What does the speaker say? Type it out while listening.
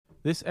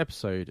This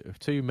episode of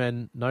Two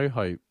Men No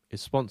Hope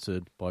is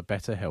sponsored by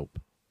BetterHelp.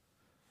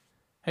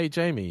 Hey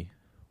Jamie,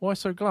 why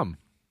so glum?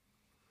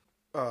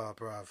 Oh,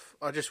 bruv.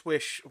 I just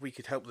wish we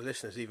could help the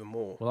listeners even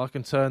more. Well, I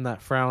can turn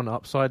that frown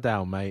upside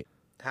down, mate.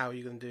 How are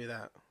you going to do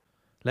that?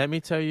 Let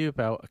me tell you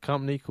about a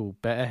company called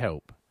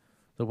BetterHelp,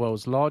 the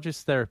world's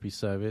largest therapy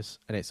service,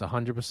 and it's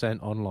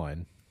 100%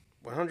 online.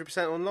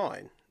 100%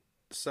 online?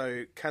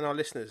 So can our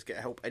listeners get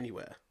help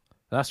anywhere?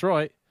 That's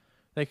right.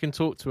 They can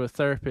talk to a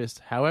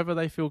therapist however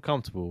they feel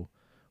comfortable,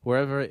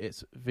 wherever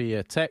it's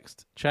via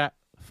text, chat,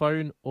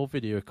 phone or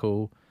video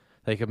call.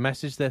 They can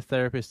message their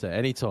therapist at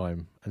any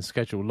time and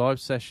schedule live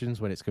sessions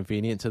when it's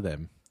convenient to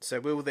them. So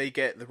will they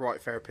get the right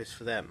therapist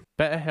for them?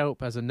 BetterHelp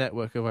has a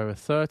network of over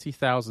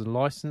 30,000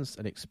 licensed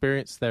and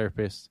experienced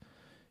therapists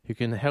who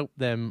can help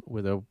them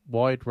with a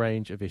wide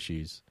range of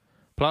issues.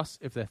 Plus,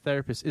 if their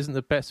therapist isn't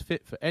the best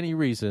fit for any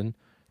reason,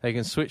 they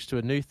can switch to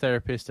a new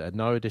therapist at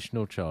no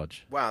additional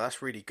charge. Wow,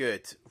 that's really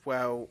good.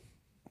 Well,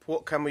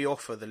 what can we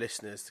offer the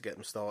listeners to get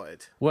them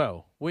started?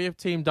 Well, we have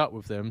teamed up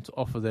with them to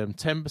offer them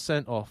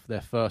 10% off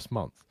their first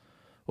month.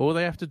 All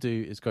they have to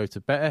do is go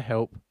to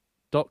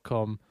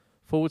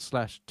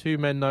betterhelp.com/two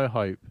men no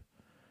hope.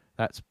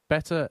 That's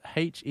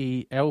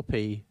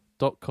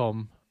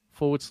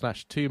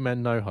betterhelp.com/two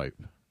men no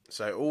hope.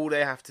 So all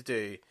they have to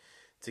do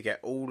to get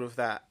all of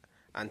that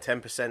and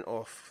 10%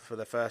 off for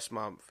the first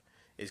month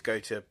is go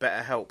to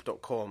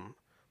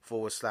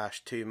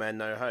betterhelp.com/two men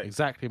no hope.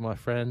 Exactly, my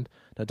friend.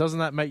 Now, doesn't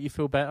that make you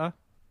feel better?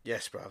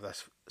 Yes, bruv,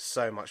 that's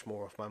so much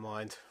more off my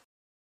mind.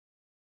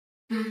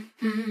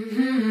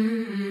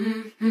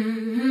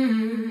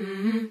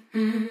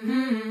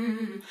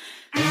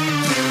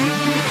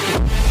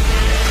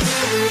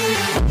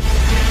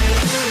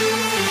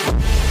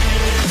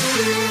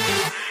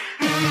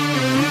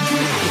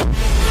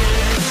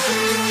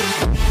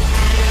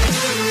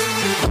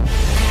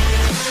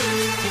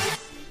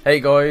 Hey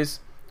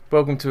guys,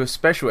 welcome to a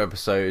special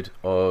episode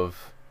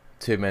of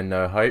Two Men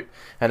No Hope.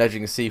 And as you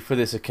can see, for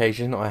this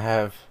occasion, I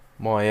have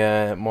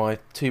my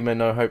Two Men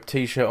No Hope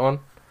t-shirt on.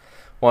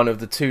 One of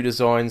the two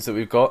designs that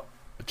we've got.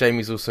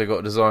 Jamie's also got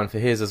a design for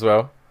his as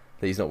well,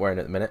 that he's not wearing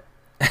at the minute.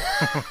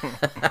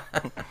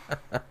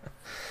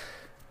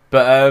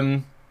 But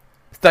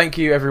thank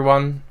you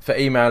everyone for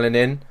emailing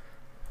in.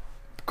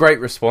 Great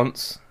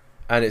response,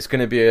 and it's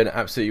going to be an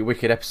absolutely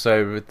wicked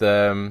episode with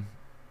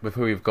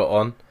who we've got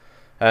on.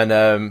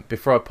 And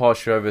before I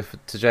pass you over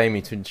to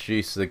Jamie to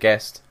introduce the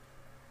guest,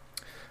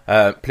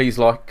 please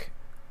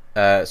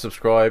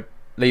subscribe,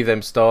 leave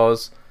them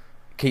stars,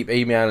 keep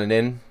emailing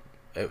in.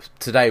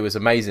 Today was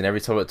amazing. Every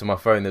time I looked at my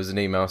phone, there was an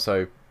email.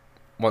 So,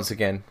 once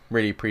again,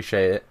 really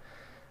appreciate it.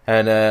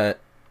 And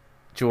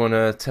do you want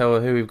to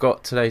tell who we've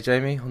got today,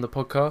 Jamie, on the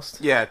podcast?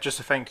 Yeah, just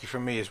a thank you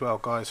from me as well,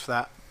 guys,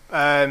 for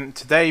that.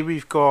 Today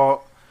we've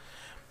got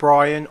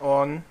Brian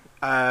on.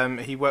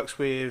 He works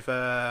with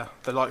the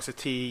likes of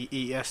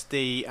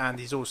TESD, and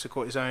he's also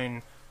got his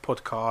own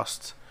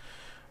podcast,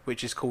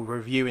 which is called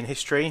Reviewing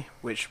History,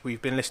 which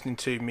we've been listening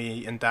to,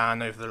 me and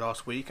Dan, over the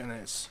last week, and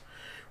it's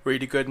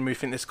really good, and we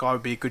think this guy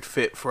would be a good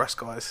fit for us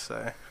guys,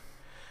 so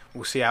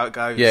we'll see how it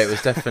goes. Yeah, it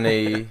was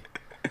definitely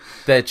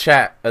their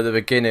chat at the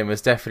beginning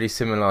was definitely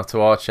similar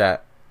to our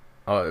chat.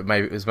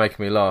 Maybe it was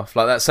making me laugh,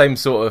 like that same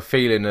sort of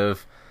feeling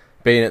of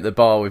being at the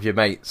bar with your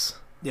mates.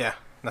 Yeah,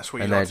 that's what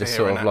you and like they're to just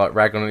hear, sort of like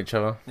ragging on each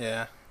other.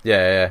 Yeah.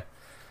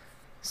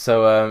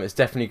 So it's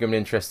definitely going to be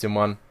an interesting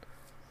one.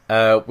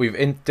 We've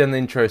done the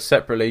intro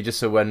separately just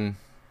so when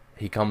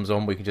he comes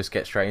on we can just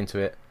get straight into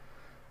it.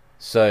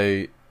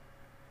 So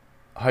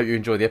I hope you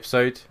enjoy the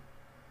episode.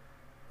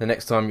 The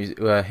next time you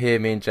hear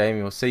me and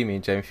Jamie, or see me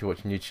and Jamie if you're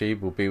watching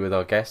YouTube, we'll be with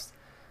our guest.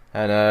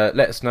 And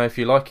let us know if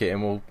you like it,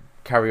 and we'll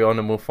carry on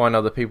and we'll find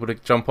other people to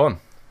jump on.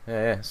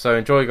 Yeah. So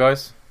enjoy,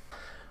 guys.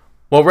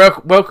 Well,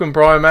 welcome,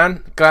 Brian,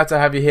 man. Glad to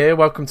have you here.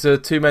 Welcome to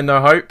Two Men No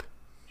Hope.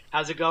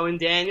 How's it going,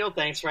 Daniel?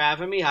 Thanks for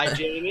having me. Hi,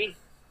 Jamie.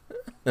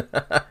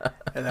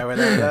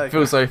 Hello.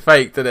 Feels so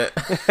fake, doesn't it?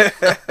 Am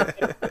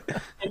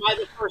I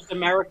the first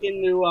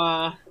American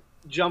to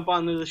jump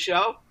onto the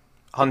show?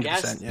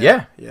 100%.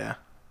 Yeah.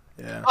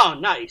 Oh,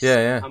 nice.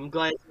 Yeah. I'm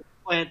glad to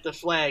plant the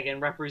flag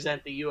and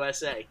represent the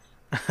USA.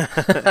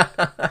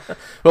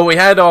 Well, we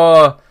had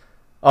our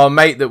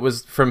mate that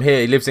was from here.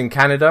 He lives in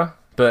Canada,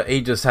 but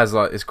he just has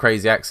like this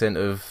crazy accent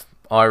of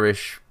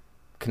Irish,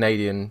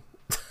 Canadian.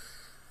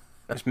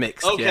 It's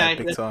mixed. Okay, yeah,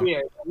 big that's time.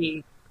 weird. I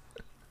mean,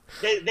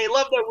 they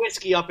love their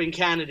whiskey up in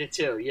Canada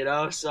too, you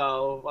know.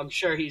 So I'm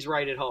sure he's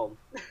right at home.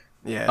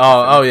 Yeah.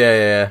 Oh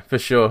yeah, for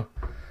sure.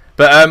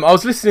 But I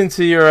was listening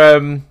to your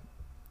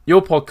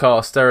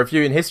podcast,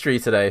 Reviewing History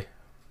today.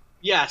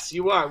 Yes,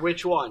 you are.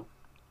 Which one?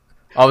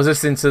 I was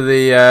listening to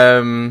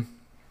the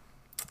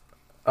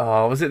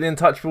was it the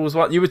Untouchables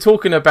one? You were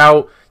talking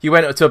about you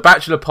went to a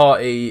bachelor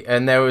party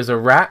and there was a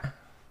rat.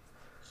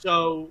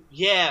 So,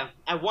 yeah,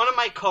 at one of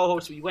my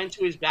co-hosts, we went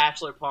to his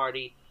bachelor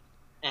party,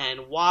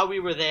 and while we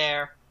were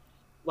there,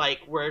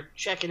 like, we're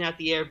checking out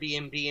the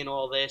Airbnb and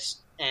all this,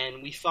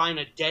 and we find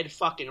a dead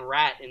fucking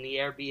rat in the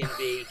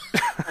Airbnb,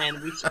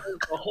 and we spent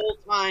the whole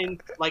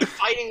time, like,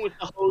 fighting with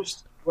the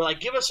host we're like,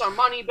 give us our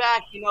money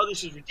back.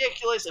 This is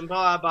ridiculous, and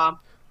blah, blah, blah.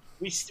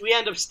 We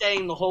end up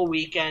staying the whole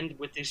weekend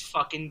with this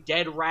fucking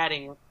dead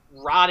rotting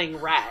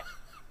rat.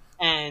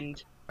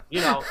 And,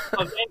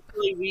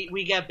 eventually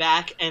we get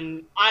back,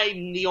 and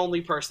I'm the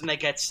only person that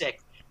gets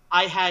sick.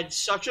 I had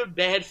such a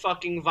bad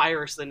fucking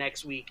virus the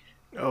next week.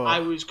 Oh. I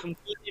was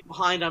completely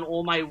behind on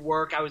all my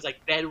work. I was,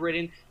 like,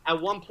 bedridden.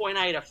 At one point,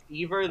 I had a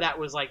fever that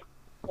was, like,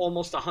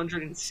 almost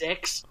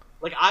 106.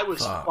 Like, I was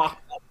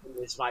fucked up from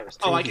this virus.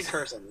 Oh, I can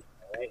curse on this,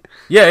 right?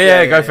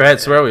 Yeah, go for it.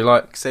 Swear we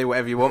like. Say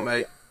whatever you want,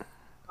 mate.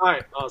 All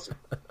right, awesome.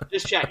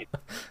 Just checking.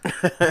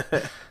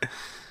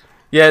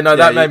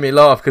 That made me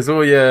laugh because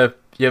all your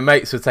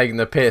mates were taking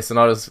the piss and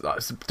I was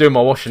doing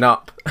my washing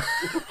up.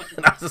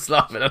 And I was just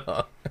laughing a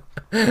lot.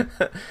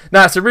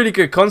 No, it's a really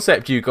good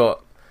concept you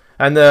got.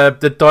 And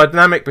the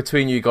dynamic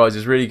between you guys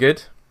is really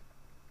good.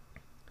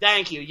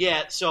 Thank you.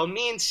 Yeah, so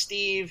me and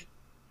Steve,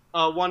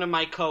 one of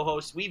my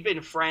co-hosts, we've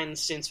been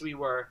friends since we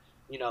were,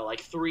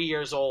 like 3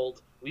 years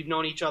old. We've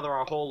known each other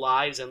our whole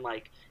lives, and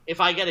like,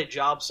 if I get a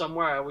job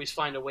somewhere, I always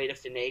find a way to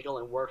finagle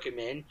and work him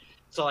in.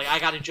 So, like, I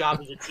got a job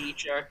as a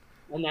teacher,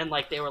 and then,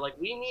 like, they were like,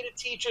 we need a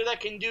teacher that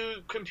can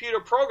do computer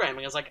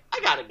programming. I was like, I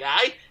got a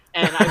guy.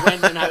 And I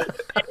went and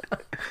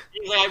he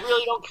was like, I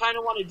really don't kind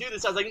of want to do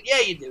this. I was like, yeah,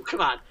 you do.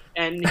 Come on.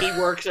 And he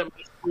works at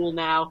my school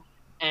now.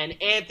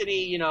 And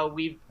Anthony,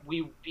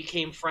 we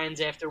became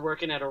friends after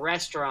working at a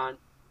restaurant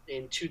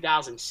in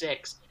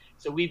 2006.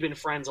 So we've been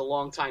friends a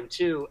long time,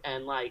 too.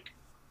 And, like,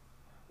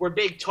 we're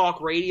big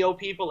talk radio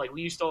people. Like,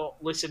 we used to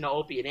listen to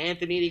Opie and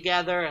Anthony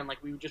together, and,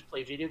 like, we would just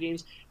play video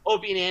games.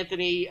 Opie and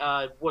Anthony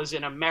was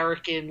an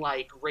American,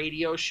 like,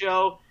 radio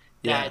show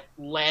that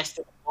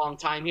lasted a long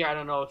time here. I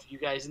don't know if you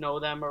guys know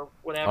them or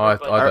whatever.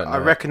 I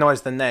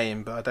recognize the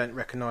name, but I don't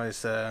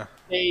recognize...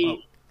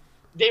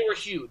 They were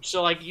huge.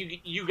 So, like,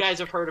 you guys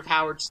have heard of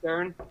Howard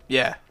Stern?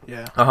 Yeah.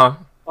 Uh-huh.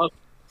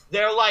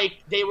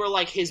 They were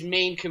like his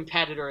main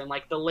competitor in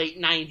like the late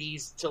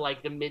 90s to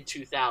like the mid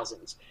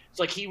 2000s. It's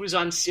like he was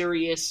on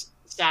Sirius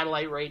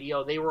satellite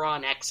radio, they were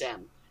on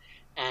XM,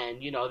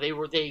 and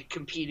they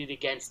competed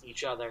against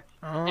each other.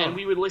 And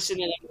we would listen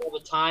to them all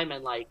the time,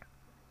 and like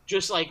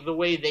just like the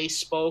way they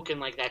spoke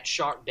and like that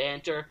sharp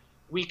banter,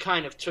 we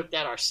kind of took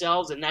that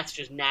ourselves, and that's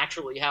just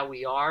naturally how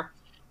we are.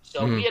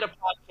 So we had a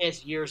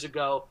podcast years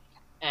ago,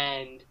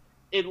 and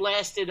it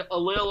lasted a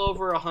little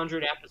over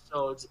 100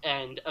 episodes,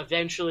 and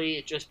eventually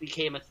it just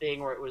became a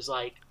thing where it was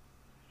like,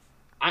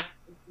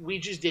 we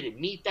just didn't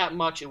meet that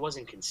much. It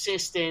wasn't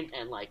consistent,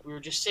 and like we were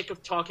just sick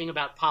of talking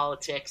about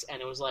politics,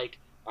 and it was like,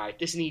 all right,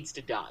 this needs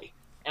to die.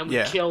 And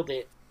we killed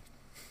it,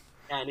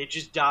 and it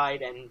just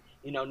died, and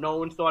no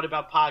one thought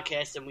about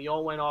podcasts, and we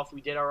all went off,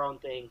 we did our own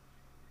thing.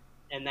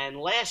 And then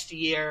last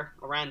year,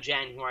 around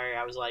January,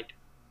 I was like,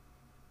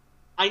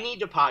 I need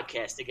to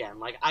podcast again.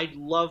 Like, I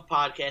love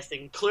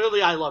podcasting.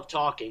 Clearly, I love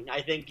talking.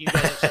 I think you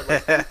guys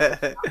have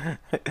said,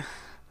 like,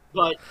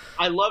 but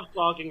I love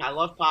talking. I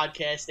love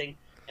podcasting.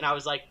 And I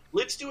was like,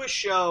 let's do a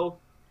show.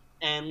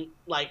 And,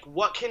 like,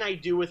 what can I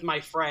do with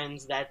my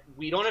friends that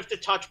we don't have to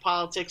touch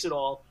politics at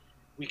all?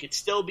 We could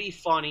still be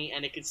funny,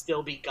 and it could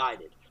still be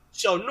guided.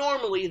 So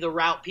normally, the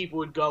route people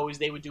would go is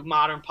they would do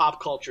modern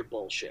pop culture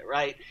bullshit,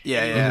 right?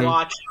 Yeah. You'd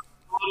watch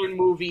modern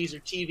movies or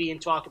TV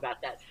and talk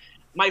about that.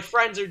 My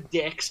friends are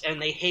dicks, and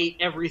they hate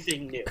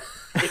everything new.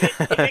 If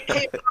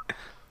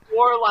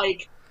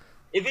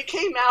it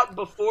came out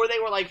before they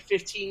were like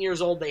 15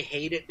 years old, they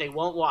hate it. They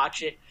won't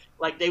watch it.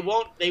 Like they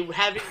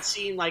haven't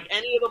seen like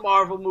any of the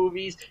Marvel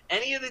movies,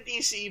 any of the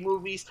DC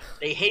movies.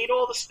 They hate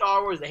all the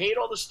Star Wars. They hate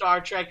all the Star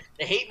Trek.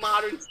 They hate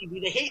modern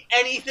TV. They hate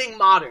anything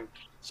modern.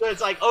 So it's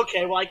like,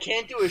 okay, well, I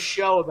can't do a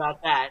show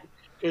about that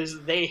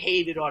because they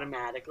hate it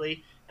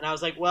automatically. And I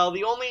was like, well,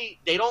 they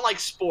don't like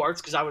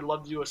sports, because I would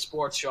love to do a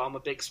sports show. I'm a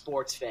big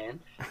sports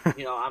fan.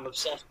 I'm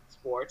obsessed with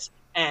sports.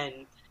 And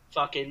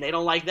fucking, they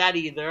don't like that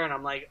either. And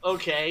I'm like,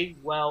 okay,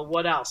 well,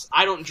 what else?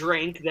 I don't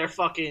drink. They're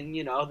fucking,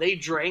 they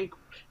drink.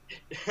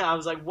 I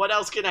was like, what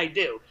else can I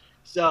do?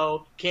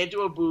 So, can't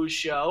do a booze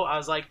show. I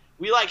was like,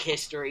 we like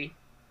history.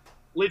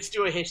 Let's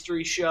do a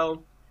history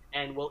show.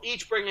 And we'll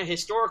each bring a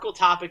historical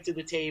topic to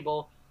the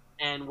table.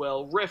 And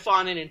we'll riff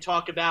on it and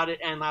talk about it.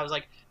 And I was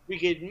like, we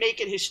could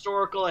make it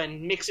historical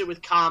and mix it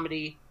with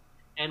comedy,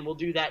 and we'll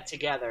do that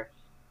together.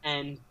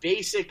 And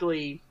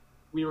basically,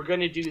 we were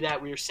going to do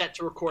that. We were set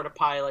to record a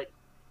pilot,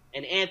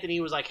 and Anthony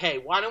was like, hey,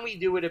 why don't we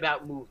do it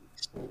about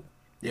movies?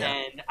 Yeah.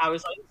 And I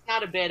was like, it's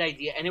not a bad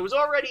idea. And it was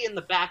already in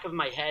the back of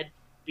my head,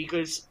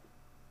 because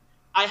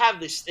I have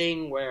this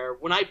thing where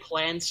when I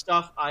plan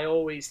stuff, I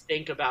always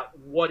think about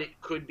what it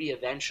could be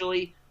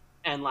eventually.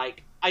 And,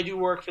 like, I do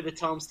work for the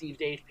Tell 'em Steve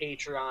Dave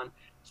Patreon.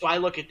 So I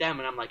look at them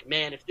and I'm like,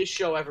 man, if this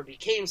show ever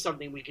became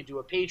something, we could do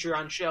a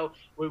Patreon show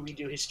where we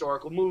do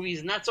historical movies.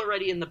 And that's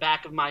already in the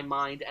back of my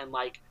mind. And,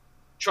 like,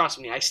 trust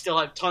me, I still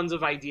have tons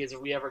of ideas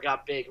if we ever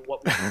got big and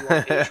what we could do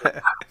on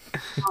Patreon.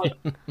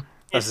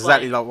 That's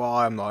exactly like what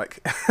I'm like.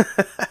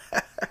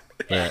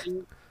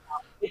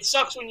 It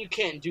sucks when you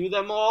can't do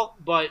them all,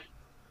 but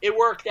it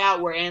worked out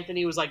where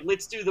Anthony was like,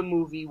 let's do the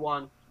movie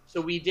one. So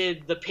we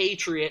did The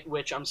Patriot,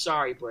 which I'm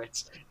sorry,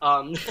 Brits.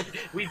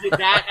 We did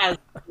that as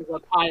a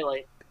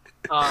pilot.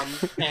 And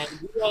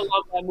we all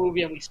loved that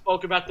movie, and we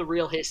spoke about the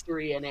real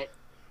history in it.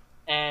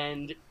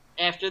 And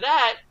after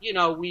that,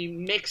 we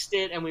mixed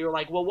it, and we were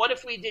like, well, what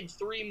if we did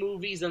 3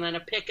 movies and then a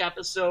pick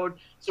episode,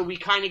 so we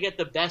kind of get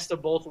the best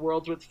of both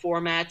worlds with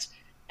formats,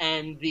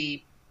 and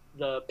the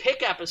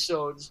pick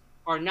episodes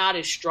are not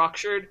as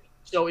structured,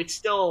 so it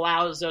still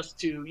allows us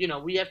to,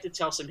 we have to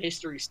tell some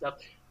history stuff,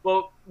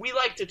 but we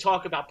like to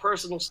talk about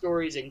personal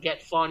stories and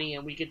get funny,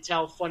 and we could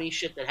tell funny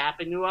shit that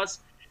happened to us.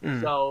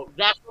 So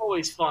that's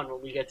always fun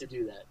when we get to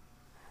do that.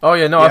 Oh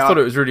yeah, no, I thought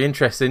it was really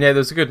interesting. Yeah, there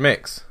was a good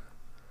mix.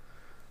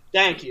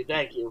 Thank you.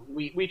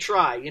 We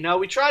try,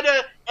 we try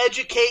to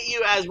educate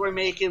you as we're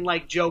making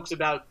like jokes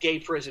about gay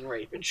prison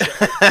rape and shit.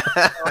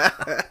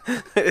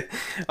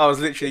 I was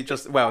literally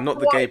not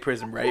the gay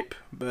prison rape,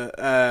 but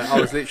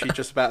I was literally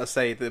just about to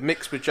say the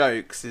mix with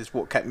jokes is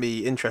what kept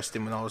me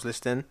interested when I was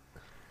listening.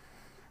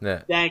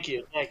 Yeah. Thank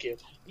you.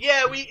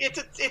 Yeah,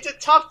 it's a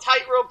tough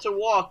tightrope to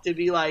walk, to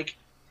be like,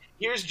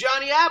 here's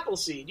Johnny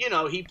Appleseed.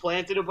 He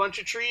planted a bunch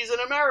of trees in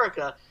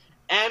America.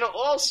 And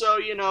also,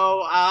 he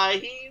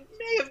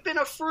may have been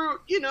a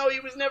fruit. He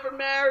was never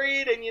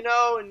married, and you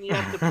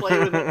have to play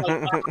with it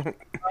like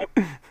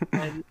that.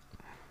 And,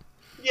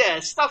 yeah,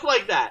 stuff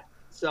like that.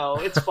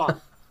 So it's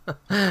fun.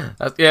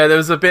 Yeah, there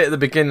was a bit at the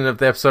beginning of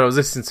the episode I was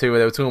listening to where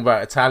they were talking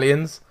about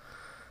Italians.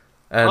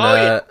 And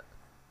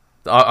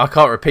I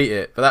can't repeat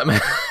it, but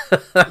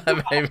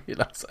that made me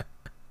laugh.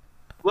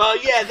 Well,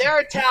 yeah, they're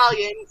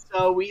Italian,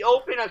 so we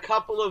open a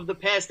couple of the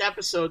past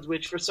episodes,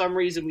 which for some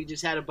reason we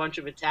just had a bunch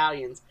of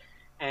Italians,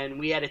 and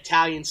we had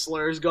Italian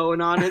slurs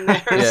going on in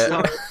there,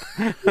 so,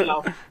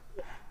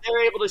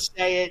 they're able to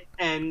say it,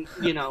 and,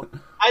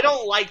 I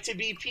don't like to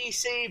be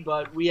PC,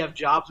 but we have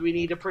jobs we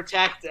need to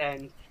protect,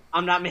 and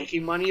I'm not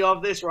making money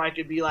off this, where I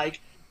could be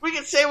like, we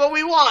can say what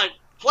we want,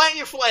 plant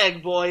your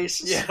flag,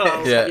 boys, yeah. So,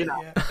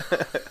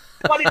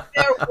 but it's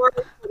their word,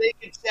 so they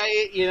can say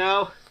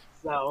it,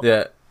 so.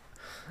 Yeah.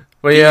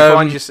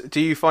 Well, do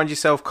you find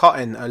yourself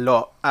cutting a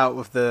lot out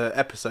of the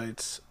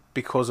episodes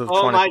because of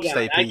trying to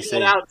stay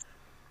PC?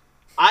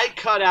 I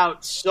cut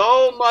out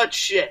so much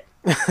shit.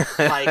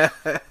 Like,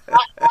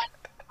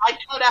 I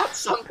cut out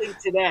something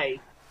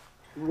today,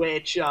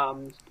 which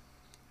I'll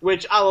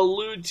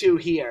allude to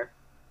here,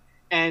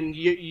 and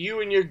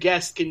you and your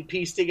guest can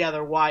piece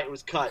together why it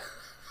was cut.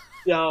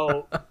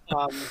 So,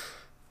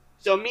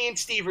 so me and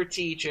Steve are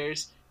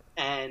teachers,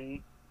 and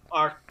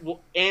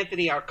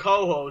Anthony, our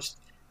co-host,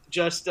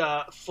 just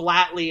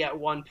flatly at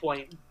one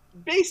point,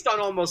 based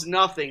on almost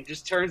nothing,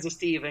 just turns to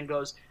Steve and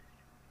goes,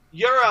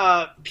 "You're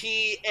a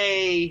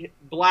P.A.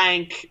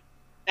 blank,"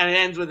 and it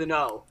ends with an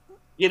O.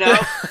 Well,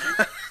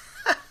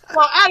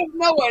 out of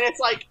nowhere, and it's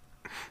like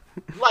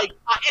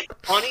it's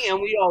funny, and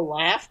we all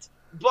laughed.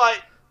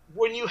 But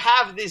when you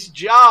have this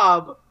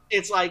job,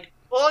 it's like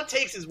all it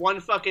takes is one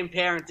fucking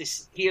parent to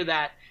hear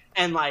that,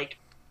 and they're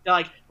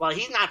like, "Well,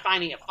 he's not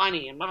finding it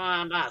funny," and blah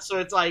blah blah. So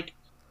it's like.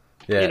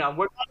 Yeah.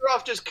 We're better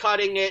off just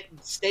cutting it,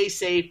 stay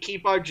safe,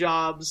 keep our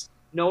jobs.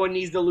 No one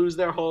needs to lose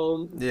their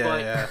home.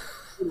 Yeah.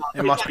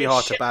 It must be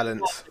hard to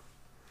balance,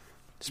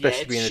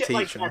 especially being a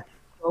teacher. Like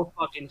so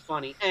fucking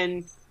funny.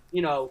 And,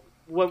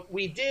 what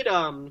we did,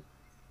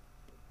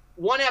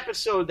 one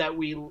episode that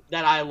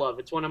I love,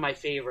 it's one of my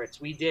favorites.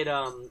 We did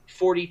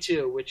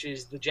 42, which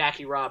is the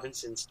Jackie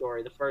Robinson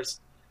story, the first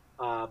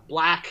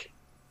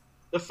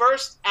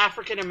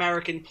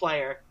African-American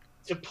player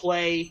to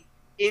play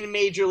in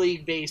Major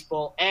League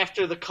Baseball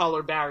after the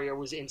color barrier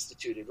was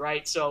instituted,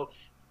 right? So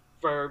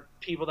for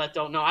people that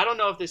don't know, I don't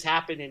know if this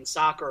happened in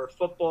soccer or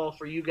football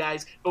for you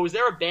guys, but was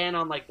there a ban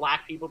on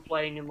black people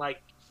playing in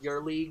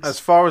your leagues?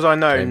 As far as I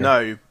know,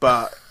 no,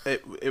 but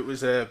it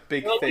was a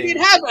big thing. We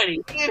didn't have any.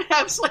 We didn't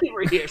have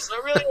slavery here, so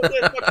it really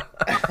wasn't.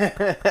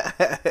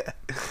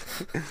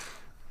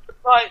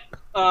 But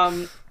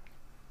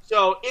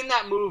so in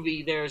that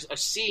movie, there's a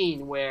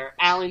scene where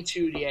Alan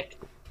Tudyk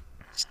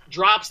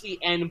drops the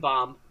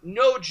N-bomb,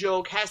 no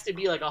joke, has to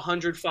be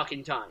 100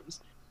 fucking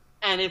times.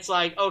 And it's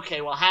like,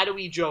 okay, well, how do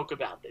we joke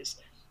about this?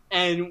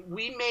 And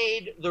we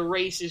made the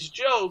racist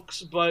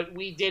jokes, but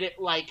we did it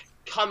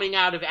coming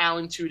out of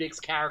Alan Tudyk's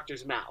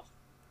character's mouth.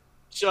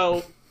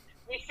 So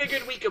we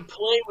figured we could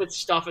play with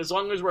stuff as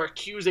long as we're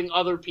accusing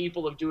other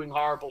people of doing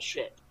horrible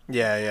shit.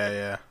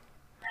 Yeah.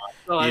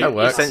 So, you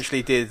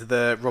essentially did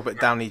the Robert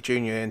Downey Jr.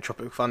 in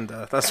Tropic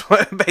Thunder. That's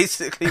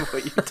basically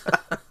what you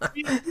done.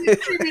 We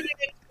attributed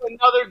it to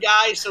another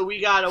guy, so we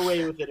got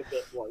away with it a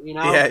bit more,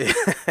 Yeah.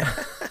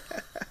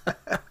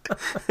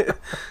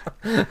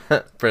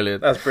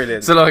 Brilliant. That's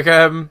brilliant. So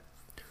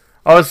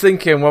I was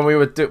thinking when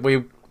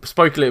we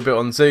spoke a little bit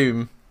on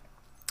Zoom,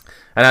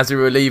 and as we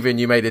were leaving,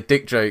 you made a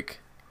dick joke.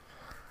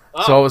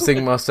 Oh. So I was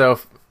thinking to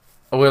myself,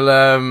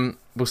 we'll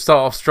start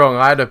off strong.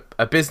 I had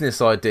a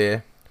business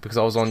idea because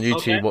I was on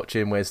YouTube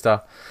watching weird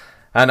stuff,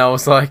 and I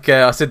was like,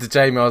 I said to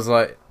Jamie, I was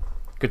like,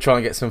 could try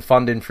and get some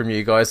funding from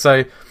you guys.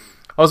 So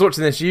I was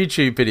watching this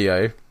YouTube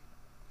video.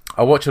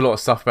 I watch a lot of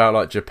stuff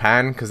about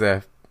Japan because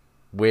they're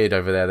weird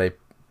over there. They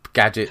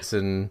gadgets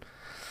and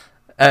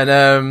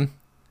And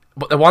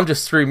but the one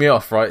just threw me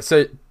off, right? So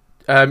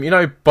you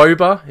know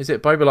boba? Is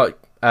it boba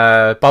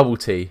like bubble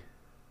tea?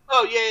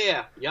 Oh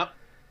yeah, yep.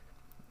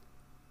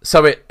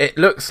 So it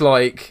looks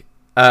like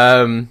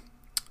a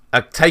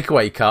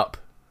takeaway cup,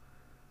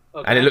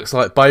 Okay. and it looks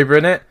like boba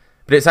in it,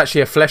 but it's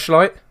actually a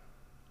fleshlight.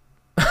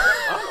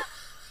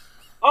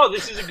 Oh,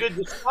 this is a good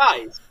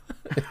disguise.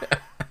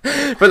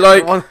 But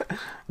like, I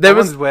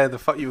wondered where the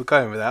fuck you were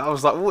going with that. I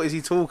was like, what is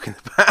he talking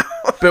about?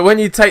 But when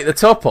you take the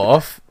top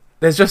off,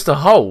 there's just a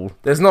hole.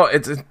 There's not.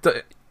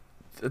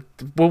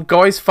 Will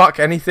guys fuck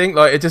anything?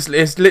 Like it's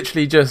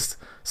literally just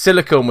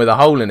silicone with a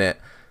hole in it.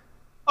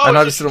 Oh, and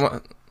I just just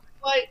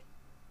like.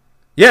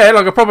 Yeah,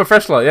 like a proper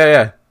fleshlight.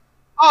 Yeah.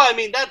 Oh, I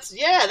mean that's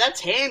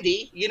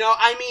handy. You know,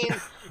 I mean,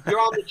 you're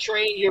on the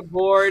train, you're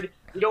bored,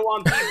 you don't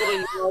want people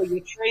to know.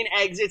 Your train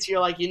exits, you're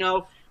like,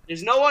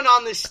 there's no one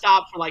on this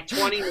stop for like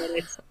 20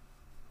 minutes.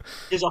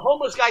 There's a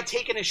homeless guy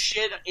taking a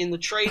shit in the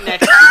train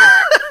next to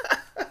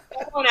you.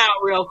 Get one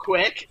out real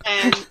quick,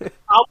 and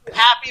I'll be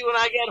happy when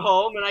I get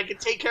home, and I can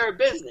take care of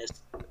business.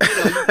 You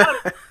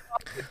gotta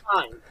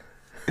time.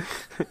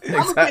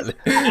 Exactly.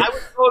 I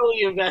would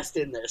totally invest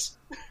in this.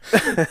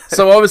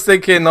 So I was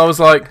thinking, I was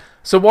like,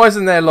 so why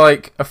isn't there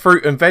like a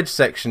fruit and veg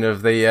section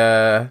of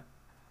the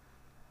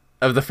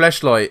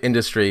fleshlight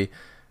industry?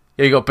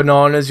 Yeah, you got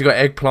bananas, you got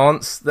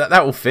eggplants. That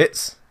all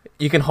fits.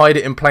 You can hide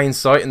it in plain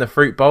sight in the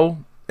fruit bowl,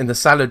 in the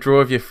salad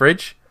drawer of your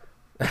fridge.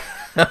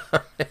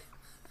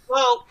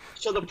 Well,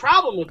 so the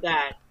problem with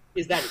that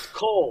is that it's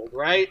cold,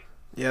 right?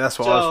 Yeah, that's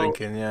what I was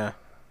thinking. Yeah.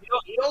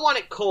 You don't want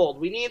it cold.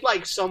 We need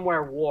like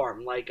somewhere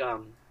warm. Like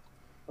I'm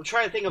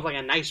trying to think of like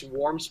a nice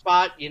warm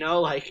spot.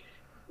 Like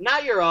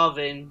not your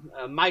oven.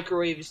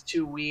 Microwave is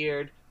too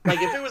weird.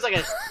 Like if it was like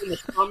in the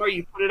summer,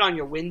 you put it on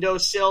your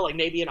windowsill, like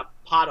maybe in a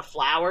pot of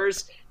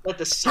flowers. Let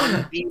the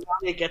sun beam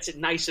on it, gets it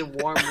nice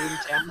and warm, room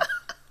temp.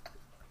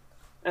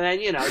 And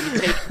then you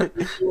take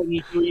it and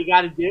you do what you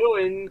got to do,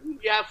 and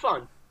you have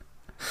fun.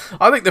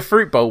 I think the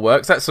fruit bowl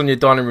works. That's on your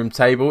dining room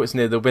table. It's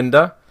near the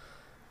window.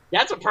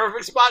 That's a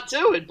perfect spot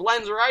too. It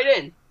blends right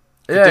in.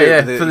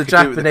 Yeah. For the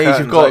Japanese,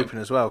 you've got open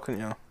as well,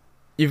 couldn't you?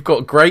 You've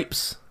got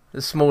grapes.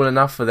 They're small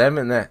enough for them,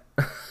 isn't there?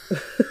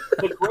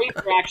 The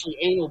grapes are actually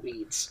anal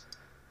beads.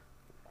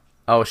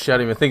 Oh, shit, I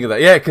didn't even think of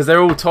that. Yeah, because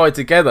they're all tied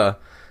together.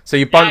 So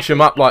you bunch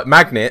them up like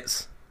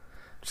magnets.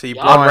 See,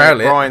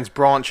 unravel it. Brian's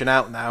branching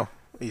out now.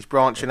 He's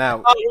branching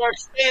out. Oh, you're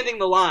expanding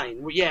the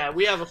line. Yeah,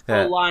 we have a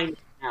full line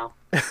now.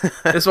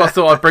 That's why I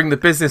thought I'd bring the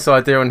business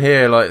idea on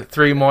here. Like,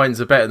 3 minds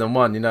are better than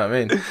 1, you know what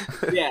I mean?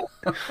 Yeah.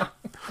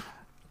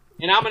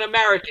 And I'm an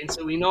American,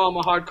 so we know I'm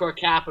a hardcore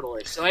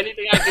capitalist. So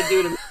anything I can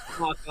do to make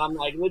fuck, I'm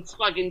like, let's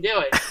fucking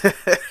do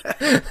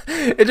it.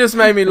 It just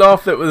made me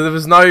laugh that there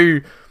was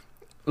no...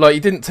 Like,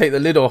 you didn't take the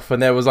lid off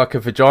and there was like a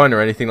vagina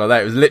or anything like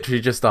that. It was literally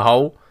just a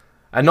hole.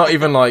 And not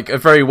even like a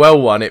very well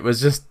one. It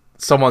was just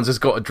someone's just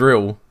got a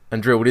drill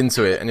and drilled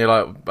into it. And you're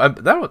like,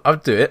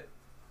 I'd do it.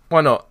 Why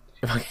not?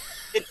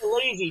 It's a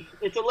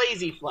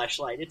lazy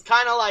fleshlight. It's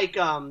kind of like,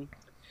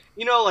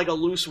 like a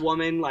loose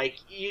woman. Like,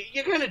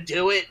 you're going to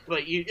do it,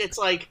 but it's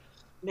like,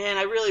 man,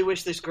 I really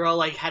wish this girl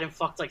like hadn't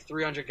fucked like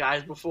 300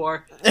 guys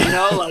before.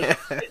 Like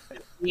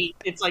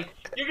it's like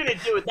you're gonna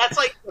do it. That's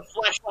like the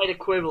fleshlight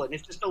equivalent.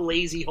 It's just a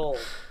lazy hole.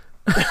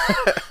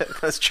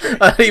 That's true.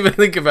 I didn't even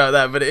think about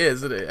that, but it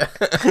is, isn't it?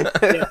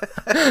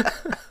 Yeah.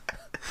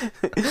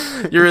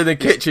 You're in the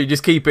kitchen, you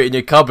just keep it in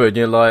your cupboard, and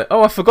you're like,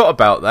 oh, I forgot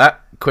about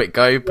that. Quick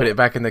go, put it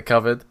back in the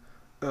cupboard.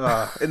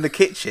 In the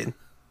kitchen?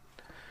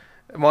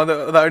 Am I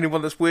the only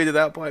one that's weirded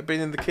out by it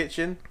being in the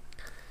kitchen?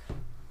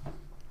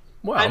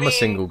 Well, I'm a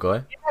single guy.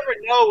 You never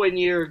know when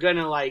you're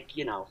gonna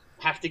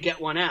have to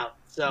get one out.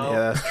 So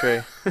yeah, that's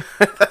true.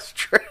 That's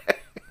true.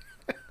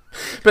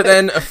 But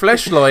then a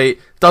fleshlight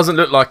doesn't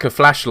look like a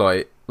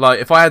flashlight.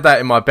 Like if I had that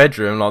in my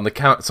bedroom on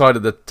the side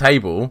of the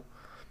table,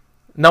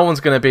 no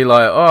one's gonna be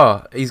like,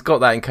 "Oh, he's got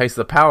that in case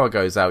the power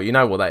goes out." You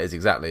know what that is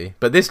exactly.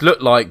 But this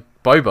looked like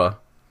boba.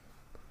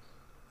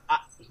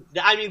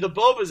 I mean, the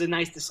boba's a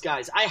nice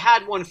disguise. I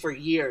had one for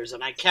years,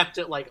 and I kept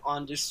it like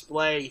on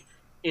display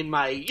in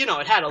my,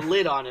 it had a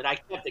lid on it. I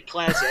kept it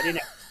classy. I didn't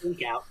have to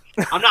think out.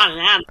 I'm not an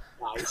animal,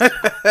 guys.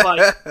 But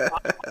I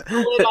had a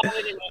lid on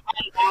it and I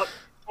had it out,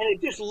 and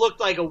it just looked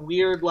like a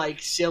weird,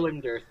 like,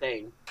 cylinder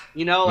thing.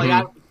 I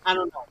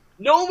don't know.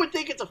 No one would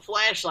think it's a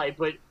flashlight,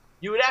 but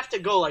you would have to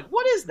go, like,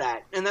 what is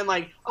that? And then,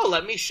 like, oh,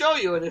 let me show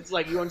you. And it's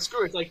like, you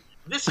unscrew it. It's like,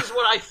 this is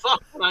what I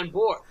fuck when I'm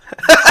bored.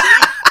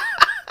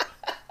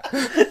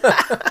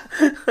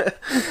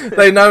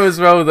 They know as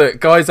well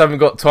that guys haven't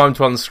got time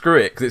to unscrew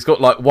it because it's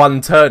got like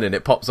one turn and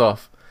it pops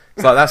off.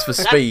 It's like that's for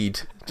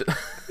speed.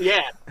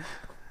 Yeah.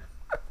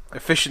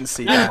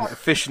 Efficiency, man.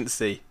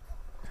 Efficiency.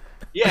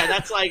 Yeah,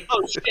 that's like,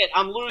 oh shit,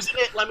 I'm losing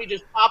it. Let me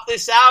just pop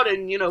this out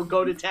and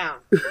go to town.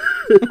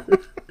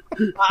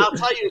 I'll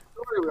tell you a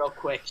story real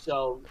quick.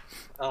 So,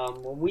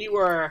 when we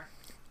were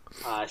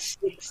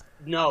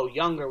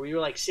younger, we were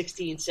like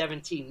 16,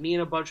 17. Me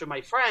and a bunch of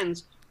my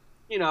friends,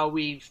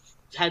 we've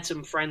had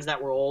some friends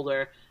that were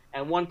older,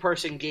 and one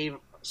person gave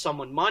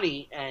someone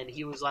money, and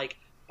he was like,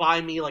 buy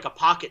me like a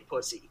pocket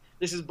pussy.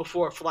 This is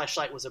before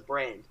Fleshlight was a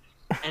brand,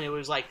 and it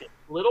was like this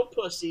little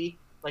pussy,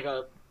 like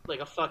a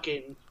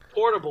fucking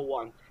portable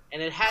one,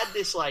 and it had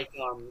this like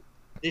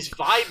this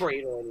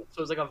vibrator in it, so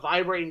it was like a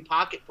vibrating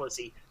pocket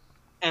pussy,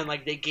 and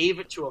like they gave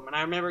it to him, and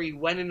I remember he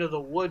went into the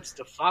woods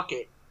to fuck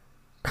it,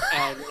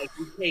 and like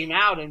we came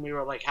out and we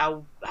were like,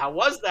 how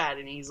was that?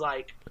 And he's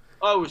like,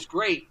 oh, it was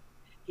great.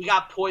 He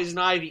got poison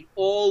ivy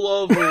all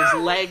over his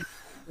legs,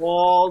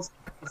 walls,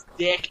 his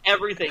dick,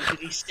 everything, because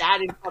he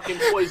sat in fucking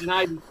poison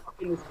ivy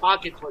fucking his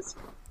pocket pussy.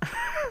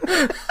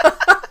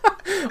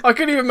 I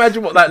couldn't even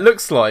imagine what that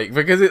looks like,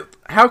 because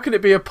how can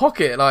it be a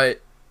pocket?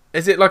 Like,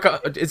 does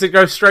it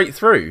go straight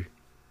through?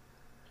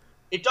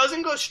 It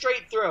doesn't go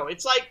straight through.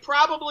 It's like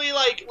probably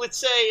like, let's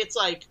say it's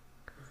like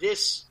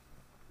this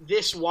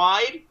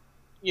wide,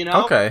 you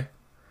know? Okay.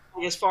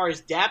 As far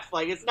as depth,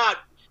 like it's not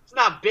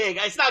big.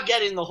 It's not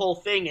getting the whole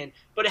thing in,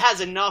 but it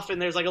has enough,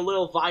 and there's like a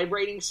little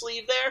vibrating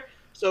sleeve there.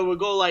 So it would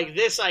go like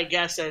this, I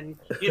guess, and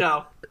you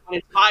know, when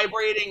it's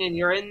vibrating and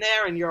you're in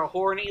there and you're a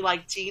horny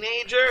like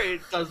teenager,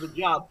 it does the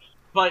job.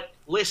 But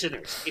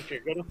listeners, if you're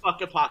gonna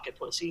fuck a pocket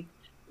pussy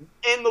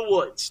in the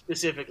woods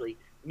specifically,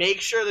 make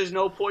sure there's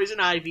no poison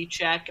ivy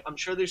check. I'm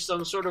sure there's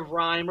some sort of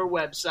rhyme or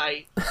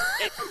website.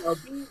 And, you know,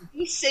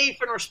 be safe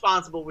and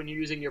responsible when you're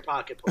using your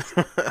pocket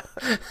pussy.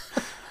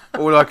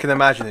 All I can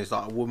imagine is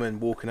like a woman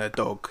walking her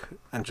dog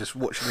and just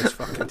watching this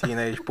fucking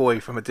teenage boy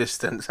from a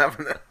distance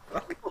having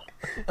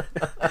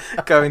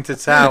going to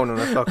town on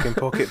a fucking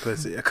pocket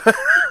pussy.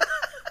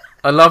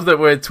 I love that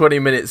we're 20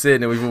 minutes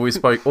in and we've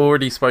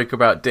already spoke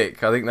about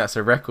dick. I think that's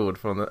a record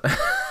from the.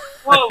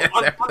 Well,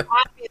 I'm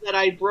happy that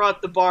I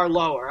brought the bar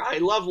lower. I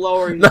love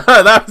lowering. No,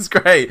 that was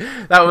great.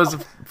 That was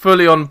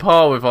fully on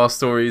par with our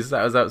stories.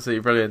 That was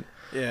absolutely brilliant.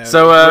 Yeah.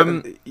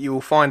 So you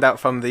will find out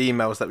from the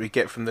emails that we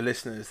get from the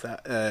listeners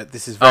that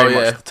this is very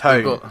much the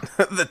tone,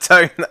 the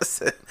tone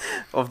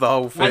of the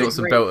whole thing. We've got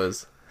some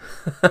belters.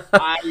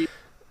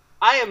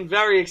 I am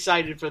very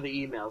excited for the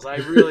emails. I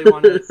really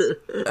want to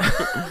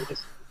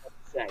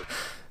say.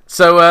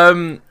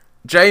 So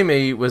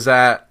Jamie was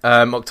at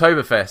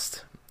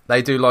Oktoberfest.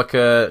 They do like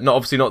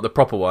not the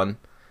proper one.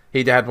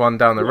 He had one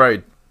down the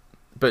road,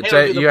 but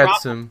you had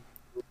some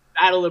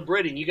Battle of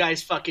Britain. You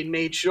guys fucking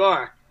made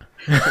sure.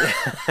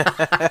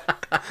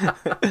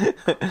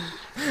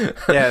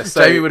 Yeah,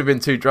 so Jamie would have been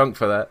too drunk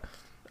for that.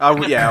 I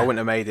wouldn't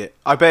have made it.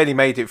 I barely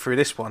made it through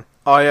this one.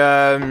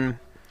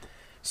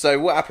 So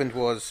what happened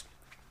was,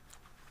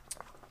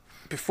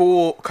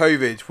 before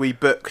COVID, we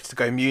booked to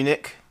go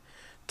Munich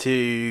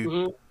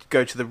to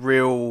go to the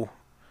real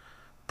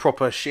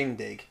proper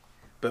shindig,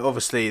 but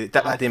obviously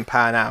that didn't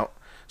pan out.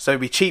 So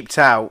we cheaped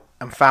out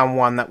and found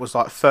one that was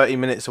like 30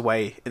 minutes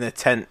away in a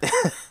tent,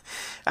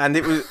 and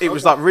it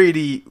was like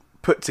really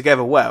put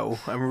together well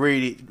and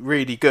really,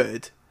 really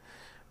good,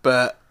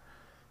 but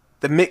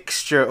the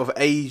mixture of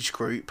age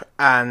group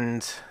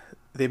and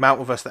the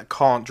amount of us that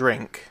can't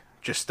drink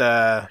just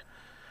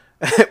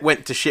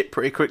went to shit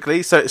pretty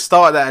quickly. So it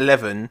started at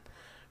 11,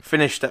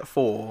 finished at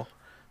 4.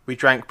 We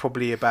drank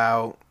probably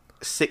about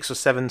 6 or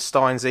 7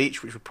 steins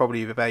each, which would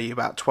probably be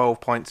about 12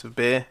 pints of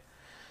beer,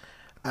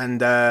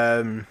 and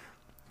it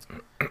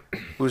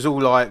was all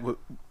like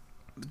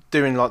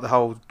doing like the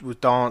whole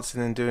dancing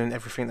and doing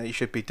everything that you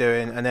should be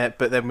doing,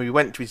 but then we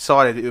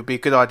decided it would be a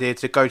good idea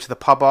to go to the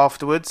pub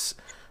afterwards.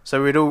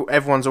 So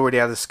everyone's already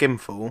had a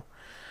skinful,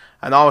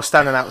 and I was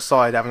standing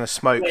outside having a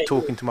smoke,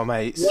 talking to my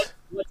mates.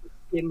 What's a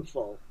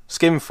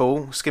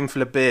skinful?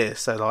 Skinful of beer.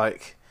 So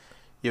like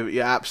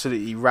you're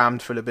absolutely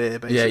rammed full of beer.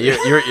 Basically. Yeah,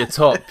 you're at your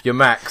top, your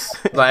max.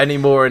 Like any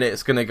more in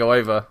it's gonna go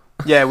over.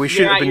 Yeah, we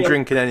shouldn't have been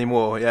drinking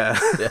anymore. Yeah.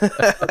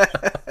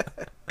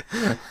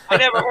 I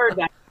never heard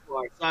that.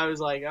 So I was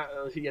like,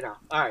 all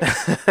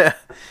right.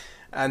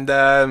 And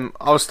I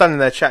was standing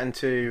there chatting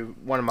to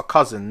one of my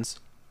cousins,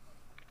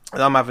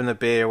 and I'm having a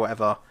beer or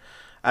whatever,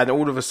 and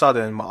all of a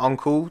sudden my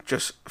uncle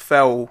just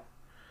fell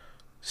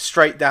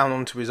straight down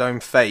onto his own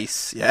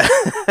face. Yeah.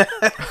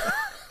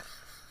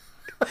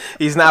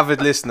 He's an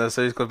avid listener,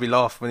 so he's got to be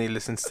laughing when he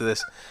listens to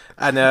this.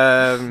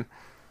 And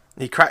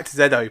he cracked his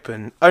head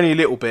open, only a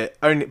little bit,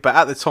 but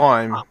at the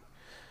time,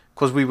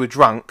 because we were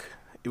drunk,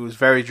 it was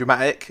very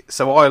dramatic.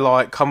 So I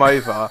like come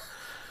over,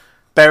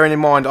 bearing in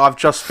mind I've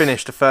just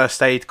finished a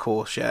first aid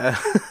course, yeah.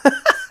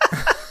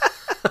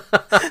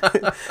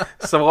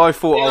 So I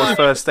thought I was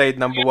first aid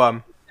number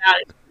 1.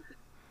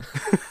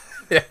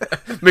 Yeah,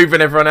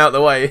 moving everyone out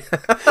the way.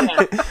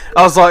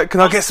 I was like, "Can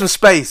I get some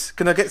space?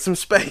 Can I get some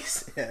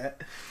space?" Yeah.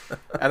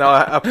 And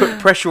I put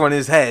pressure on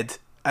his head,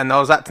 and I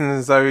was acting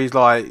as though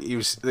it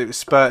was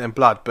spurting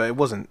blood, but it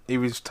wasn't. He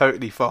was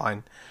totally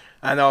fine.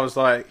 And I was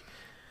like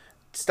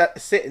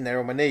sitting there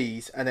on my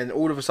knees, and then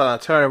all of a sudden I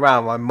turn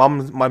around, my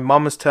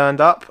mum has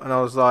turned up, and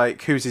I was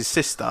like, "Who's his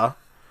sister?"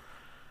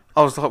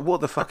 I was like,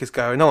 "What the fuck is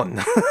going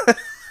on?"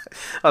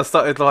 I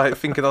started like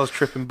thinking I was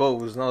tripping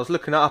balls, and I was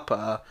looking up at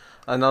her,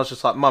 and I was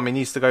just like, "Mum, he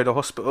needs to go to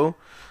hospital."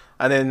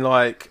 And then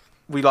like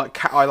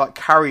I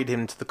carried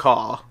him to the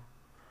car,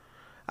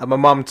 and my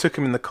mum took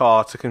him in the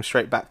car, took him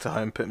straight back to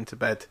home, put him to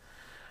bed,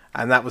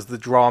 and that was the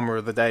drama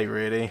of the day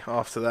really.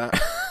 After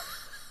that.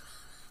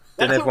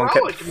 then That's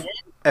heroic, man.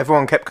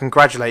 everyone kept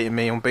congratulating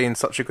me on being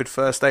such a good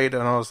first aider,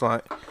 and I was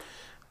like,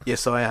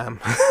 yes, I am.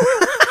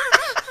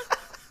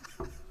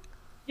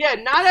 Yeah,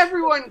 not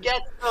everyone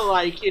gets to,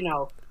 like, you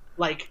know,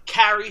 like,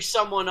 carry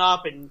someone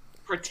up and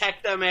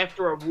protect them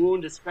after a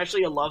wound,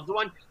 especially a loved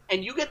one,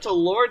 and you get to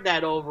lord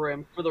that over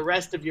him for the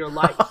rest of your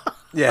life.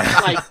 Yeah.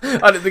 Like,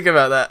 I didn't think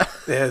about that.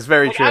 Yeah, it's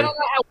very like, true. I don't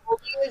know how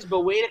old he is,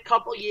 but wait a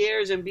couple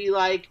years and be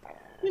like,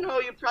 you know,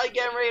 you're probably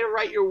getting ready to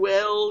write your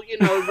will. You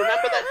know, remember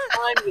that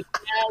time you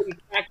fell, you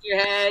cracked your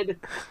head.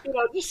 You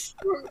know, just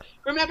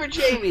remember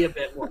Jamie a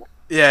bit more.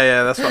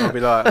 Yeah, that's what I'll be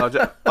like.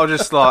 I'll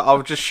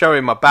just show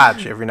him my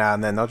badge every now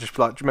and then. I'll just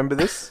be like, do you remember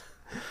this?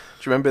 Do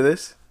you remember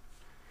this?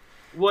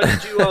 What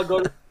did you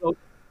go to?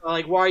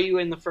 Like, why are you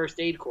in the first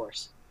aid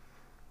course?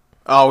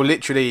 Oh,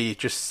 literally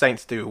just something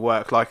to do with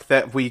work. Like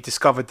that, we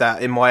discovered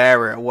that in my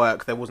area at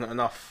work there wasn't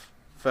enough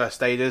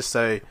first aiders,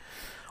 so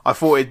I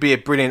thought it'd be a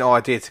brilliant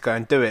idea to go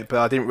and do it. But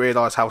I didn't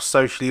realise how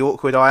socially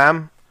awkward I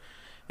am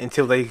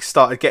until they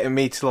started getting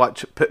me to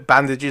like put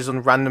bandages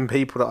on random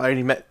people that I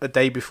only met a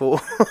day before.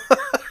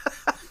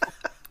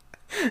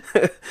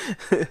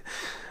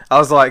 I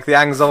was like, the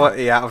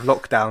anxiety out of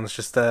lockdowns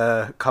just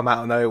come out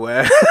of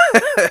nowhere.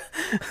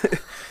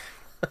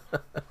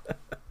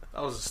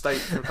 I was a state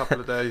for a couple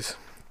of days.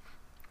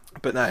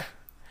 But no.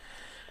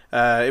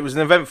 It was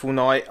an eventful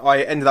night.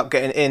 I ended up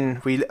getting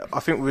in. I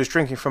think we was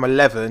drinking from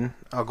 11.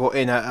 I got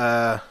in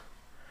at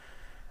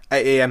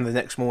 8 AM the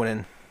next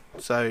morning.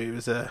 So it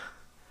was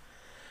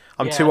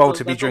I'm too old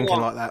to be drinking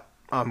like that.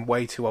 I'm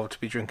way too old to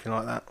be drinking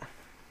like that.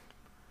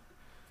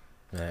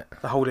 Yeah.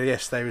 The whole day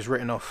yesterday was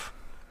written off.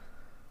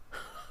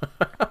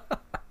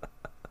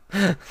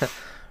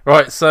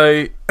 Right,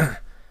 so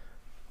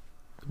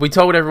we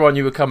told everyone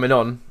you were coming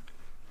on,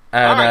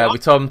 and we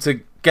told them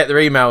to get their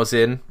emails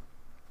in.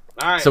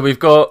 All right. So we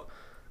got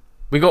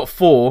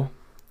 4.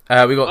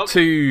 We got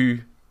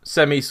 2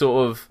 semi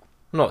sort of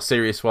not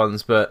serious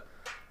ones, but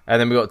and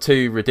then we got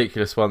 2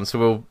 ridiculous ones.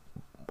 So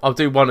I'll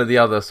do one or the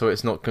other, so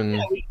it's not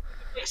Yeah, we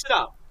mix it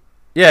up.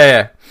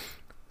 Yeah.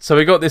 So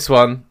we got this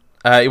one.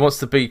 He wants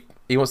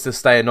to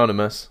stay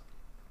anonymous.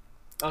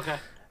 Okay.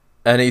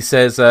 And he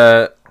says,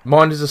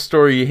 mine is a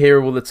story you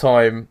hear all the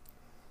time,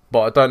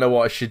 but I don't know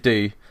what I should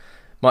do.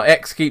 My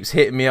ex keeps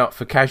hitting me up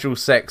for casual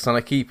sex, and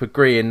I keep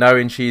agreeing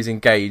knowing she's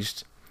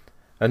engaged,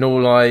 and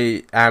all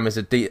I am is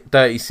a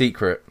dirty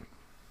secret.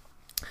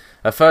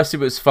 At first it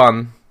was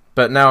fun,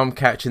 but now I'm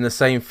catching the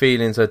same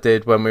feelings I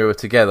did when we were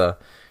together.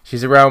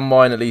 She's around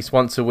mine at least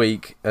once a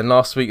week, and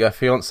last week her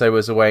fiancé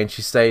was away and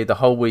she stayed the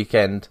whole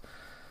weekend,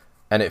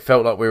 and it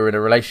felt like we were in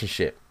a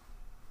relationship.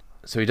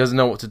 So he doesn't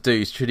know what to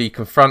do. Should he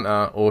confront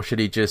her, or should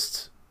he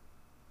just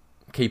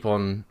keep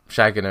on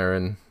shagging her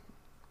and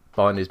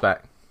behind his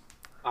back?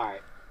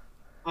 Alright.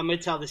 I'm going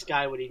to tell this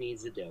guy what he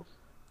needs to do.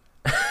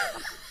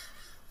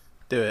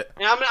 Do it.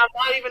 And I'm not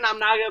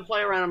going to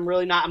play around.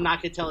 I'm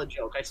not going to tell a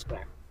joke, I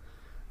swear.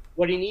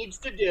 What he needs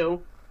to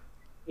do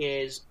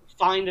is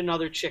find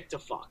another chick to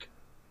fuck.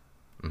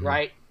 Mm-hmm.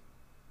 Right?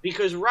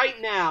 Because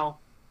right now,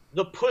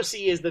 the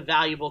pussy is the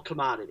valuable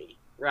commodity.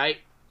 Right?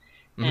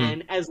 Mm-hmm.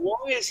 And as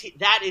long as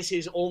that is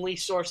his only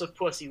source of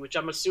pussy, which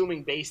I'm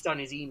assuming based on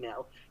his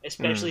email,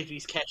 especially if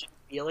he's catching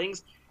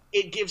feelings,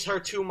 it gives her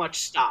too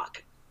much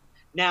stock.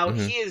 Now,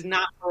 he is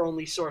not her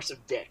only source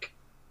of dick.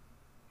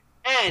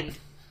 And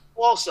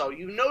also,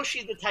 you know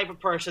she's the type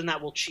of person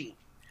that will cheat.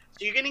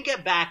 So you're going to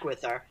get back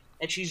with her,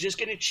 and she's just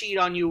going to cheat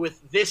on you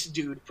with this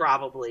dude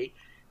probably,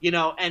 you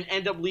know, and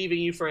end up leaving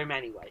you for him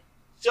anyway.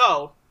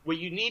 So what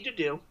you need to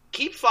do,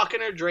 keep fucking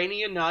her, draining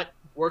your nut,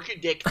 work your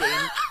dick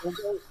thing.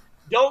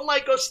 Don't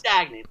go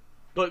stagnant,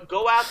 but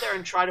go out there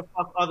and try to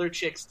fuck other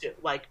chicks too.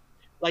 Like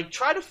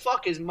try to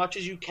fuck as much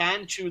as you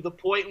can to the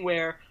point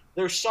where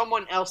there's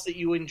someone else that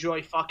you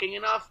enjoy fucking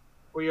enough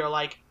where you're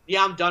like,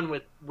 yeah, I'm done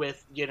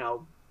with you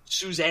know,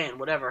 Suzanne,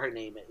 whatever her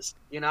name is,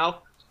 you know?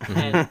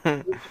 And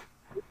move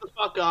the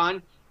fuck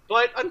on.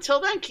 But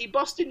until then, keep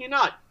busting your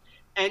nut.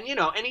 And, you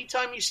know,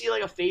 anytime you see,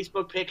 like, a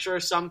Facebook picture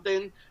or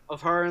something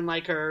of her and,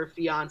 like, her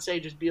fiance,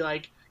 just be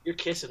like, you're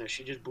kissing her.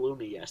 She just blew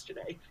me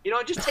yesterday. You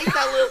know, just take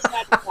that little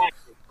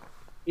satisfaction,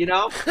 you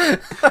know?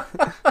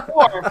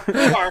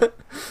 Or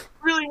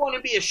really want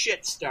to be a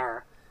shit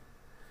star,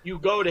 you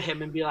go to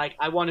him and be like,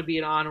 I want to be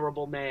an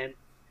honorable man,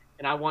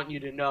 and I want you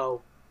to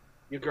know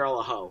your girl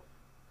a hoe.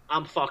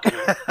 I'm fucking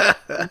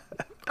her.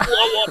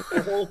 Blow up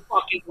their whole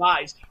fucking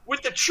lives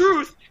with the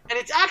truth, and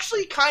it's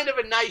actually kind of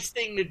a nice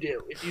thing to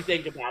do if you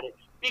think about it.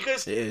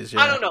 Because it is,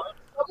 yeah. I don't know, if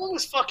someone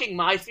was fucking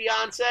my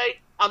fiance,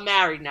 I'm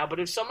married now,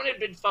 but if someone had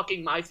been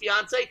fucking my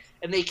fiance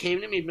and they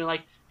came to me and been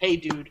like, hey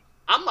dude,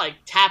 I'm like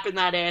tapping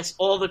that ass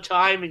all the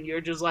time and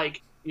you're just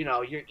like, you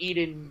know, you're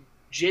eating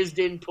jizzed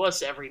in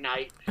puss every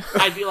night,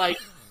 I'd be like,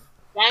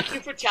 thank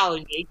you for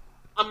telling me.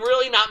 I'm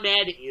really not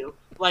mad at you.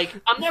 Like,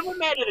 I'm never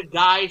mad at a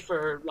guy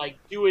for, like,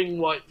 doing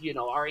what, you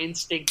know, our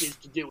instinct is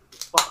to do.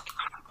 Fuck.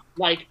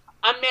 Like,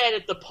 I'm mad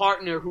at the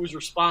partner who's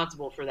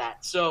responsible for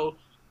that. So,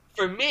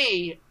 for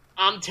me,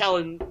 I'm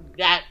telling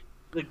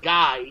the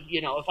guy,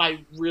 you know, if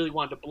I really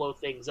wanted to blow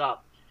things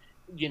up,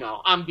 you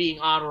know, I'm being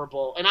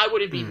honorable, and I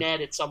wouldn't be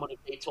mad at someone if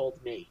they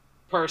told me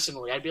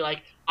personally. I'd be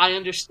like, I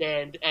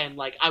understand, and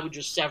like I would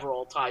just sever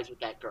all ties with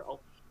that girl,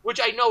 which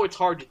I know it's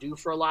hard to do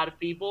for a lot of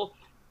people,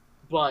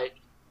 but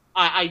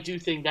I do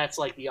think that's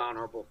like the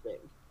honorable thing.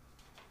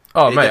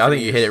 Oh, mate, I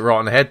think you hit it right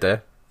on the head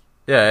there.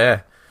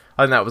 Yeah.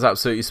 I think that was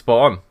absolutely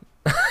spot on.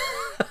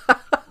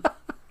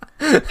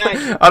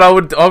 And I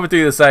would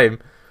do the same.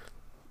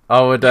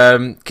 I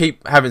would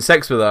keep having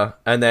sex with her,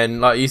 and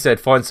then, like you said,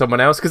 find someone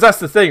else. Because that's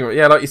the thing,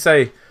 yeah. Like you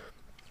say,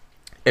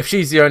 if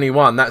she's the only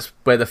one, that's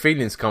where the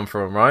feelings come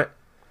from, right?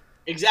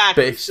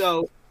 Exactly.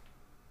 But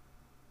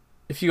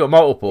if you got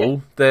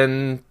multiple,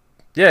 then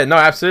yeah, no,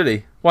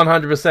 absolutely,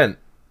 100%.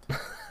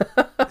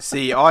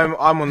 See, I'm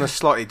on a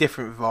slightly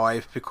different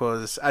vibe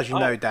because, as you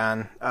know,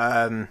 Dan,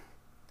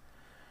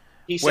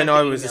 when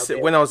I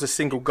was a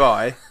single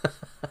guy,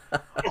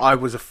 I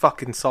was a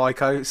fucking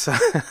psycho. So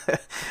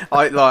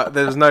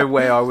there was no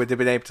way I would have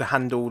been able to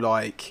handle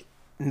like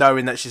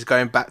knowing that she's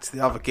going back to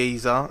the other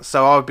geezer.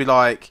 So I would be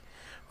like,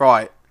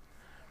 right,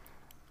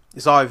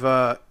 it's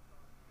either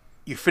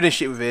you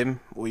finish it with him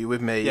or you're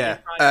with me. Yeah.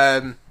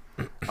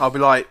 I'll be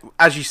like,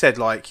 as you said,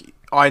 like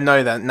I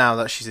know that now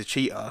that she's a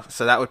cheater,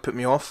 so that would put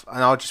me off,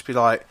 and I'll just be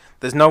like,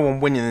 there's no one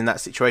winning in that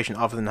situation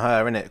other than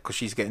her, innit? Because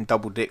she's getting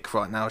double dick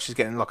right now. She's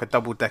getting like a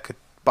double decker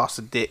bus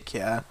of dick,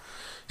 yeah.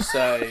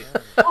 So,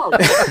 so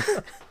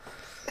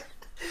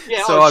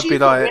I'd be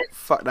like,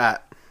 fuck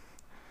that.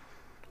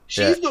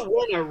 She's the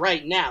winner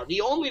right now.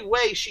 The only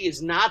way she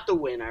is not the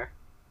winner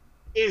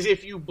is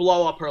if you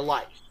blow up her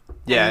life.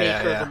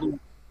 Yeah.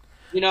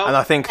 You know, and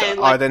I think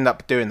I'd end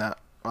up doing that.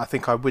 I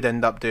think I would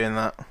end up doing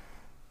that.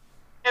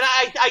 And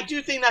I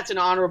do think that's an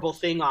honorable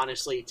thing,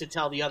 honestly, to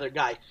tell the other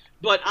guy.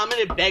 But I'm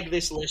going to beg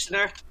this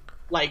listener,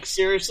 like,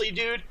 seriously,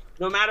 dude,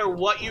 no matter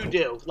what you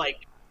do, like,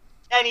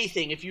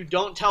 anything, if you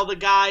don't tell the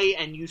guy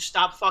and you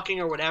stop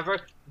fucking or whatever,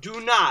 do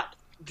not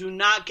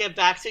get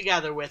back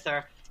together with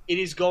her. It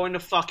is going to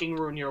fucking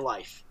ruin your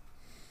life.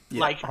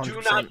 Yeah, like, 100%.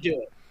 Do not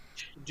do it.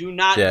 Do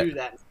not do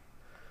that.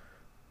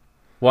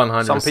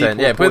 100%.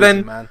 Yeah, but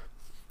then... Man.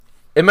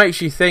 It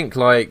makes you think,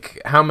 like,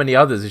 how many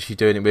others is she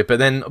doing it with? But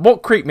then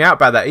what creeped me out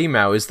about that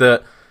email is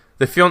that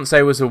the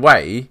fiancé was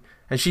away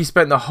and she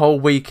spent the whole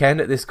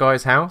weekend at this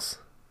guy's house.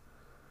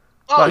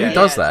 Oh, like, who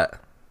does that?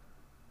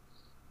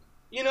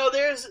 You know,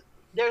 there's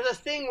a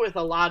thing with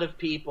a lot of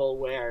people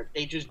where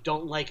they just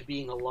don't like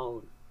being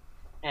alone.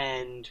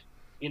 And,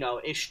 you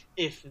know,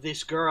 if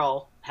this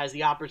girl has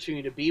the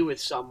opportunity to be with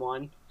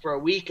someone for a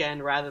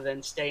weekend rather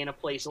than stay in a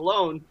place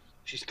alone,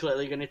 she's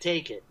clearly going to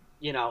take it.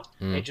 You know,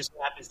 it just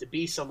happens to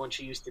be someone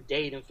she used to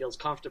date and feels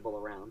comfortable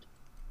around.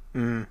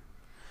 And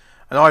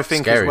I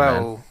think Scary,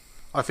 man.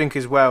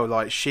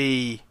 Like,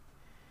 she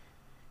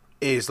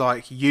is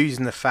like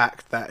using the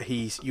fact that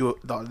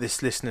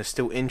this listener's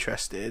still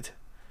interested,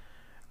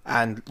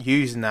 and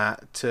using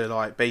that to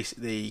like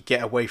basically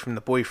get away from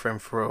the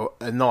boyfriend for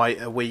a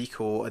night, a week,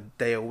 or a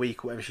day a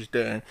week, or whatever she's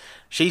doing.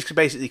 She's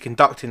basically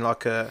conducting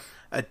like a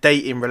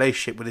dating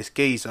relationship with this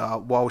geezer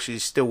while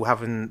she's still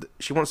having.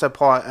 She wants a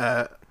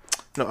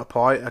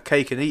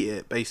cake and eat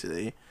it,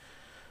 basically.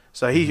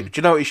 So do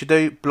you know what you should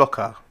do? Block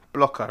her,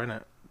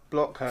 innit?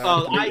 Block her,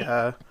 delete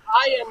her.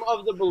 I am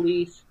of the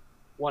belief,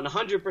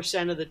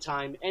 100% of the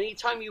time,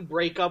 anytime you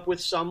break up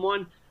with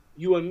someone,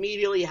 you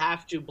immediately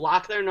have to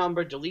block their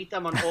number, delete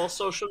them on all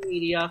social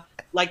media.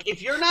 Like,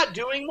 if you're not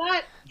doing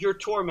that, you're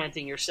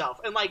tormenting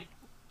yourself. And like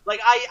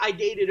I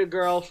dated a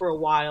girl for a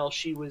while.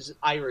 She was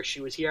Irish.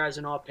 She was here as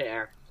an au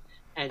pair.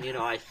 And, you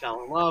know, I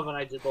fell in love and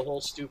I did the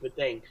whole stupid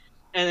thing.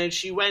 And then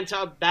she went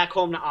back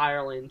home to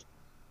Ireland,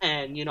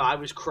 and, you know, I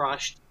was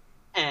crushed.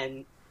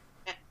 And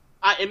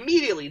I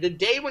immediately, the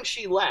day when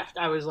she left,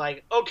 I was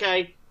like,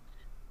 okay,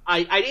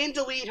 I didn't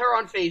delete her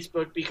on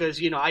Facebook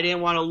because, you know, I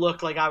didn't want to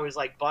look like I was,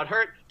 like,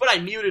 butthurt, but I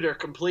muted her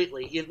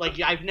completely.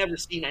 Like, I've never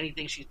seen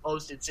anything she's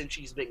posted since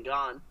she's been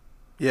gone.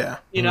 Yeah.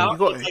 You know?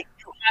 You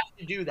have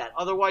to do that.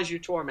 Otherwise,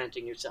 you're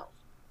tormenting yourself.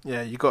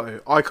 Yeah, you got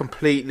to. I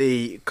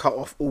completely cut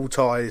off all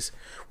ties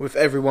with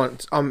everyone.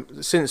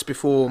 Since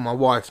before my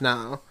wife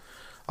now,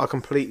 I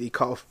completely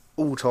cut off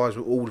all ties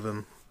with all of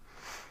them.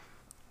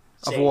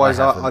 Same. Otherwise,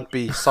 I'd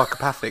be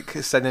psychopathic.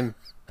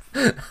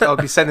 I'd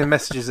be sending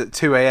messages at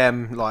 2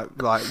 a.m. like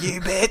you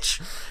bitch,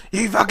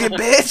 you fucking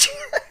bitch.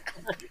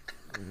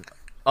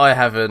 I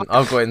haven't.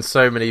 I've got in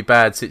so many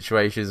bad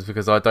situations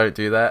because I don't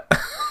do that.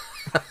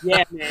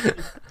 Yeah, man.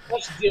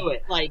 Just do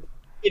it. Like,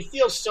 it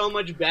feels so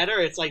much better.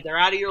 It's like they're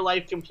out of your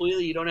life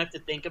completely. You don't have to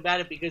think about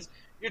it because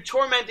you're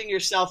tormenting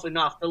yourself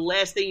enough. The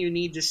last thing you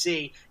need to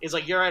see is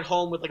like you're at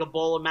home with like a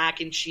bowl of mac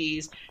and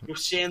cheese. You're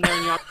sitting there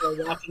and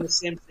you're watching The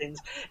Simpsons,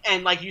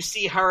 and like you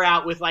see her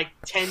out with like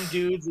 10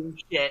 dudes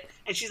and shit,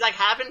 and she's like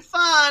having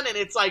fun, and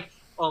it's like,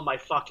 oh my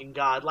fucking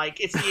god! Like,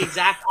 it's the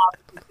exact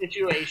opposite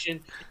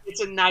situation. It's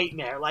a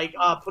nightmare. Like,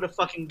 put a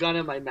fucking gun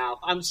in my mouth.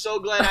 I'm so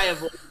glad I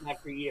avoided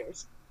that for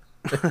years.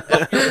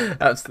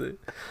 Absolutely.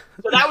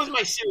 So that was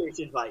my serious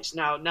advice.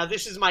 Now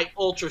this is my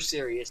ultra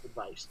serious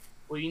advice.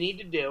 What you need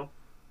to do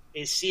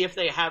is see if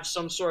they have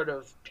some sort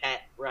of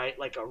pet right?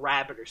 Like a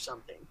rabbit or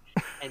something.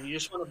 And you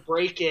just want to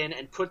break in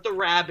and put the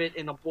rabbit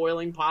in a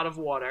boiling pot of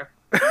water.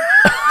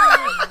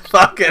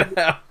 Fucking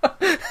hell.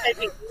 And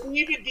just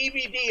leave a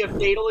DVD of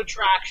Fatal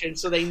Attraction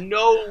so they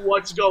know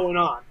what's going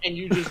on. And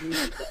you just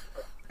leave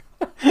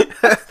it.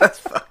 That's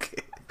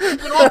fucking... You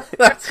can also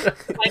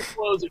like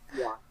clothes if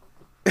you want.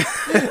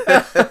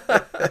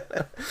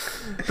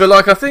 But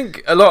like, I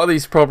think a lot of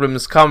these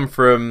problems come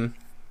from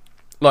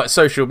like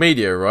social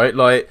media, right?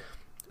 Like,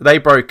 they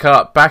broke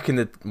up back in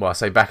the, well, I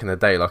say back in the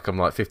day, like I'm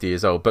like 50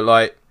 years old, but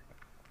like,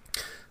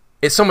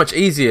 it's so much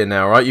easier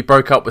now, right? You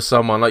broke up with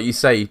someone, like you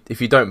say,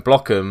 if you don't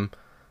block them,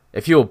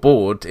 if you're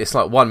bored, it's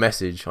like one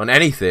message on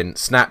anything,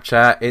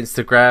 Snapchat,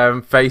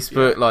 Instagram,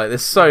 Facebook, like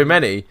there's so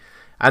many,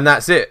 and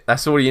that's it.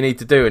 That's all you need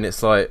to do, and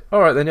it's like,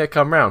 all right, then yeah,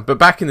 come round. But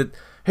back in the,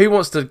 who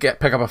wants to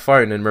pick up a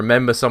phone and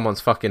remember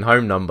someone's fucking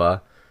home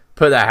number,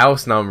 put their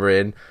house number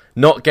in,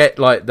 not get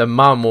like the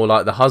mum or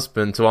like the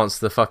husband to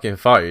answer the fucking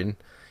phone?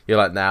 You're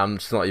like, nah, I'm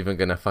just not even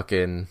gonna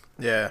fucking.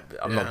 Yeah,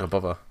 I'm not gonna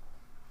bother.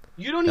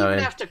 You don't even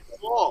have to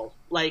call.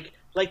 Like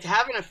to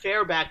have an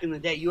affair back in the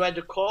day, you had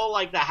to call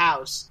like the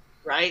house,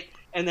 right?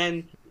 And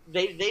then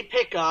they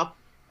pick up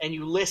and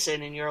you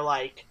listen and you're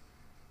like,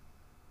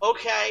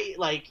 okay,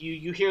 like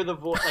you hear the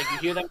voice, like you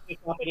hear them pick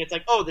up and it's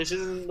like, oh, this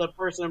isn't the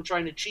person I'm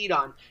trying to cheat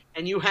on,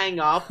 and you hang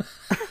up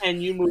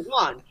and you move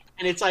on.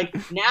 And it's like,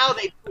 now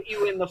they put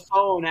you in the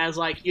phone as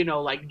like, you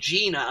know, like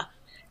Gina,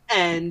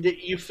 and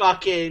you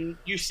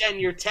send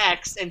your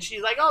text and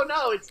she's like, oh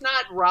no, it's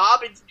not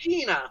Rob, it's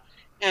Gina.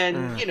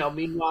 And, you know,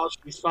 meanwhile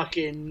she's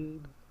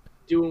fucking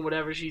doing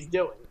whatever she's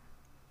doing.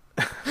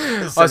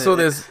 I saw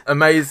this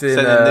amazing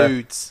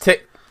nudes.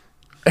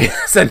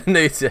 Sending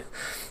nudes.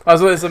 I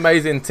saw this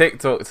amazing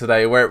TikTok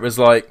today where it was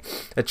like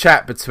a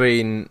chat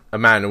between a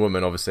man and a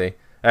woman, obviously,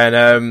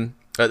 and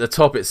at the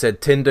top it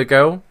said Tinder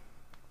girl,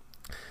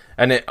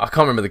 and I can't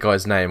remember the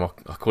guy's name. I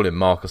call him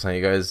Mark or something.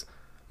 He goes,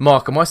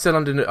 Mark, am I still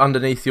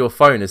underneath your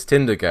phone as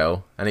Tinder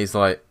girl? And he's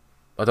like,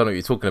 I don't know what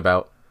you're talking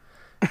about.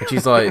 And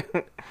she's like,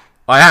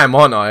 I am,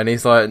 aren't I? And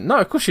he's like, no,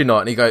 of course you're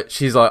not. And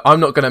she's like, I'm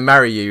not going to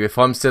marry you if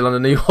I'm still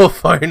underneath your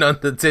phone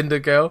under Tinder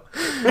girl.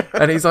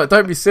 And he's like,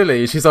 don't be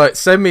silly. She's like,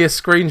 send me a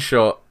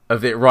screenshot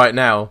of it right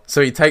now.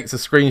 So he takes a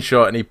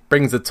screenshot and he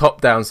brings the top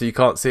down so you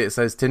can't see it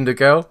says Tinder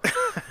girl.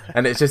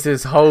 And it's just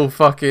this whole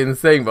fucking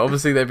thing. But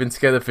obviously they've been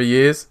together for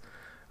years.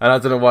 And I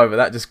don't know why, but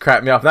that just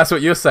cracked me up. And that's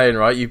what you're saying,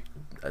 right? You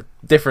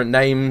different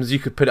names. You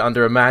could put it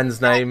under a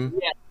man's name.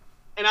 Yeah.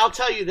 And I'll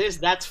tell you this,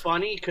 that's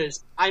funny,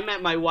 because I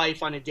met my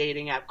wife on a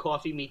dating app,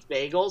 Coffee Meets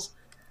Bagels.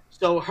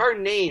 So her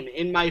name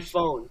in my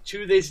phone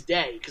to this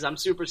day, because I'm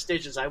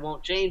superstitious, I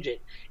won't change it,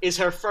 is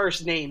her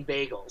first name,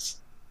 Bagels.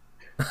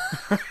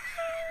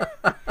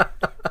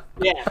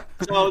 Yeah,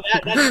 so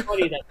that's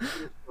funny.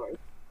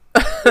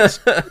 That's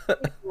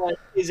what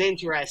is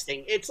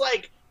interesting. It's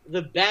like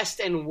the best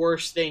and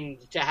worst thing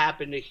to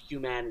happen to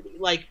humanity.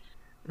 Like,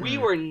 we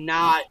were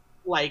not,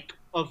 like,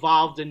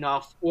 evolved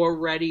enough or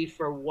ready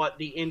for what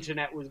the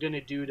internet was going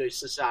to do to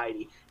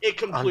society. It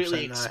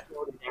completely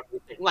exploded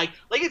everything. Like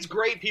it's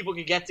great people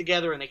could get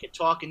together and they could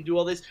talk and do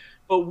all this,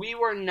 but we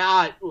were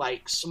not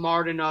like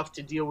smart enough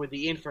to deal with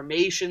the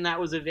information that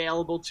was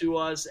available to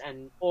us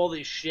and all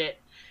this shit.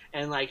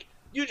 And like,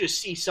 you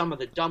just see some of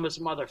the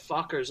dumbest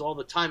motherfuckers all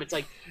the time. It's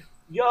like,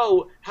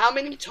 yo, how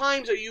many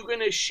times are you going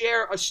to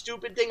share a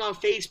stupid thing on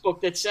Facebook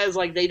that says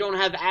like they don't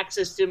have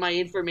access to my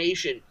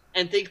information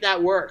and think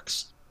that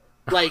works?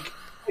 Like,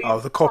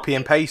 the copy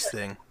and paste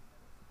thing.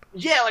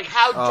 Yeah, like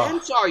how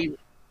dense are you?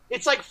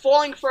 It's like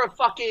falling for a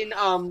fucking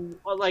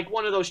like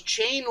one of those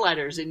chain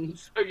letters in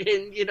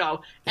you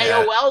know,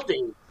 AOL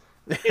thing.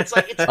 It's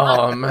like it's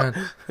oh man,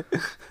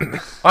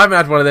 I haven't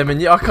had one of them,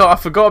 and I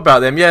forgot about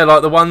them. Yeah,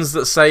 like the ones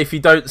that say if you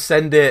don't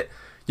send it,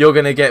 you're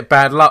gonna get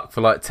bad luck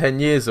for like 10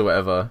 years or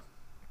whatever.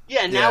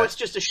 Yeah, now it's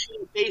just a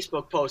shitty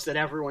Facebook post that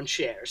everyone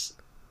shares.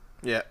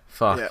 Yeah,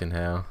 fucking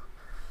hell.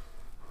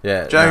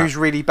 Yeah, do you know who's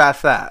really bad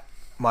for that?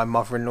 My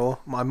mother-in-law.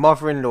 My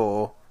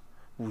mother-in-law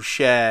will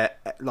share,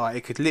 like,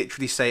 it could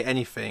literally say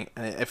anything,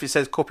 and if it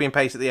says copy and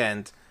paste at the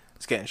end,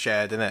 it's getting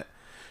shared, isn't it?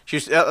 She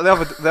was,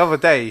 the other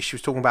day, she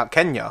was talking about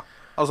Kenya.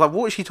 I was like,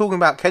 what is she talking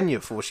about Kenya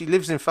for? She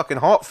lives in fucking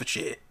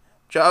Hertfordshire.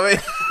 Do you know what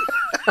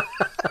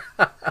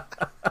I mean?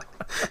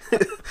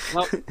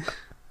 Well,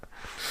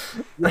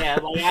 yeah,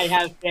 like, I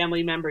have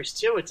family members,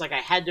 too. It's like, I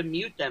had to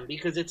mute them,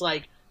 because it's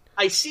like,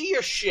 I see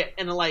your shit,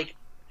 and like,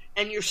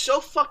 and you're so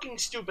fucking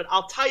stupid,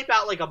 I'll type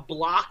out, like, a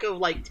block of,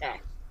 like,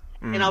 text.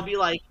 And I'll be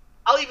like,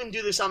 I'll even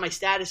do this on my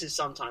statuses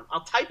sometime.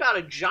 I'll type out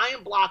a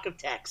giant block of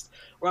text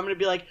where I'm going to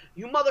be like,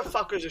 you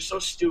motherfuckers are so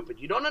stupid.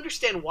 You don't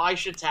understand why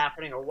shit's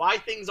happening or why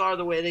things are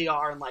the way they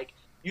are. And, like,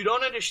 you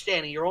don't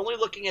understand it. You're only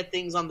looking at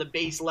things on the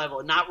base level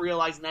and not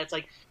realizing that it's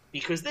like,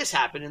 because this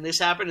happened and this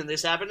happened and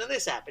this happened and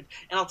this happened.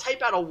 And I'll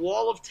type out a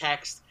wall of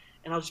text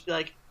and I'll just be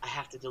like, I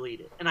have to delete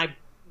it. And I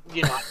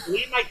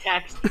delete my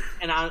text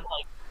and I'm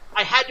like,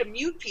 I had to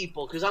mute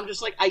people because I'm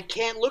just like, I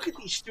can't look at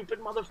these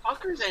stupid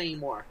motherfuckers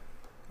anymore.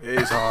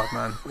 It is hard,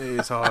 man. It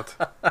is hard.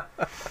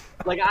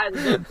 Like,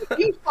 the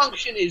mute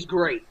function is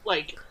great.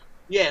 Like,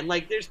 yeah, and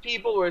like, there's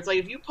people where it's like,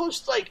 if you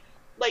post like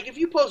like, if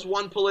you post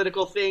one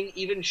political thing,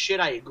 even shit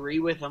I agree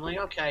with, I'm like,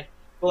 okay.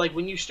 But, like,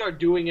 when you start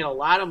doing it a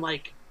lot, I'm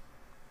like,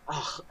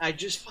 ugh, I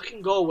just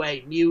fucking go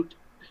away, mute.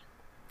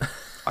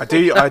 I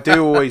do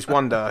always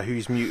wonder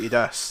who's muted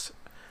us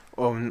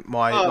on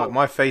my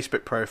my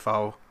Facebook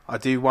profile. I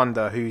do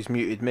wonder who's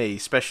muted me,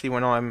 especially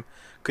when I'm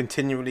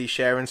continually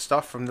sharing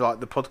stuff from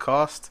like the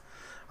podcast.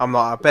 I'm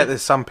like, I bet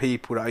there's some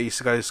people that I used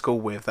to go to school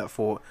with that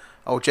thought,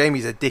 "Oh,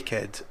 Jamie's a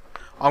dickhead.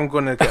 I'm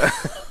gonna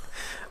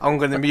I'm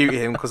gonna mute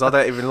him because I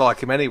don't even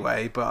like him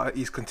anyway." But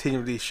he's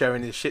continually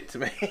sharing his shit to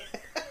me.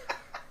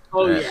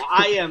 Oh yeah,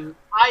 I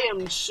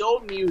am so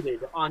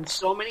muted on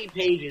so many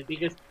pages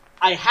because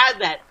I had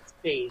that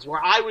phase where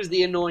I was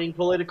the annoying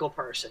political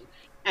person,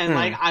 and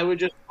like I would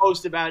just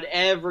post about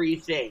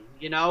everything,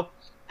 you know,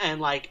 and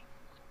like.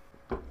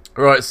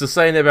 Right, so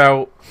saying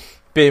about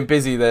being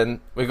busy, then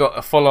we got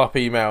a follow-up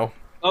email.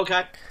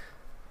 Okay.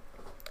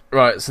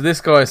 Right, so this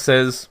guy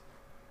says,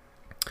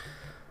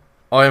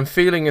 I am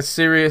feeling a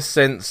serious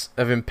sense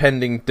of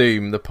impending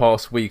doom the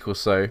past week or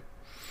so.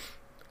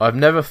 I've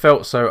never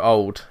felt so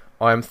old.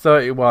 I am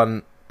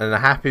 31 and a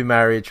happy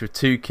marriage with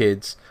 2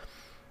 kids,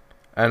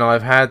 and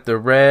I've had the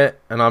rare,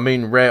 and I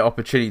mean rare,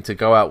 opportunity to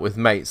go out with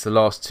mates the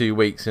last 2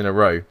 weeks in a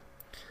row.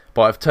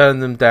 But I've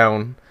turned them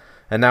down,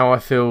 and now I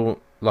feel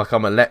like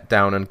I'm a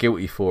letdown and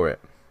guilty for it.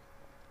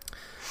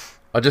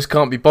 I just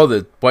can't be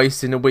bothered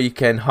wasting a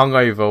weekend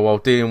hungover while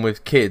dealing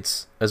with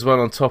kids, as well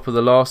on top of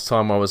the last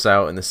time I was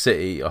out in the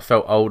city I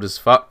felt old as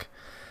fuck.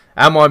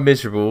 Am I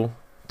miserable?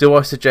 Do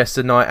I suggest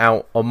a night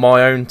out on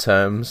my own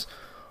terms,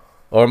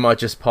 or am I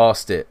just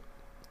past it?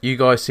 You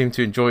guys seem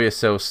to enjoy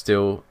yourselves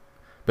still,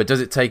 but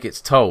does it take its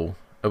toll?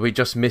 Are we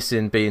just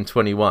missing being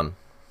 21?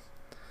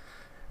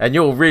 And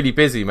you're really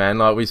busy, man.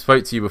 Like, we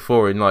spoke to you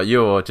before, and like,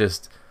 you're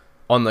just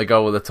on the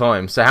go all the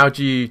time. So how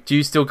do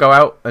you still go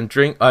out and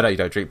drink? I know you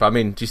don't drink, but I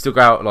mean, do you still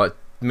go out like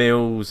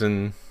meals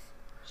and?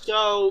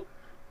 So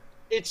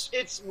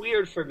it's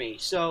weird for me.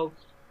 So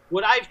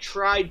what I've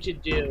tried to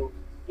do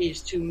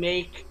is to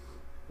make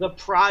the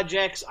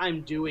projects I'm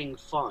doing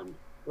fun,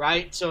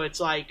 right? So it's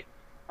like,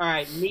 all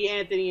right, me,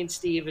 Anthony, and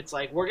Steve, it's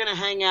like, we're going to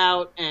hang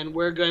out and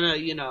we're going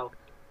to,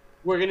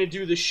 we're going to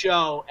do the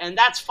show. And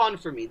that's fun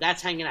for me.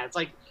 That's hanging out. It's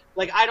like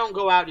I don't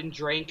go out and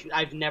drink.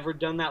 I've never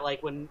done that.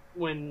 Like when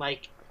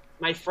like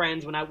my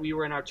friends, we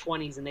were in our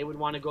 20s and they would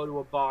want to go to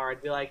a bar,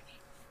 I'd be like,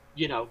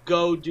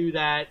 go do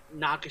that,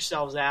 knock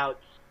yourselves out,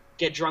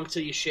 get drunk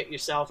till you shit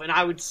yourself. And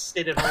I would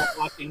sit at home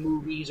watching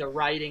movies or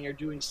writing or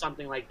doing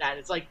something like that.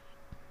 It's like,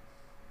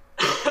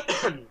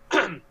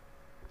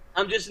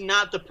 I'm just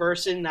not the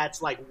person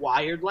that's like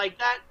wired like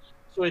that.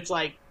 So it's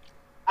like,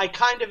 I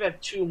kind of have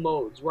 2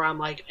 modes where I'm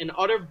like an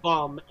utter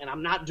bum and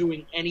I'm not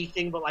doing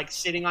anything but like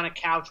sitting on a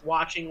couch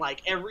watching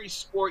like every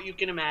sport you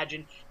can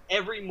imagine,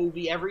 every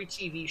movie, every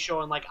TV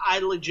show, and like I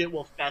legit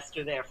will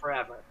fester there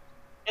forever.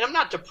 And I'm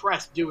not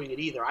depressed doing it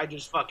either. I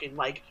just fucking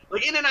like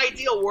in an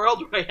ideal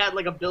world where I had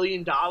like $1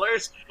 billion,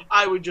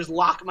 I would just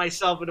lock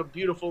myself in a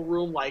beautiful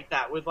room like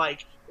that with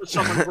like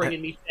someone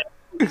bringing me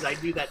because I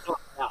do that till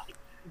I die.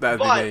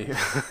 That'd be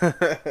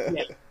me.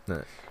 Yeah.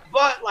 No.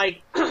 But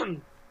like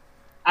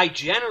I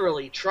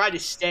generally try to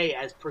stay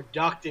as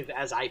productive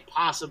as I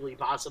possibly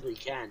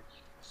can.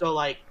 So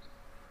like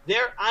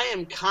I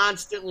am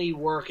constantly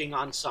working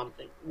on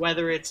something,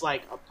 whether it's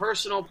like a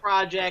personal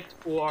project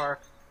or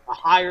a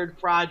hired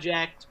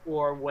project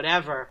or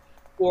whatever,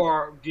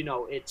 or,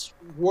 it's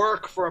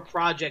work for a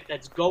project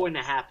that's going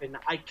to happen.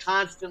 I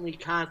constantly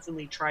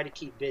try to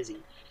keep busy.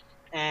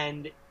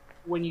 And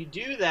when you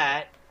do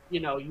that,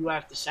 you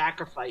have to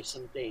sacrifice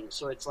some things.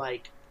 So it's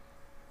like,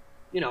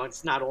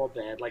 it's not all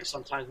bad. Like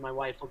sometimes my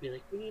wife will be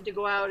like, we need to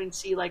go out and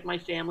see like my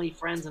family,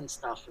 friends and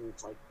stuff. And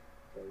it's like,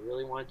 do I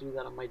really want to do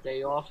that on my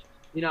day off?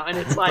 And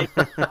it's like,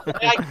 I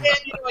can't,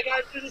 I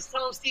got to do this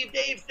Tell Him Steve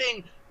Dave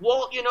thing.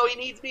 Walt, he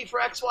needs me for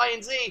X, Y,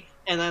 and Z.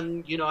 And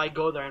then, I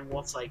go there and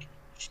Walt's like,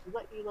 she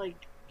let you like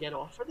get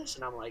off for this?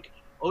 And I'm like,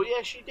 oh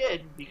yeah, she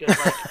did. Because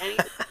like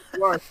anything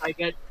work,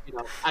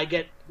 I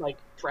get like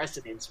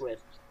precedence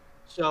with.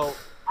 So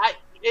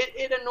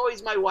it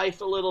annoys my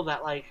wife a little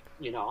that like,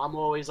 I'm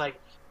always like,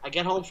 I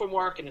get home from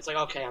work and it's like,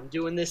 okay, I'm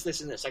doing this,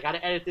 and this. I got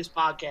to edit this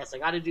podcast. I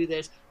got to do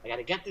this. I got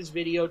to get this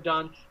video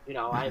done.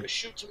 I have a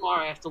shoot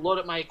tomorrow. I have to load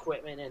up my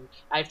equipment and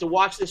I have to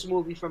watch this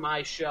movie for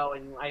my show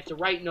and I have to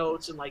write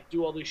notes and like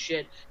do all this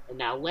shit. And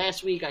now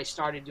last week I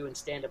started doing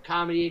stand-up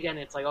comedy again. And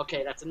it's like,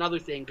 okay, that's another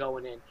thing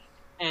going in.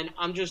 And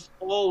I'm just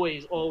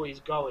always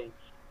going.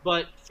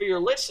 But for your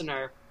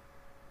listener,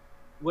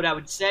 what I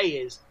would say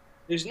is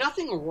there's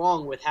nothing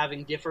wrong with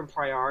having different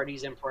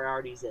priorities and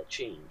priorities that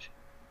change.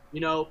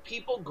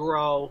 People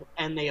grow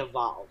and they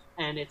evolve.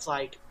 And it's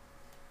like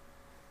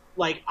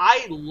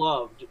I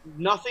loved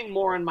nothing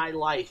more in my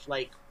life,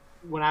 like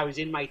when I was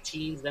in my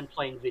teens, than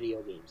playing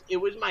video games. It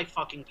was my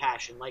fucking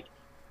passion. Like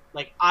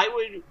I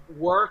would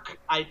work.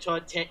 I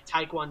taught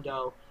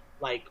Taekwondo,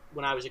 like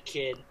when I was a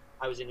kid.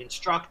 I was an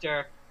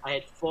instructor. I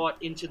had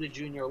fought into the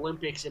Junior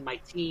Olympics in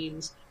my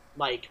teens.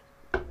 Like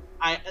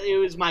it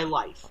was my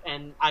life.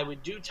 And I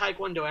would do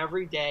Taekwondo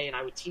every day and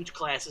I would teach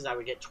classes. I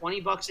would get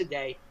 $20 a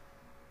day.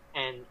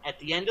 And at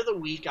the end of the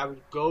week, I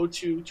would go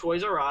to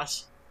Toys R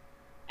Us,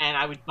 and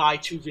I would buy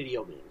 2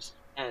 video games.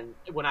 And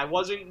when I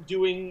wasn't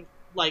doing,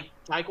 like,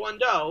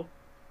 Taekwondo,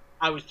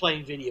 I was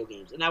playing video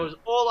games. And that was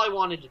all I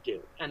wanted to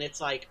do. And it's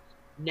like,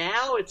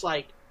 now it's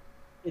like,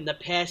 in the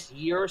past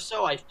year or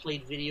so, I've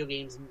played video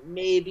games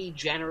maybe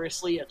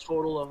generously a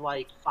total of,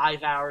 like,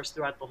 5 hours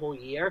throughout the whole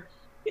year.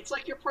 It's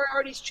like your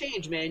priorities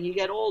change, man. You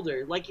get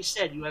older. Like you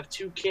said, you have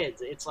 2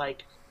 kids. It's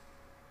like,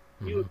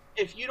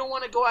 if you don't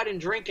want to go out and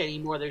drink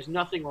anymore, there's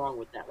nothing wrong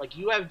with that. Like,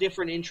 you have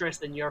different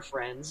interests than your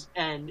friends,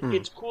 and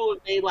it's cool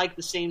if they like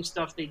the same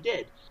stuff they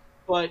did.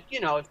 But, you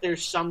know, if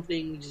there's some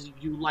things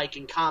you like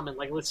in common,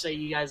 like let's say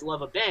you guys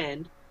love a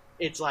band,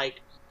 it's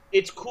like,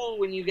 it's cool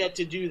when you get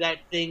to do that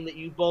thing that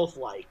you both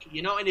like,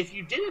 you know? And if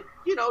you didn't,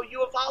 you know,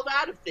 you evolve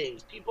out of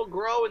things. People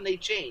grow and they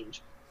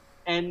change.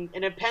 And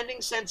an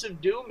impending sense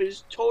of doom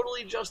is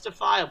totally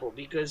justifiable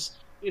because,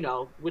 you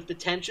know, with the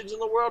tensions in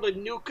the world, a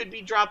nuke could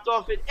be dropped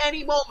off at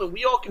any moment.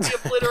 We all can be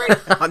obliterated.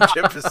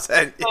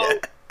 100%,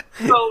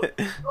 yeah. So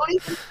don't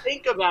even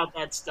think about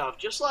that stuff.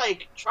 Just,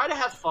 like, try to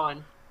have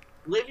fun,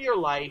 live your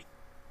life,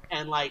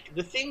 and, like,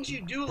 the things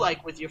you do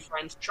like with your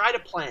friends, try to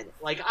plan it.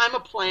 Like, I'm a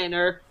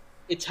planner.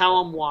 It's how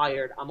I'm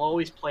wired. I'm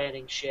always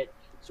planning shit.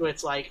 So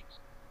it's like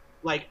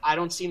I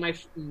don't see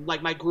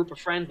my group of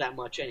friends that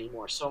much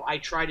anymore. So I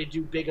try to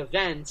do big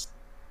events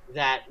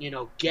that, you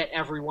know, get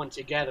everyone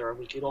together and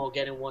we could all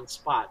get in one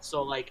spot.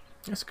 So, like,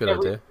 that's a good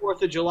every idea.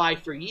 4th of July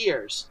for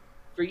years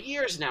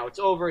now, it's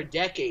over a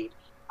decade.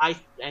 I'm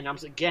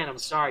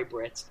sorry,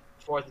 Brits,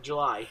 4th of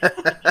July.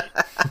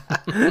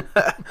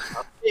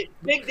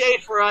 Big day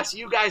for us.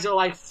 You guys are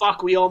like,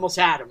 fuck, we almost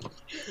had him.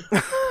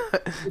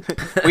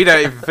 We don't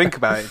even think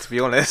about it, to be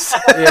honest.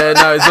 Yeah,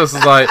 no, it's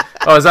just like,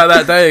 oh, is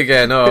that day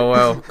again? Oh,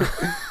 well.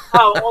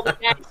 Oh, all the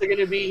guys are going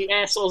to be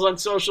assholes on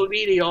social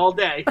media all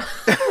day.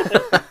 But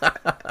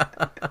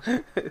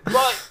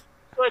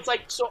so it's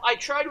like, so I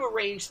try to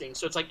arrange things.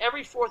 So it's like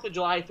every 4th of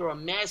July, I throw a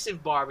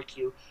massive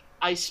barbecue.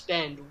 I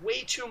spend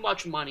way too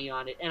much money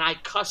on it, and I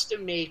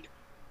custom make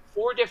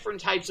 4 different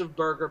types of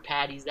burger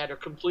patties that are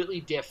completely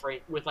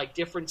different with, like,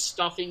 different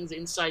stuffings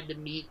inside the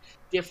meat,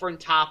 different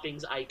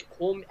toppings. I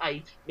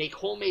make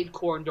homemade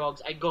corn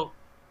dogs. I go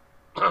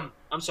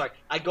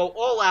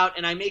all out,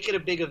 and I make it a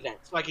big event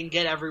so I can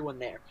get everyone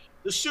there.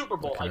 The Super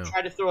Bowl, okay. I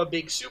try to throw a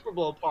big Super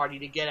Bowl party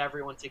to get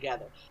everyone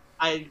together.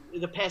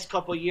 The past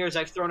couple of years,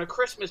 I've thrown a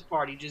Christmas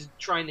party just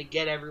trying to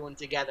get everyone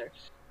together.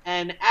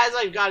 And as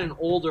I've gotten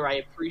older, I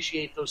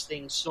appreciate those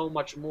things so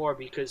much more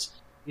because,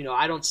 you know,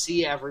 I don't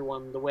see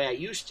everyone the way I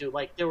used to.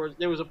 Like, there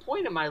was a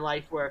point in my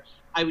life where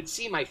I would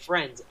see my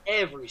friends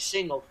every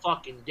single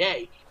fucking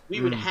day. We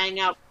would hang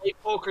out, play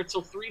poker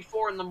till 3,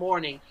 4 in the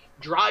morning,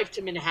 drive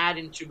to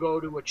Manhattan to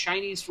go to a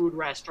Chinese food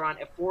restaurant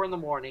at 4 in the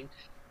morning,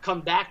 come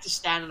back to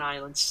Staten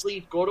Island,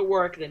 sleep, go to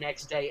work the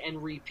next day,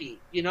 and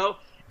repeat, you know?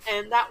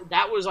 And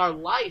that was our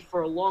life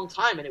for a long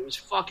time, and it was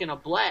fucking a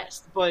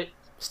blast. But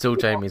still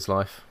Jamie's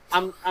life.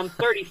 I'm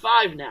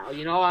 35 now,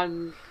 you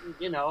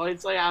know,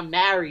 it's like I'm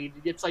married.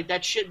 It's like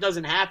that shit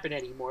doesn't happen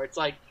anymore. It's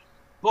like,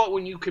 but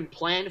when you can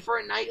plan for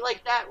a night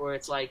like that, where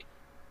it's like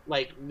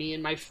me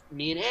and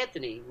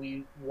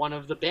Anthony, one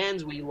of the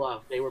bands we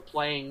love, they were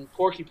playing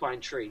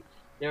Porcupine Tree.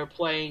 They were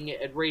playing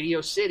at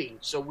Radio City.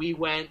 So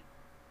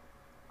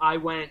I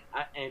went,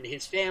 and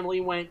his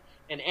family went,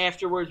 and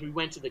afterwards we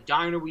went to the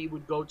diner we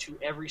would go to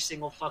every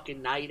single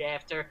fucking night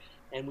after.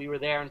 And we were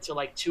there until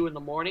like 2 in the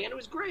morning, and it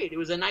was great. It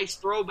was a nice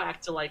throwback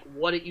to like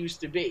what it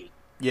used to be.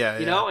 Yeah,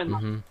 you know.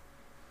 And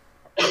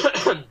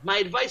my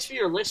advice for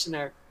your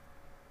listener: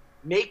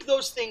 make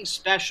those things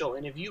special,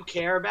 and if you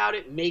care about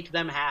it, make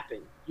them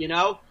happen. You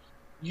know,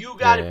 you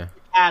got to be the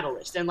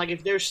catalyst. And like,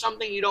 if there's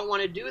something you don't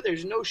want to do,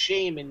 there's no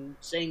shame in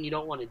saying you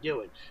don't want to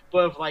do it.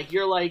 But if like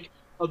you're like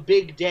a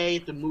big day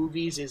at the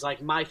movies is like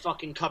my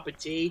fucking cup of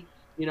tea.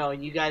 You know,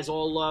 and you guys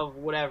all love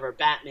whatever,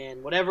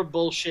 Batman, whatever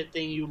bullshit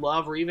thing you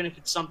love, or even if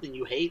it's something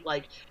you hate,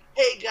 like,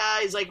 hey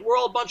guys, like, we're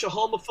all a bunch of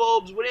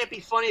homophobes. Wouldn't it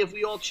be funny if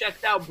we all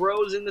checked out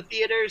Bros in the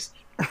theaters?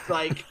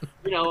 Like,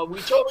 you know, we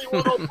totally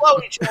want to blow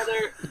each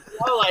other. You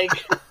know,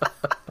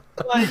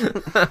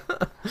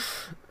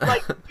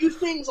 like do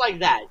things like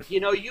that. You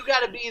know, you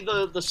got to be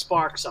the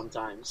spark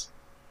sometimes.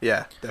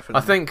 Yeah,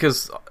 definitely. I think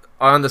because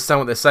I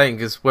understand what they're saying,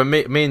 because when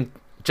me and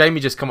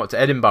Jamie just come up to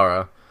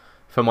Edinburgh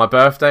for my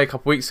birthday a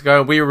couple of weeks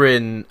ago, we were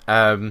in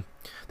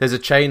there's a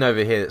chain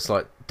over here that's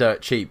like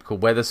dirt cheap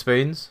called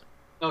Weatherspoons.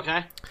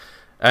 Okay.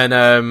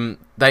 And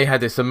they had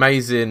this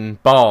amazing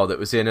bar that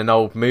was in an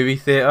old movie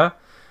theatre.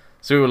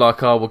 So we were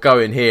like, oh, we'll go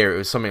in here. It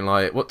was something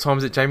like, what time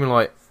is it, Jamie?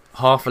 Like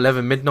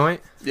 11:30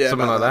 midnight? Yeah,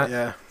 something like that.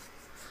 Yeah.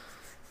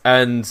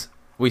 And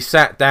we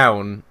sat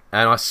down,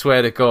 and I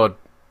swear to God,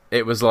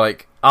 it was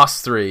like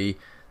us 3,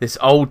 this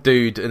old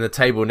dude and the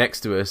table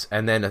next to us,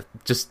 and then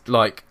just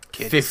like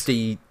kids.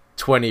 50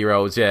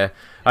 20-year-olds, yeah.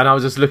 And I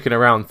was just looking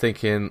around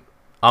thinking,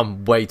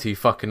 I'm way too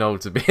fucking old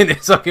to be in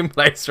this fucking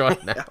place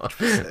right now.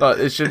 Like,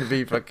 it shouldn't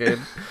be fucking...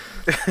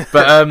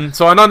 But,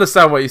 so I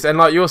understand what you're saying.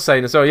 Like you're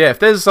saying as well, yeah, if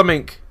there's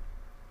something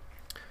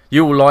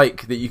you'll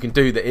like that you can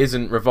do that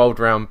isn't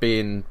revolved around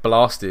being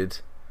blasted,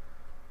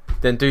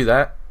 then do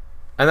that.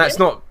 And that's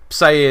not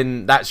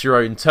saying that's your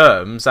own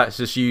terms. That's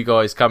just you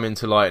guys coming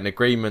to like an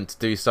agreement to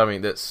do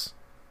something that's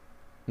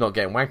not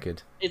getting wankered.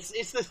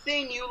 It's the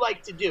thing you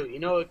like to do.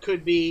 It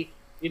could be,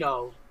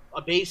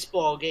 a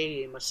baseball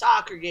game, a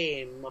soccer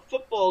game, a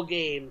football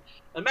game,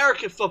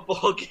 American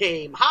football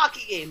game,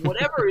 hockey game,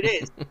 whatever it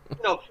is.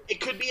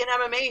 It could be an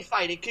MMA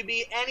fight. It could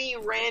be any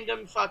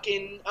random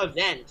fucking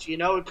event.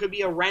 It could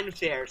be a Ren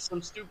fair,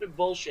 some stupid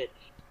bullshit.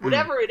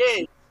 Whatever it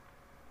is,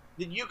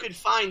 that you could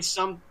find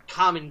some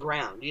common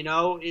ground.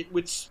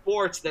 With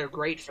sports, they're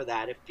great for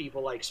that if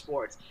people like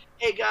sports.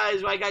 Hey,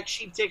 guys, I got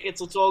cheap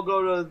tickets. Let's all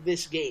go to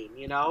this game,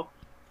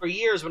 For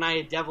years, when I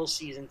had Devil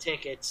season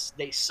tickets,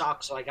 they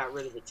suck, so I got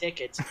rid of the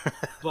tickets.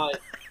 But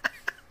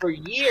for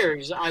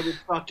years, I would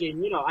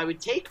fucking, I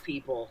would take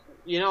people,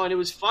 and it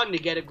was fun to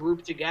get a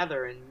group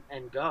together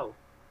and go.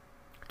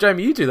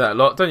 Jamie, you do that a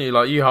lot, don't you?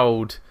 Like, you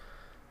hold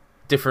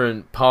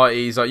different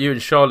parties. Like, you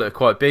and Charlotte are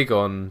quite big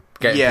on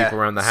getting people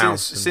around the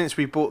house. Since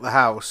we bought the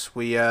house,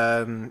 we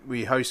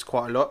host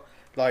quite a lot.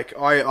 Like,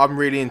 I'm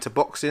really into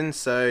boxing,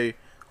 so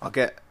I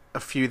get a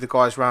few of the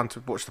guys round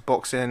to watch the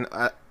boxing.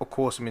 Of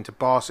course, I'm into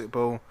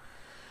basketball.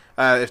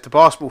 If the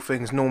basketball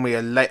thing's normally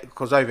a late,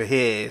 because over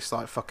here it's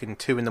like fucking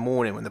 2 a.m.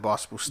 when the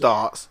basketball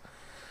starts.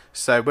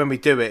 So when we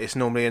do it, it's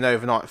normally an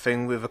overnight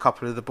thing with a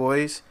couple of the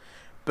boys.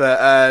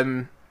 But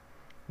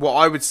what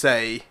I would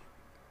say,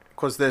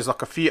 because there's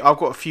like I've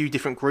got a few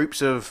different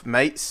groups of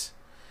mates,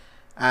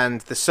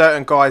 and there's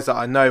certain guys that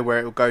I know where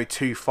it will go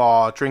too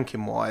far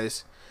drinking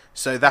wise.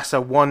 So that's a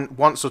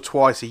once or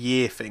twice a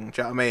year thing.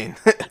 Do you know what I mean?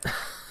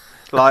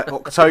 Like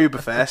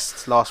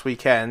Oktoberfest last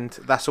weekend,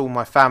 that's all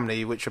my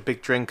family, which are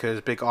big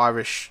drinkers, big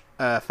Irish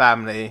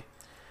family.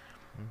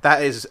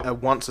 That is a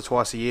once or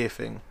twice a year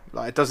thing.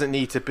 Like, it doesn't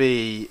need to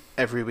be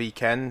every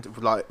weekend.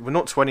 Like, we're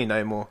not 20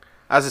 no more.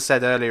 As I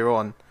said earlier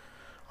on,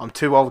 I'm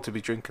too old to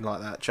be drinking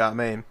like that. Do you know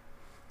what I mean?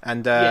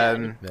 And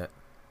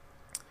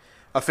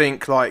I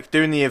think, like,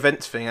 doing the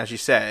events thing, as you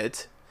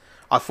said,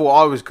 I thought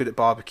I was good at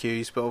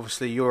barbecues, but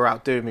obviously you're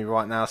outdoing me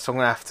right now, so I'm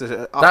going to have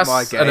to up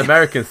my game. That's an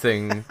American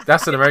thing.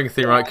 That's an American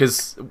thing, right?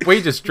 Because we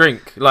just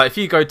drink. Like, if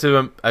you go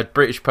to a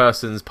British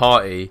person's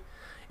party,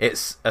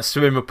 it's a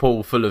swimming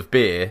pool full of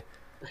beer,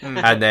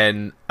 and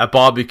then a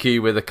barbecue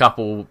with a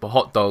couple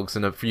hot dogs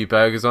and a few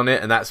burgers on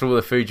it, and that's all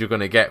the food you're going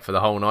to get for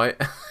the whole night.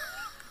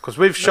 Because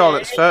with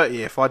Charlotte's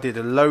 30th, I did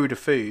a load of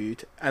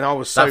food, and I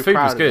was so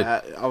proud of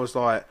that. I was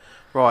like,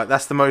 right,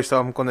 that's the most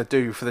I'm going to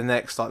do for the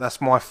next, like,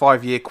 that's my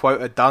 5-year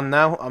quota done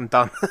now. I'm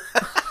done.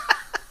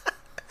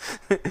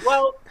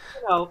 Well,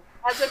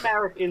 as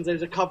Americans,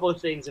 there's a couple of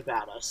things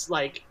about us.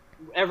 Like,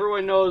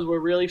 everyone knows we're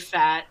really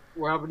fat,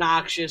 we're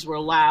obnoxious, we're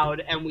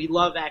loud, and we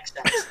love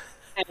excess.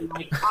 And,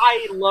 like,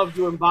 I love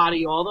to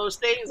embody all those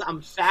things.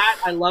 I'm fat,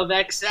 I love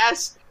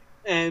excess,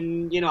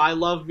 and, I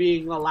love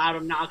being a loud,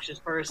 obnoxious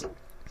person.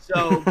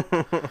 So,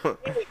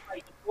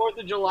 like, 4th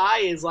of July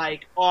is,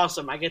 like,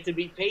 awesome. I get to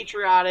be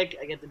patriotic.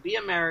 I get to be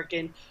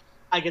American.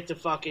 I get to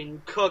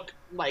fucking cook,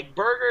 like,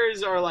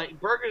 burgers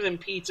and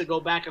pizza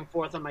go back and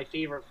forth on my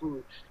favorite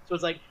food. So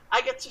it's like,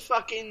 I get to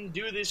fucking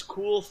do this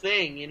cool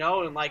thing,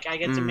 and, like, I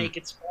get to make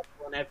it special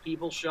and have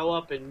people show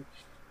up and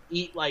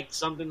eat, like,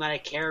 something that I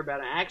care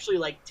about. I actually,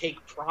 like,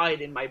 take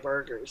pride in my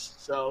burgers.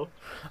 So,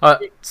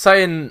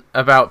 saying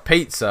about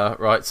pizza,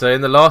 right? So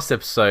in the last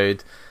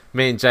episode,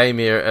 me and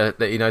Jamie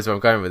that he knows where I'm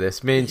going with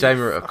this. Me and Jamie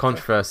are at a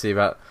controversy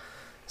about.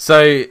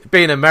 So,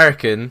 being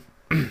American,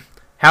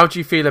 how do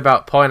you feel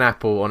about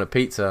pineapple on a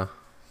pizza?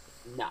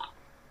 Nah.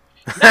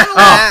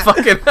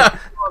 Fucking. Not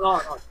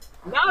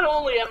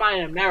only am I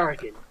an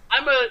American,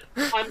 I'm a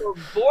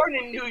born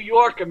in New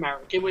York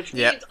American, which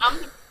means I'm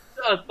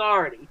the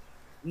authority.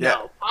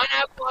 No,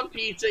 pineapple on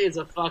pizza is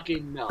a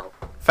fucking no.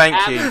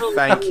 Thank you.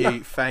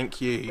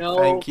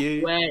 No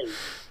way.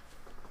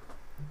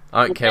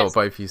 I don't care what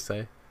both of you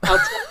say. I'll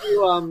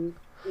tell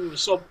you,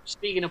 so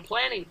speaking of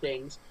planning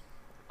things,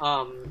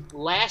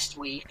 last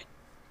week,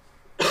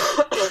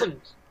 I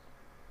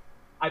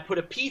put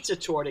a pizza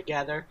tour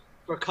together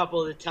for a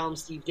couple of the Tell 'em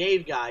Steve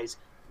Dave guys.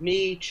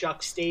 Me,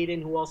 Chuck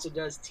Staden, who also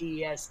does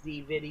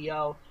TSD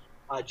video,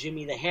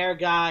 Jimmy the Hair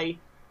Guy,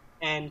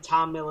 and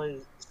Tom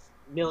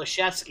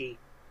Milashevsky.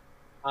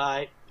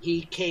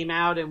 He came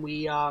out and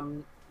we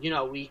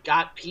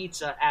got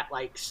pizza at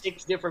like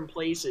 6 different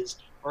places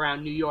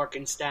around New York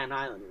and Staten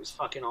Island. It was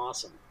fucking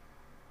awesome.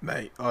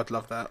 Mate, I'd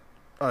love that.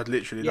 I'd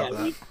literally love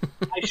that.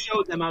 I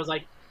showed them, I was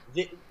like,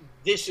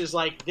 this is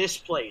like this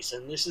place,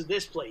 and this is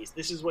this place.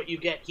 This is what you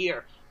get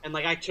here. And,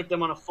 like, I took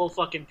them on a full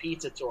fucking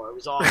pizza tour. It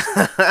was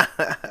awesome.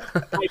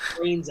 My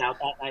brains out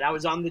that night. I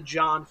was on the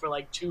John for,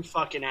 like, 2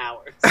 fucking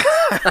hours.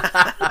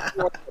 I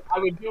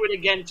would do it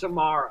again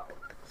tomorrow.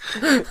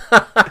 Yeah,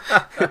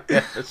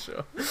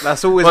 sure.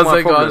 That's always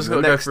my problem.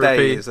 The next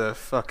day is a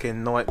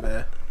fucking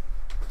nightmare.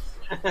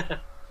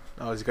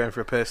 I was going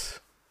for a piss.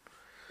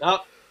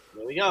 Oh,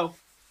 there we go.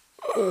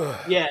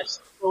 Yes.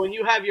 So when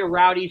you have your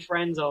rowdy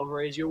friends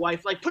over, is your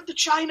wife like, put the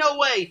china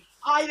away,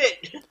 hide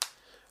it?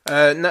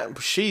 No,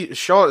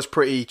 Charlotte's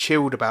pretty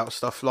chilled about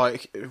stuff.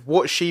 Like,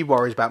 what she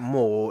worries about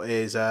more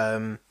is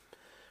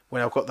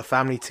when I've got the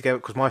family together,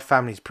 because my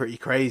family's pretty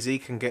crazy,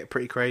 can get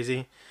pretty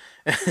crazy.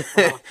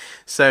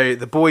 So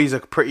the boys are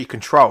pretty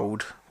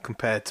controlled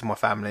compared to my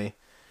family.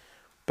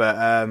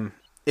 But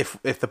if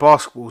the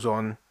basketball's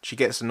on, she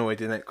gets annoyed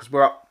in it because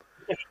we're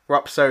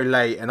up so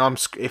late, and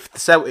if the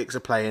Celtics are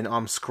playing,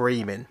 I'm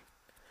screaming.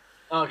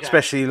 Okay.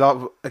 Especially like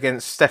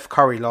against Steph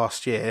Curry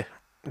last year,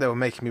 they were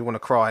making me want to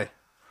cry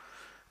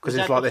because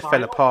it's like they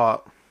fell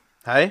apart.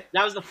 Hey,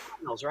 that was the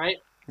finals, right?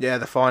 Yeah,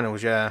 the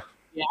finals. Yeah.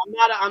 Yeah,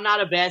 I'm not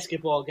a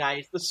basketball guy.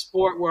 It's the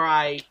sport where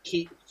I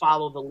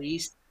follow the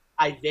least.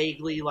 I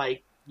vaguely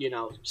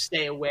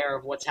stay aware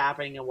of what's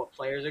happening and what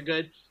players are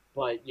good,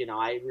 but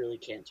I really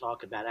can't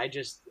talk about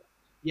it.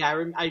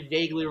 I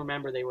vaguely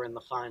remember they were in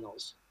the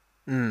finals.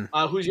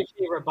 Who's your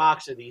favorite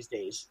boxer these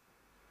days?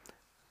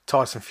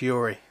 Tyson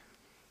Fury.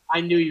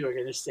 I knew you were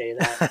going to say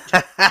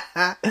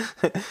that.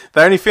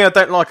 The only thing I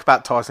don't like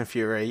about Tyson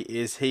Fury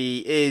is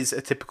he is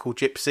a typical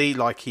gypsy.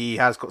 Like, he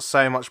has got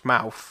so much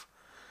mouth.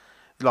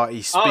 Like,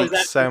 he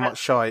speaks so much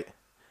shite.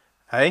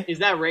 Hey? Is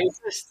that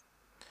racist?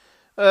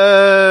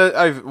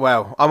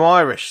 Well, I'm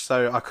Irish,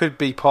 so I could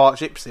be part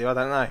gypsy. I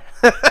don't know.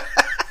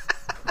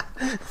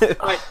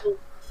 Right,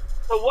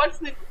 so what's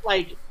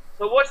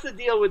the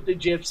deal with the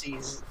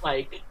gypsies?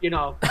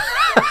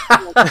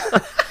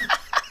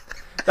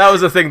 That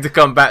was a thing to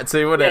come back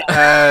to, wasn't it?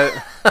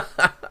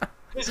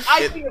 Because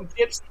I think of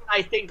gypsy,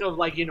 I think of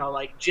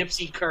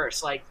gypsy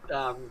curse,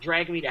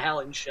 drag me to hell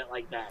and shit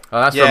like that.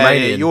 Oh, that's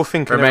Romanian. Yeah, you're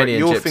thinking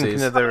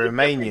Romanian of the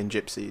Romanian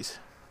gypsies.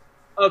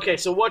 Okay,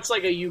 so what's a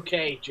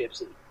UK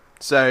gypsy?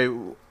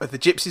 So the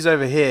gypsies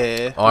over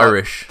here,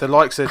 Irish, the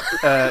likes of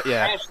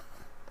the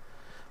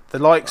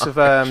likes of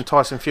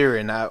Tyson Fury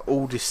and that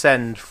all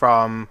descend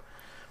from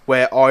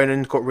where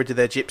Ireland got rid of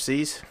their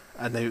gypsies,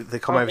 and they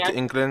come over to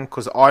England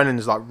because Ireland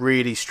is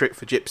really strict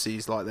for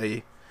gypsies,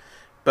 they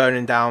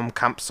burning down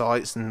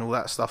campsites and all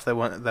that stuff. They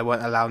weren't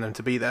allowing them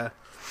to be there.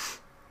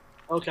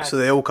 Okay. So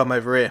they all come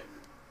over here.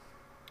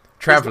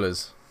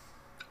 Travelers.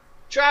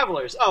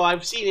 Oh,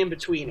 I've seen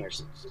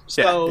in-betweeners.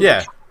 So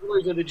yeah. The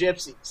travelers are the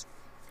gypsies.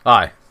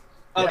 Aye.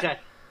 Okay. Yeah.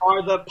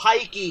 Are the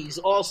pikeys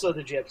also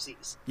the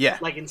gypsies? Yeah.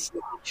 Like in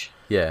Snatch?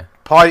 Yeah.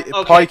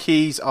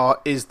 Pikeys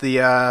is the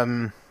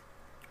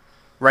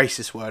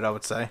racist word, I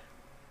would say.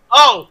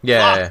 Oh!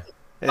 Yeah. Fuck.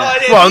 Yeah.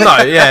 Well,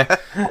 no, yeah.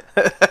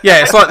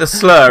 Yeah, it's like the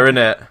slur, isn't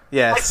it?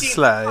 Yeah, it's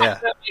slur, yeah.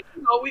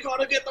 We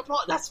gotta get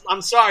the...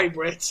 I'm sorry,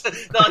 Brits.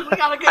 They're like, we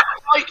gotta get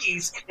the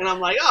pikeys. And I'm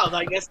like,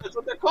 I guess that's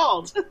what they're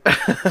called.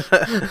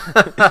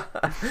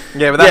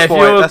 Yeah, but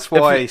that's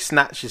why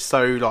Snatch is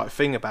so,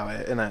 thing about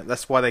it, isn't it?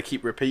 That's why they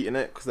keep repeating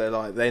it, because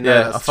they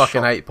know that's I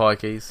fucking hate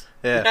pikeys.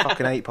 Yeah,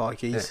 fucking hate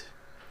pikeys.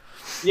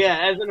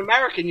 Yeah, as an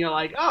American, you're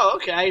like, oh,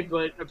 okay,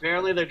 but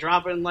apparently they're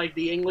dropping,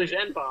 the English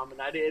N-bomb,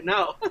 and I didn't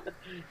know.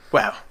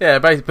 Well. Yeah,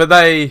 but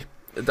I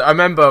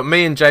remember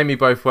me and Jamie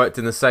both worked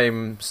in the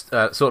same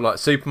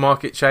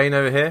supermarket chain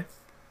over here.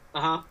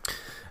 Uh-huh.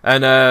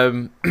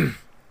 And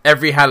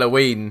every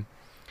Halloween,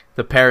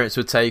 the parents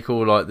would take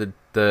all,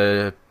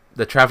 the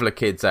traveller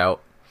kids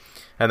out,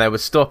 and they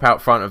would stop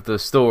out front of the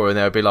store, and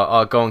they would be like,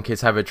 oh, go on,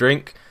 kids, have a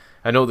drink.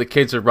 And all the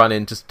kids would run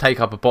in, just take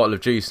up a bottle of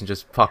juice and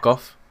just fuck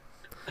off.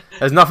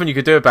 There's nothing you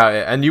could do about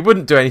it, and you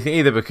wouldn't do anything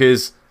either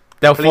because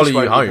they'll follow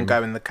you home. The police won't even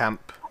go in the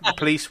camp. The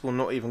police will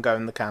not even go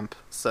in the camp,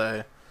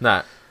 so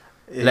let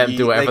them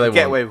do whatever they want.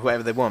 Get away with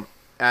whatever they want.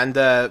 And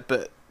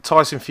but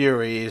Tyson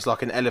Fury is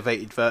like an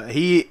elevated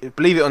version.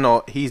 Believe it or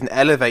not, he's an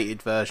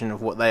elevated version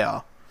of what they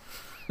are.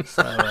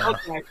 So,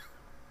 Okay.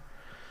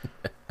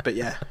 But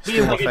yeah, He's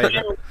still my like a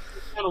favourite.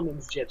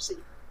 gentleman's gypsy.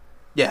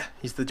 Yeah,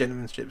 he's the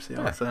gentleman's gypsy.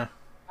 Yeah. So.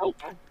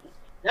 Okay.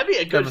 That'd be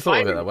a good Never thought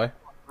fight, of it that way.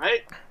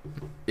 right?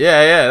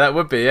 Yeah, that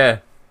would be, yeah.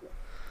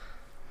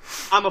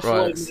 I'm a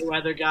Floyd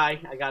Mayweather guy,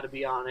 I gotta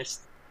be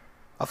honest.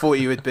 I thought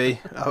you would be.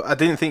 I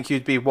didn't think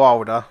you'd be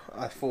Wilder.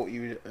 I thought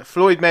you.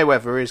 Floyd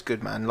Mayweather is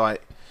good, man.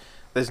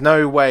 There's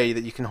no way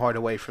that you can hide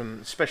away from,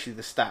 especially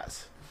the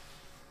stats.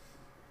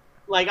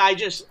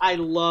 I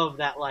love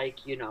that,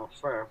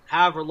 for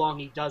however long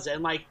he does it,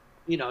 and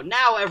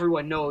now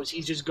everyone knows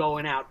he's just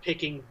going out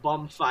picking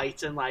bum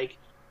fights, and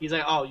he's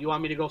like, oh, you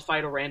want me to go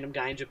fight a random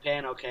guy in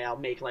Japan? Okay, I'll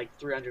make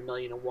 $300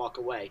 million and walk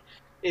away.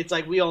 It's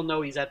we all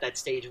know he's at that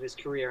stage of his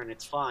career, and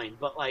it's fine.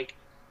 But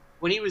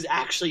when he was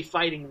actually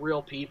fighting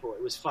real people,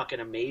 it was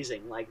fucking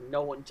amazing.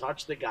 No one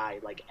touched the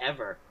guy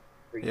ever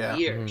for years.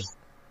 Mm-hmm.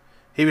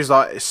 He was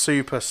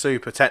super,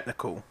 super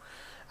technical,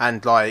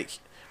 and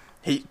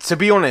to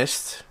be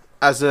honest,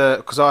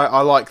 because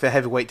I like the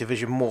heavyweight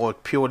division more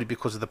purely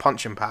because of the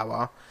punching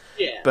power.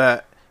 Yeah.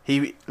 But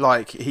he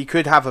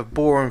could have a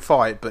boring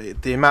fight,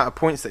 but the amount of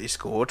points that he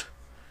scored,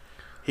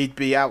 he'd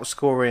be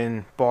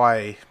outscoring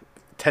by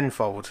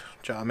tenfold.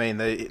 Do you know what I mean?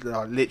 They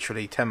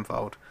literally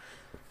tenfold.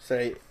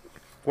 So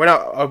when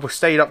I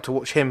stayed up to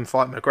watch him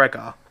fight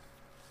McGregor,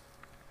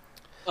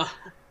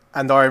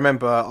 and I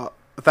remember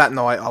that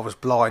night I was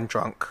blind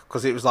drunk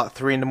because it was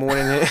 3 a.m.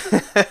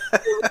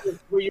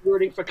 Were you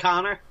rooting for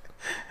Conor?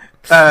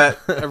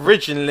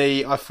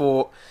 Originally, I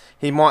thought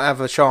he might have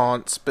a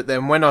chance, but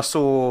then when I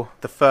saw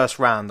the first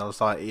round, I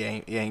was like, he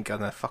ain't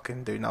gonna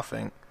fucking do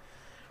nothing.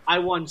 I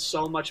won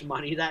so much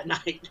money that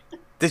night.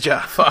 Did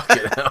ya?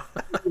 Fucking hell.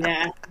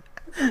 Yeah.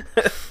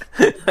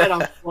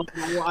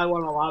 I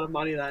won a lot of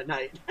money that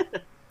night.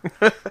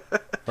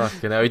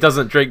 Fucking hell. He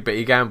doesn't drink, but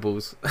he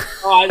gambles.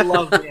 Oh, I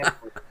love gambling.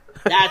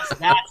 That's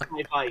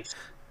my vice.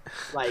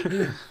 Like,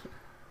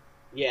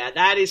 yeah,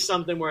 that is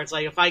something where it's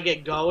like if I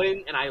get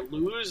going and I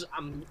lose,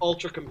 I'm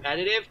ultra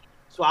competitive,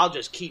 so I'll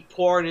just keep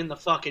pouring in the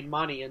fucking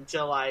money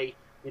until I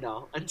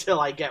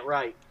get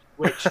right.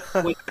 Which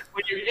when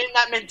you're in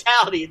that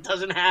mentality, it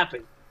doesn't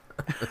happen.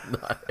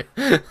 No.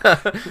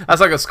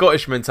 That's like a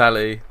Scottish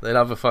mentality. They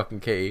love a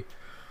fucking key.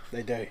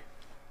 They do.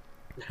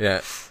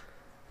 Yeah.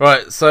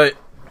 Right, so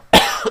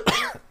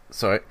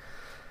sorry.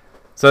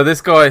 So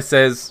this guy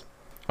says,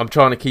 I'm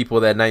trying to keep all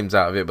their names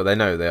out of it, but they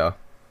know who they are.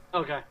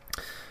 Okay.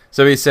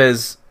 So he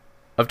says,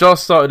 I've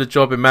just started a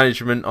job in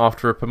management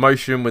after a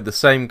promotion with the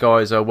same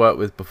guys I worked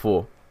with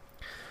before.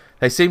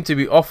 They seem to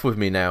be off with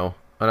me now,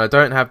 and I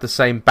don't have the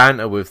same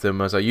banter with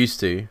them as I used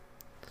to.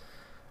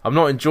 I'm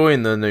not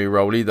enjoying the new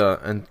role either,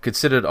 and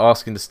considered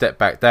asking to step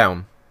back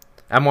down.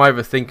 Am I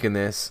overthinking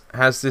this?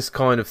 Has this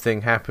kind of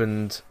thing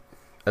happened,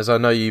 as I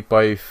know you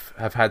both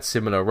have had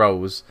similar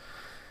roles?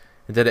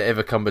 And did it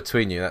ever come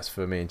between you? That's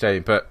for me and Jamie,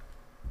 but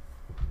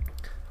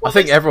I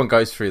think everyone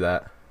goes through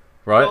that,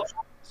 right? Well,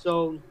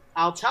 so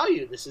I'll tell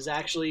you, this is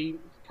actually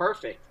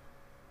perfect.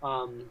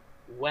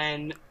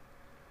 When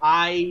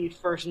I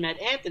first met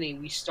Anthony,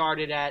 we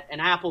started at an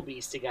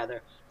Applebee's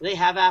together. Do they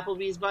have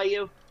Applebee's by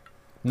you?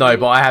 No,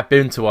 but I have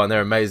been to one.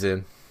 They're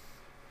amazing.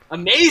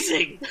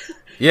 Amazing!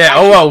 Yeah,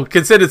 oh well,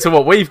 considered to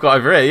what we've got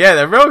over here. Yeah,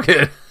 they're real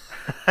good.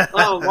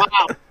 Oh,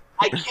 wow.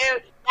 I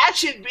can't... That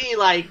should be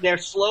like their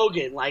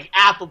slogan, like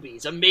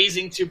Applebee's,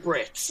 amazing to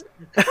Brits.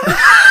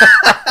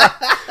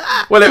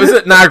 Well, it was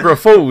at Niagara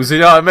Falls, you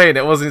know what I mean?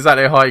 It wasn't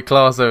exactly high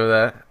class over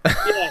there.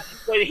 Yeah,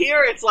 but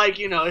here it's like,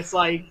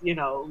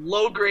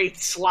 low grade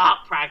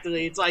slop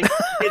practically. It's like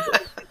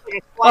a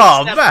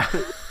Oh, step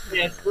man.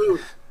 Yeah,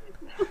 food.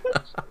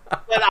 But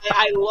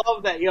I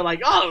love that you're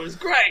like, oh, it was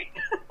great.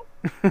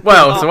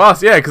 Well, to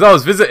us, yeah, because I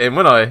was visiting,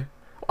 wasn't I?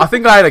 I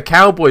think I had a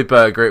cowboy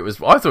burger. I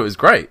thought it was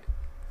great.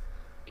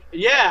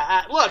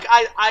 Yeah, look,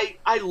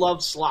 I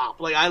love slop.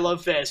 Like, I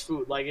love fast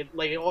food.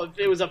 If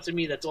it was up to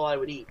me, that's all I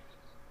would eat.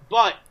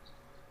 But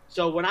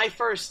so when I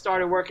first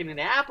started working in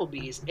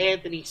Applebee's,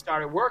 Anthony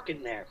started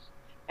working there,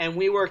 and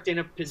we worked in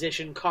a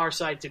position car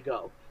side to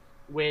go,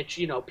 which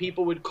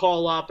people would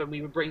call up and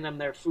we would bring them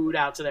their food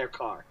out to their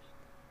car.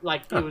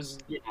 Like, it was,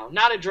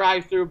 not a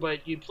drive-through,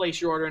 but you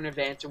place your order in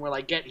advance, and we're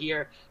like, get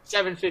here,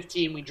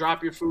 7:15, we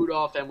drop your food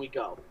off, and we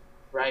go,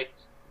 right?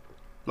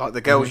 Like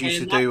the girls used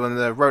to do on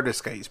the roller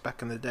skates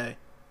back in the day.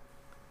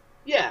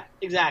 Yeah,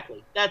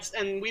 exactly.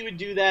 And we would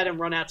do that and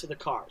run out to the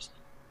cars.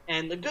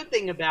 And the good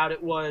thing about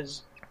it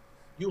was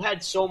you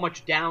had so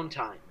much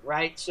downtime,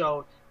 right?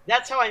 So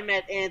that's how I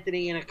met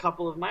Anthony and a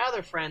couple of my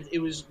other friends.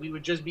 We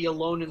would just be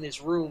alone in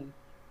this room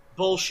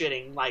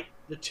bullshitting, like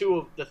the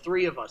two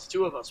of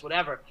us,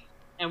 whatever.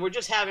 And we're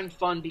just having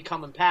fun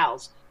becoming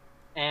pals.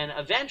 And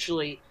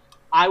eventually,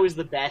 I was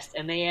the best,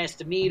 and they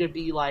asked me to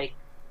be, like,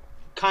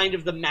 kind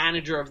of the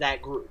manager of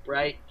that group,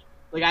 right?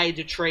 Like, I had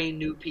to train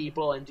new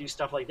people and do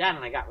stuff like that,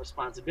 and I got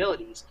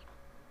responsibilities.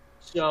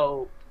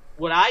 So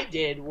what I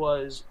did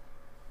was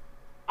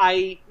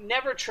I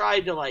never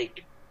tried to,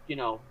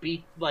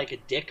 be, like, a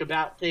dick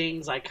about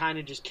things. I kind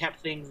of just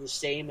kept things the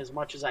same as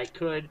much as I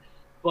could.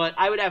 But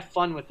I would have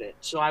fun with it.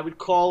 So I would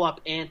call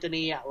up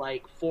Anthony at,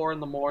 4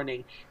 in the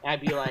morning, and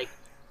I'd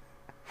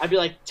be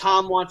like,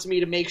 Tom wants me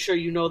to make sure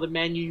you know the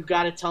menu. You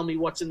got to tell me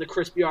what's in the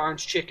crispy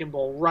orange chicken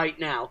bowl right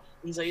now.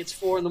 And he's like, it's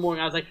 4 in the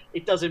morning. I was like,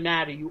 it doesn't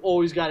matter. You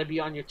always got to be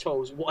on your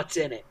toes. What's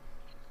in it?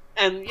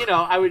 And,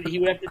 he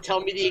would have to tell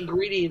me the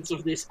ingredients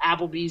of this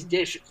Applebee's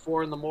dish at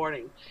 4 in the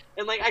morning.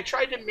 And, I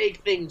tried to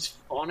make things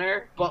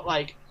funner, but,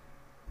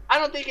 I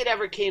don't think it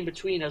ever came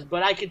between us.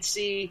 But I could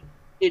see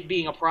it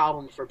being a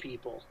problem for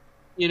people.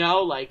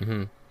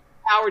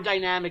 Power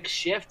dynamics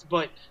shift.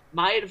 But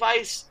my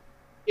advice,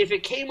 if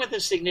it came with a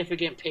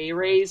significant pay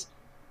raise,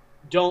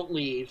 don't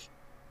leave.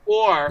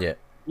 Or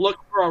look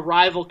for a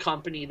rival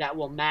company that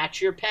will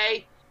match your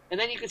pay, and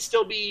then you could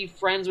still be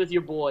friends with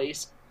your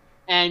boys,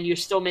 and you're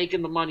still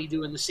making the money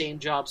doing the same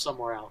job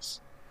somewhere else.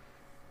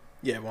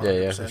 Yeah,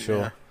 100%, yeah, for sure.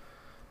 Yeah.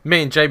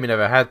 Me and Jamie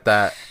never had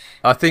that.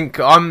 I think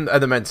I'm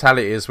at the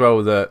mentality as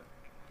well that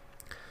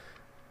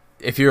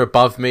if you're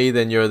above me,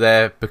 then you're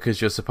there because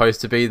you're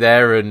supposed to be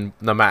there, and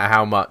no matter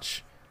how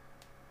much,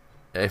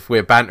 if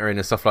we're bantering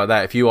and stuff like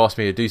that, if you ask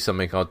me to do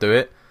something, I'll do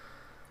it.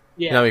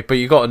 Yeah. But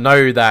you got to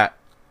know that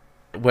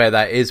where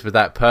that is with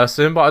that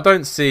person. But I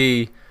don't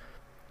see,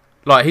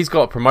 he's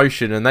got a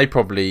promotion and they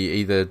probably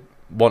either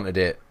wanted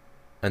it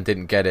and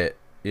didn't get it,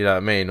 you know what I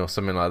mean, or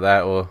something like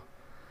that. Or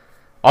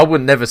I would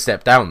never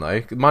step down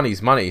though.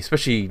 Money's money,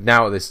 especially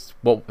now at this.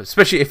 Well,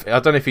 especially if I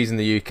don't know if he's in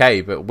the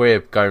UK, but we're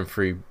going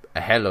through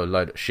a hell of a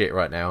load of shit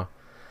right now.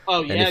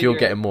 Oh yeah. And if you're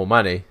getting more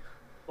money,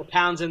 the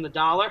pounds in the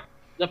dollar,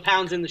 the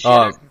pounds in the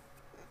shitter.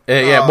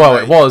 Yeah,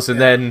 it was, and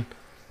then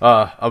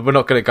we're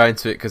not going to go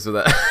into it because of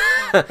that.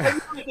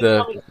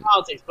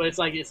 Politics, but it's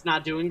it's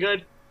not doing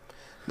good.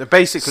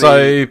 Basically,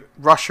 So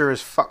Russia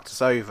has fucked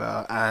us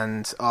over,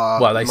 and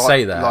they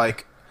say that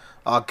like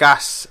our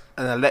gas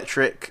and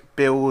electric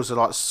bills are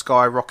like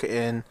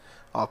skyrocketing,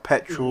 our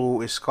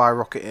petrol is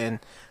skyrocketing,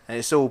 and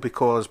it's all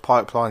because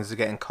pipelines are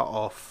getting cut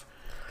off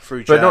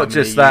through Germany, not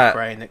just that.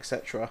 Ukraine,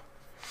 etc.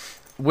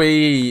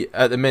 We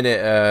at the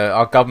minute,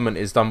 our government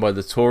is done by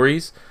the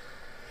Tories,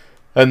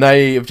 and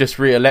they have just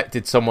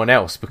re-elected someone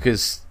else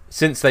because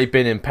since they've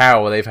been in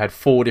power, they've had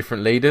 4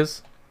 different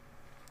leaders.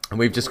 And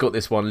we've just got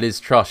this one,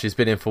 Liz Truss. She's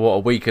been in for, a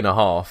week and a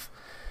half.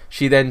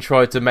 She then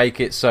tried to make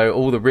it so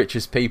all the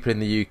richest people in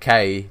the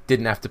UK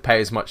didn't have to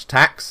pay as much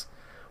tax,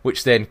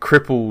 which then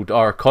crippled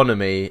our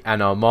economy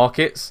and our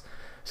markets.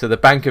 So the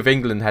Bank of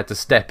England had to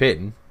step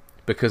in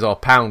because our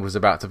pound was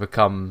about to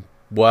become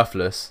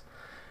worthless.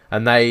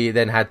 And they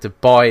then had to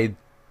buy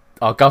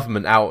our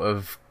government out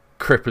of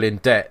crippling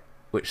debt,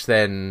 which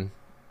then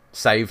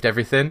saved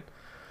everything.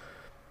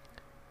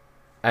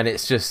 And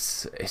it's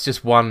just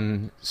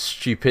one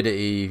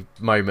stupidity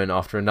moment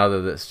after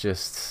another that's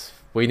just...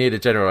 We need a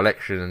general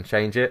election and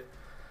change it.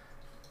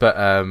 But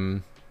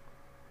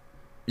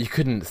you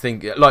couldn't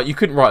think... Like, you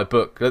couldn't write a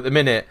book. At the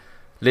minute,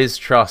 Liz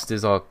Truss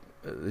is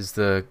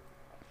the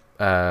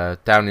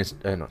Downing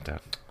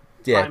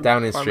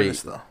Street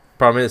Minister.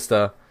 Prime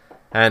Minister.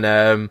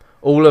 And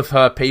all of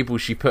her people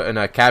she put in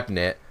her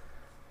cabinet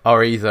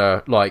are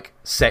either, like,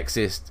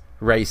 sexist,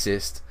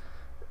 racist...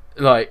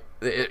 Like...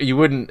 You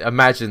wouldn't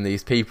imagine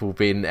these people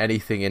being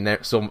anything in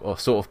their sort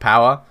of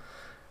power.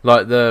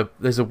 Like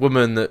there's a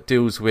woman that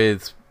deals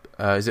with,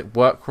 is it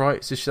work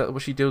rights? Is that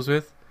what she deals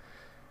with?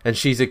 And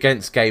she's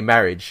against gay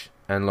marriage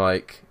and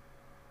like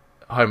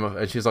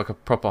and she's like a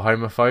proper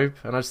homophobe.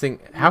 And I just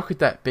think, how could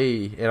that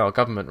be in our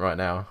government right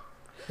now?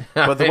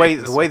 But the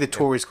way the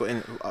Tories got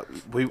in,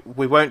 we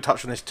won't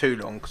touch on this too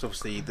long because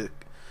obviously the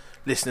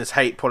listeners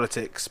hate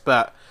politics.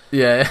 But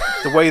yeah,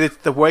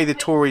 the way the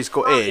Tories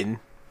got in.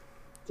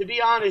 To be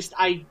honest,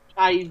 I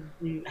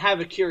have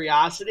a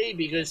curiosity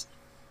because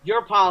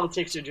your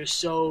politics are just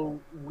so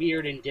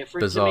weird and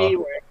different Bizarre. to me.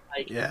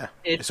 Where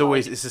it's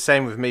always the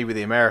same with me with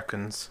the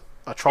Americans.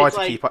 I try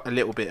to keep a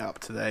little bit up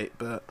to date,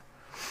 but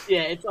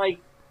yeah, it's like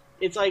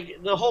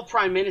the whole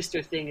prime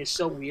minister thing is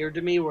so weird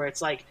to me. Where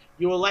it's like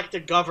you elect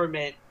a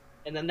government,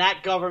 and then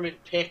that government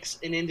picks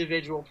an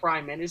individual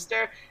prime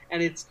minister,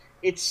 and it's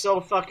so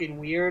fucking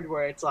weird.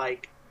 Where it's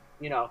like,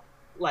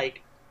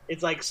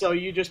 It's like, so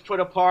you just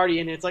put a party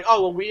and it's like,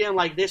 oh, well, we didn't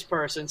like this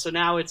person, so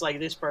now it's like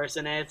this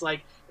person. And it's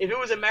like, if it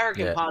was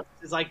American politics,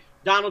 it's like,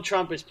 Donald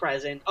Trump is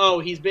president. Oh,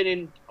 he's been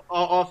in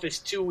office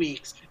 2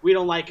 weeks. We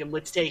don't like him.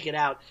 Let's take it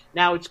out.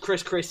 Now it's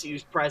Chris Christie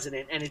who's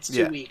president, and it's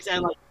 2 weeks.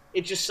 And, like,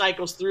 it just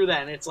cycles through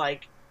that. And it's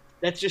like,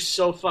 that's just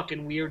so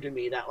fucking weird to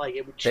me that, like,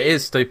 it would change. It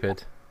is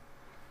stupid.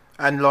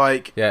 And,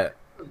 like, yeah,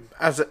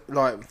 what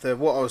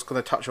I was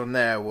going to touch on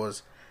there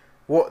was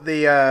what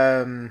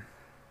the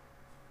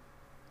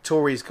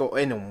Tories got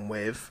in on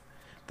with.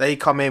 They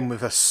come in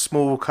with a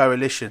small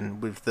coalition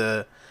with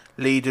the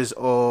leaders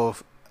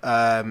of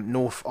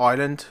Northern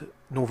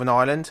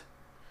Ireland,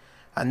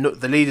 and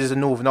the leaders of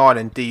Northern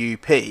Ireland,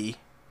 DUP,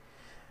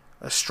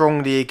 are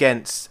strongly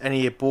against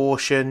any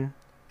abortion,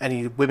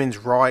 any women's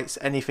rights,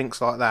 anything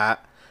like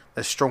that.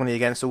 They're strongly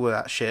against all of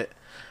that shit,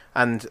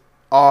 and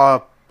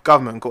our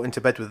government got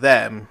into bed with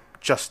them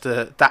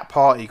that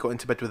party got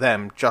into bed with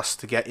them just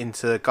to get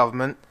into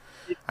government,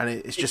 and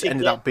it's just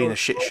ended up being a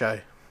shit show.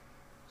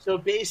 So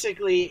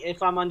basically,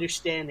 if I'm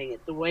understanding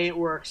it, the way it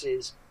works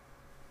is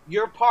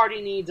your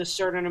party needs a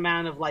certain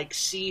amount of like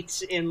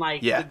seats in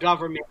like the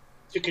government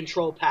to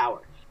control power.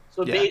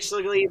 So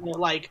basically, they're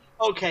like,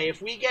 okay,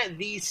 if we get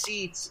these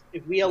seats,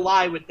 if we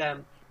ally with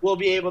them, we'll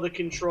be able to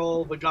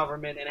control the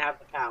government and have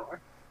the power.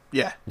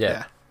 Yeah.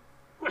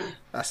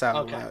 That's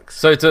how it works.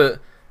 So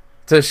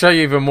to show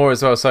you even more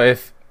as well, so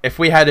if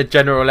we had a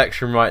general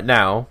election right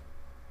now,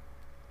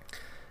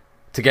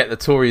 to get the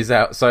Tories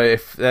out, so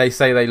if they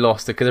say they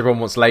lost it, because everyone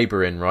wants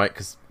Labour in, right?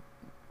 Because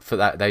for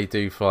that they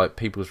do for like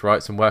people's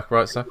rights and work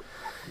rights stuff.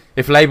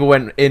 If Labour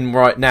went in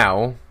right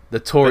now,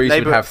 the Tories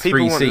would have 3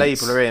 seats. People want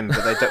Labour in,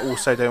 but they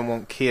also don't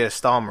want Keir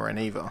Starmer in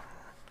either,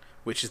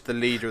 which is the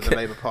leader of the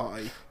Labour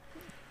Party.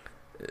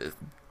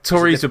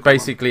 Tories would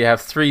basically have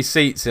 3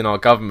 seats in our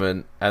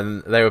government,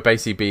 and they would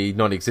basically be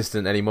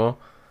non-existent anymore.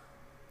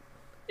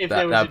 If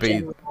there was a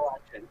general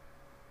election.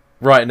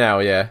 Right now,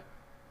 yeah.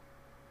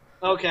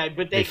 Okay,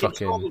 but they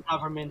control the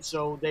government,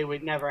 so they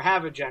would never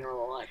have a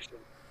general election.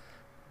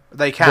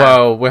 They can.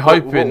 Well, we're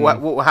hoping.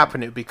 What will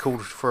happen? It would be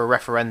called for a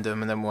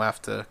referendum, and then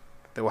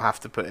they will have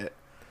to put it.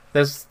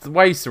 There's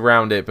ways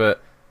around it,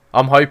 but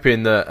I'm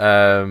hoping that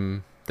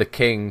the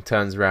king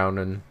turns around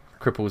and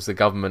cripples the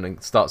government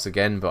and starts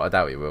again. But I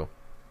doubt he will.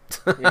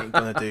 He ain't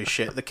gonna do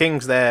shit. The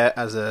king's there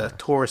as a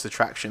tourist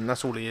attraction.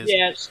 That's all he is.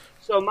 Yes.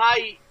 So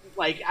I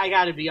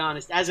gotta be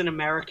honest, as an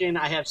American,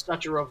 I have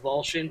such a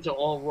revulsion to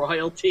all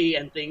royalty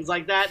and things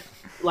like that.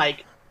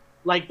 Like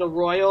the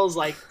royals,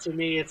 to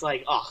me, it's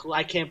like, oh,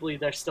 I can't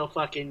believe they're still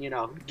fucking,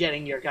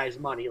 getting your guys'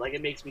 money. Like,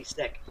 it makes me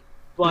sick.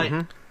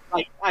 But,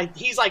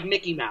 he's like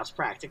Mickey Mouse,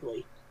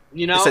 practically.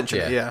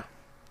 Essentially, yeah.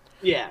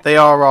 Yeah. They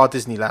are our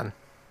Disneyland.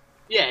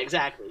 Yeah,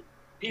 exactly.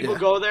 People Yeah.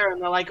 go there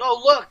and they're like,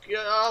 "Oh, look!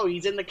 Oh,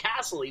 he's in the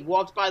castle. He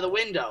walked by the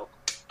window."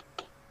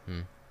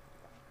 And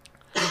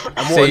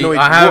See,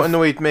 what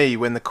annoyed me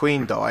when the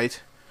Queen died.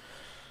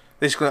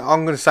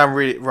 I'm going to sound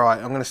really right.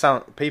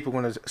 People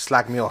are going to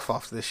slag me off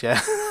after this.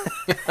 Yeah.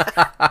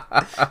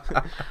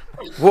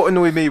 What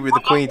annoyed me with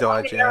the Queen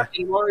died. Yeah.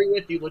 Worry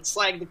with you. Let's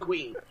slag the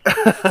Queen.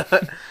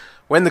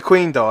 When the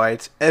Queen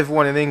died,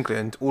 everyone in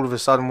England all of a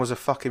sudden was a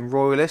fucking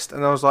royalist,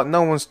 and I was like, I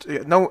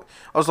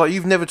was like,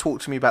 you've never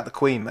talked to me about the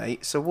Queen,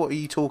 mate. So what are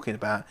you talking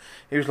about?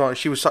 He was like,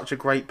 she was such a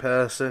great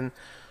person.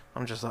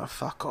 I'm just like,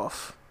 fuck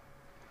off.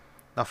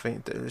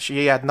 Nothing.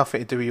 She had nothing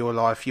to do with your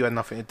life. You had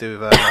nothing to do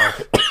with her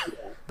life.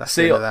 That's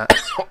the end of that.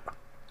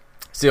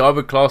 See, I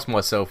would class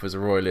myself as a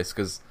royalist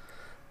because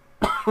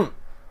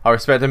I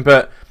respect him,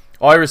 but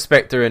I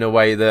respect her in a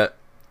way that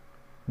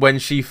when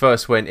she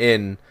first went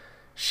in,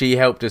 she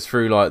helped us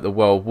through like the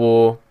World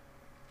War.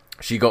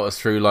 She got us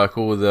through like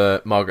all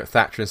the Margaret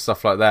Thatcher and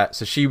stuff like that.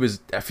 So she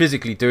was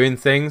physically doing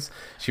things.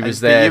 She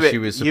was there. She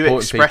was supporting people. You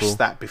expressed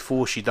that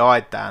before she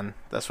died, Dan.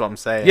 That's what I'm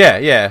saying.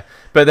 Yeah.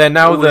 But then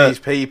now these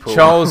people.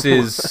 Charles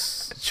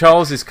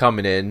is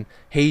coming in.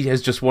 He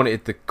has just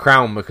wanted the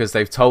crown because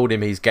they've told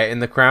him he's getting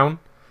the crown.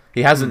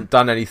 He hasn't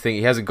done anything.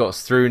 He hasn't got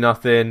us through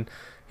nothing.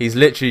 He's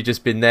literally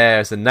just been there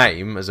as a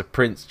name, as a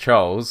Prince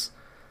Charles.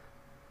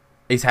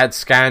 He's had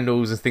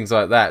scandals and things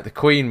like that. The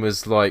Queen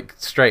was like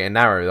straight and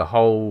narrow the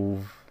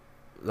whole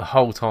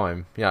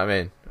time. You know what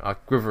I mean? I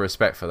give her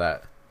respect for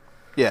that.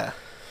 Yeah,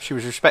 she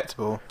was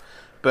respectable.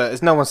 But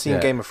has no one seen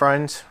Game of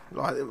Thrones?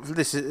 Like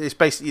it's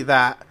basically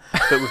that,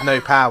 but with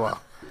no power.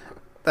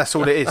 That's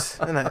all it is,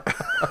 isn't it?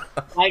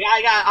 Like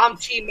I'm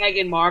Team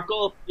Meghan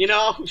Markle. You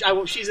know,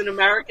 she's an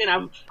American.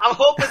 I'm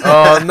hoping.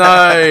 Oh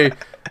no!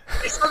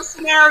 It's some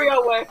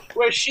scenario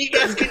where she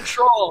gets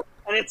control,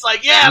 and it's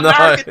like, yeah, no.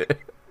 American.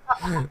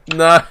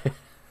 No,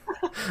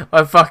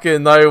 I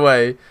fucking no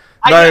way.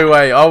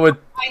 Way. I would.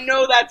 I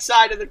know that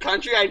side of the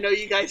country. I know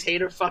you guys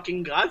hate her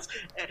fucking guts,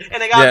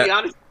 and I gotta be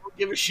honest, I don't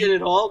give a shit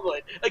at all.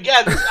 But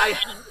again, I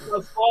hate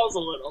those balls a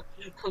little.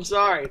 I'm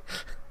sorry.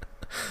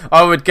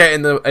 I would get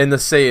in the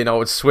sea and I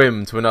would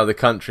swim to another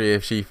country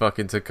if she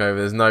fucking took over.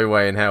 There's no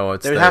way in hell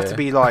I'd. There would have to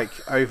be like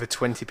over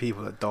 20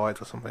 people that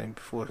died or something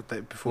before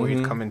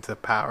he'd come into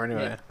power.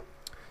 Anyway.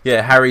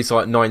 Yeah, Harry's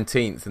like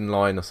 19th in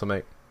line or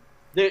something.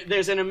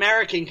 There's an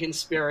American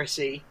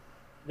conspiracy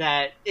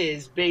that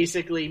is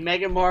basically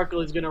Meghan Markle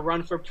is going to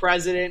run for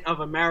president of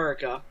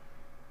America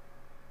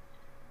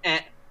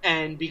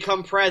and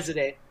become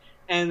president,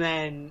 and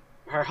then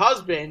her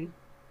husband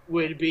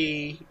would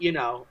be,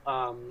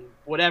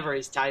 whatever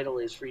his title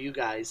is for you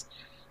guys,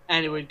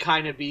 and it would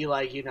kind of be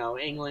like,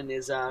 England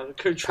is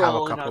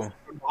controlling us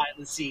from behind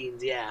the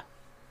scenes. Yeah,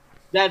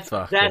 that's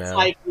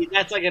like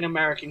an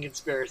American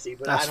conspiracy,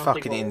 but that's I don't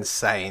fucking think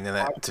insane, isn't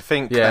it? To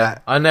think yeah,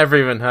 that. I never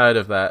even heard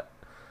of that.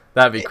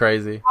 That'd be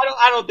crazy.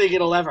 I don't think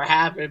it'll ever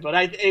happen, but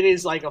it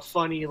is like a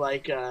funny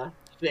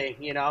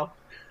thing,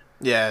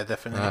 Yeah,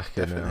 definitely.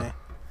 Definitely.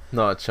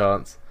 Not a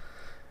chance.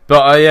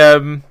 But I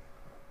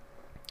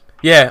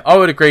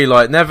would agree.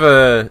 Like,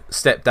 never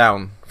step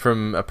down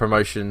from a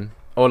promotion,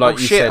 or like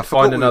said,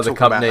 find another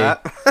company.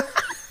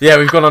 Yeah,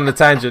 we've gone on the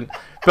tangent.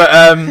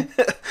 But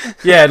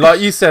yeah, like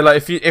you said, like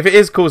if it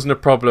is causing a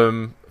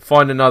problem,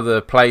 find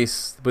another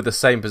place with the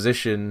same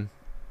position,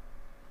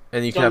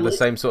 and you can have the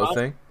same sort of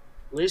thing.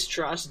 Liz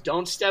Truss,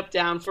 don't step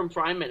down from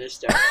Prime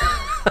Minister.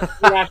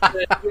 you have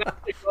to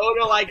go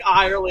to like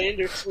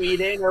Ireland or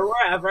Sweden or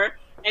wherever,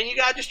 and you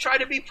gotta just try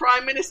to be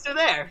Prime Minister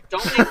there.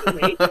 Don't make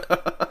me.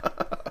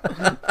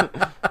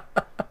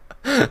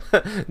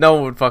 No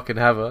one would fucking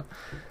have her.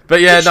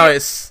 But yeah,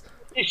 is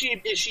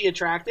she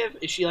attractive?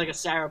 Is she like a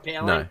Sarah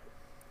Palin? No.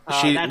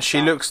 She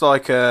looks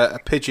like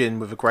a pigeon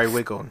with a grey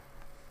wig on.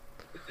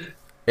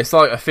 It's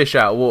like a fish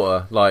out of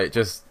water, like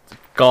just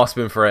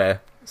gasping for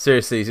air.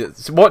 Seriously,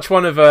 watch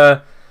one of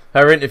her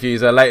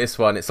interviews, her latest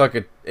one. It's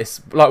like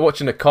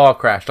watching a car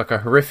crash, like a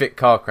horrific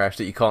car crash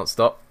that you can't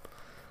stop.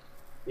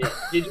 Yeah.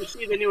 Did you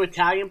see the new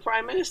Italian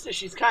Prime Minister?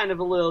 She's kind of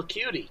a little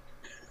cutie.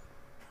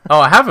 Oh,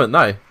 I haven't,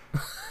 no.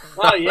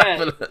 Oh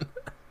yeah.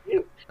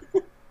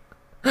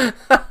 I'll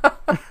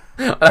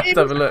have to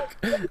have a look.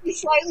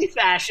 He's slightly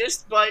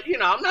fascist, but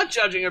I'm not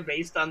judging her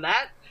based on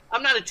that.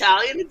 I'm not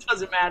Italian; it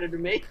doesn't matter to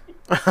me.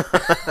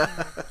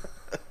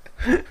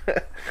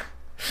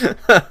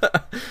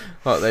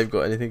 Like they've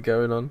got anything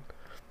going on.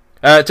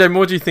 Jen,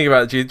 what do you think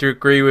about it? Do you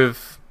agree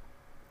with?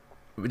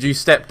 Would you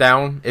step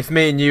down if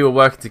me and you were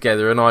working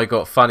together and I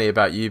got funny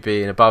about you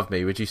being above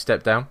me? Would you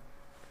step down?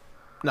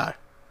 No.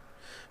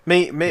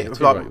 Me.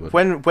 Like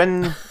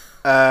when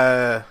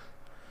I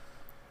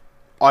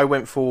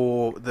went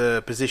for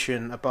the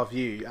position above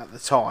you at the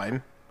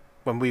time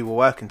when we were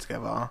working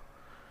together.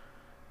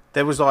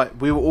 There was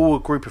we were all a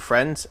group of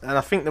friends, and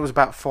I think there was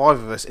about 5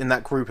 of us in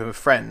that group of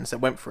friends that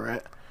went for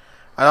it.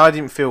 And I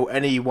didn't feel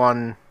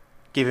anyone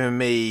giving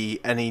me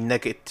any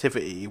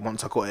negativity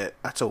once I got it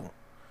at all.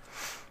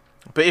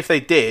 But if they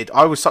did,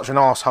 I was such an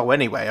arsehole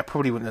anyway, I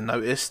probably wouldn't have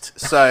noticed.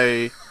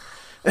 So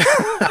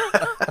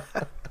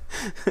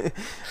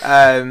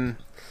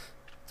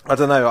I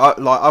don't know.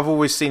 I've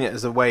always seen it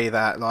as a way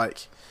that,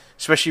 like,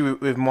 especially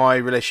with my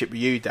relationship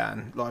with you,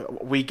 Dan. Like,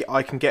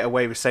 I can get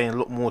away with saying a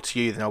lot more to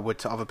you than I would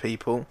to other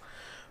people.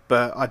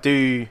 But I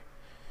do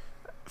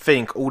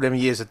think all them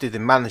years I did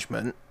in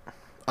management,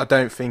 I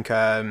don't think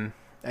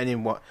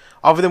anyone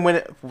other than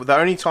the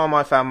only time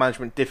I found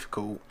management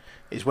difficult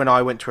is when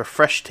I went to a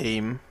fresh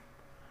team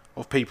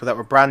of people that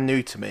were brand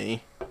new to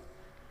me,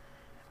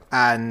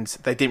 and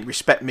they didn't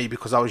respect me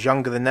because I was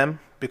younger than them,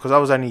 because I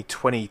was only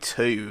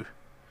 22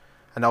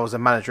 and I was a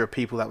manager of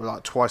people that were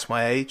like twice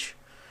my age.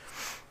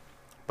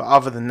 But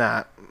other than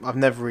that, I've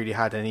never really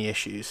had any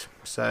issues.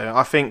 So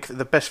I think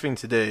the best thing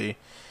to do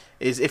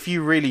is, if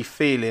you really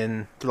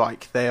feeling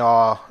like they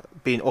are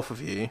being off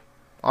of you,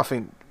 I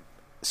think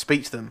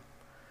speak to them.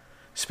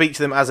 Speak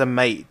to them as a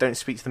mate. Don't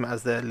speak to them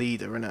as their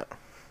leader, innit?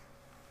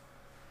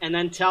 And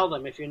then tell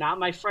them, if you're not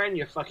my friend,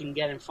 you're fucking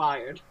getting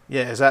fired.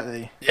 Yeah,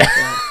 exactly.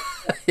 Yeah.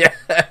 Yeah.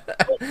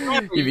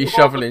 You be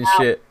shoveling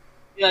shit.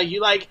 Yeah,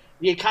 you like,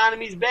 the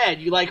economy's bad.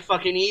 You like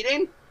fucking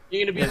eating?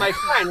 You're going to be my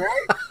friend,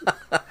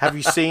 right? Have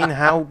you seen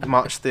how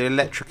much the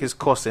electric is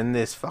costing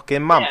this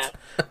fucking month?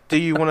 Yeah. Do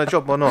you want a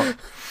job or not?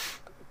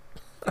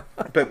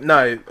 But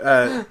no,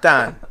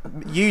 Dan,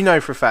 you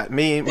know for a fact,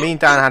 me and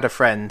Dan had a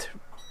friend.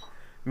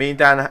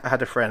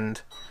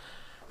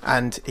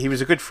 And he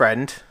was a good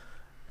friend,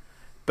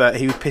 but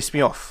he would piss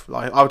me off.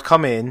 Like, I would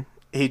come in,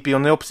 he'd be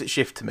on the opposite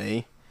shift to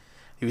me.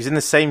 He was in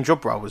the same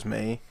job role as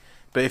me,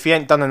 but if he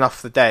ain't done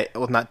enough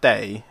on that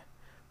day,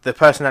 the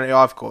personality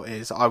I've got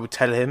is I would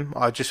tell him.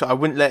 I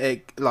wouldn't let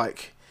it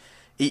like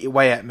eat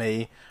away at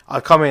me.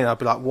 I'd come in, I'd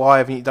be like, why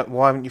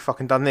haven't you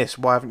fucking done this?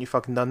 Why haven't you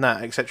fucking done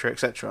that? Etc.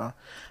 etc.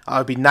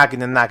 I'd be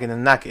nagging,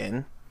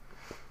 and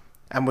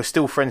we're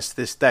still friends to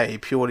this day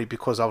purely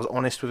because I was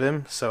honest with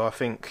him. So I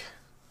think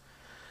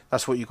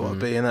that's what you got to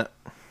be, innit?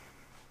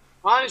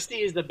 Honesty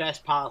is the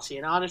best policy,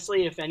 and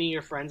honestly, if any of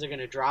your friends are going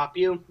to drop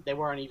you, they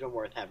weren't even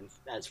worth having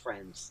as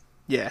friends.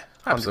 Yeah,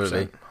 100%,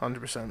 absolutely,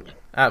 100%,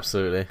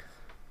 absolutely.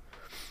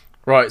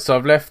 Right, so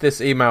I've left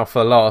this email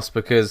for last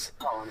because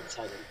I'm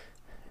excited.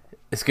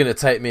 It's going to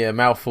take me a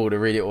mouthful to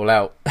read it all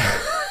out.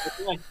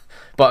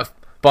 but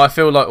I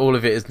feel like all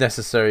of it is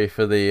necessary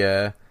for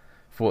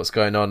for what's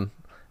going on,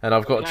 and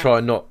I've got to try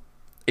and not.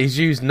 He's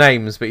used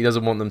names, but he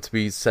doesn't want them to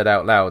be said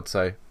out loud,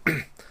 so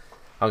I'm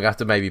gonna have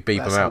to maybe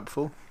beep them out.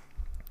 Helpful.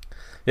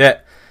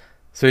 Yeah.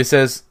 So he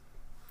says,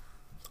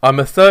 I'm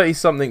a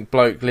 30-something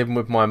bloke living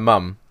with my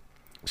mum.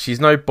 She's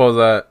no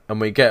bother,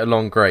 and we get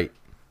along great.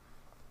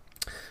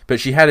 But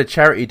she had a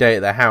charity day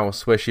at the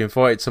house where she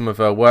invited some of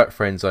her work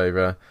friends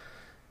over,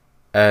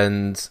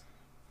 and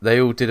they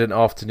all did an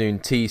afternoon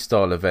tea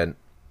style event.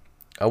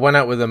 I went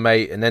out with a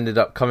mate and ended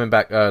up coming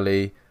back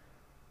early,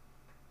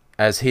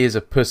 as he is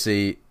a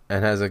pussy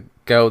and has a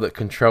girl that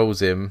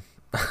controls him.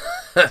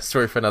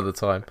 Story for another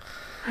time.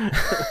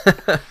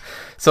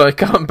 So I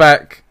come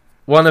back.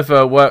 One of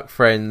her work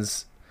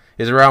friends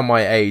is around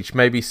my age,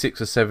 maybe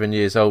 6 or 7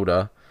 years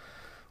older.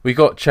 We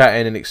got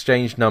chatting and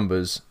exchanged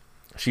numbers.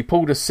 She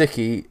pulled a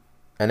sickie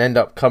and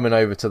ended up coming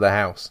over to the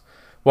house.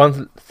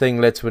 One thing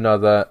led to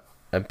another,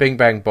 and bing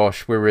bang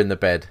bosh, we were in the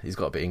bed. He's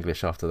got a bit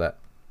English after that.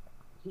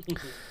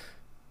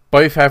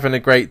 Both having a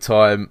great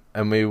time,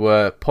 and we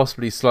were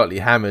possibly slightly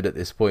hammered at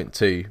this point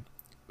too.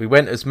 We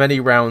went as many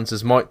rounds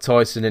as Mike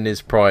Tyson in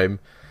his prime.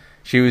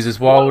 She was as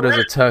wild as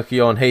a turkey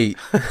on heat.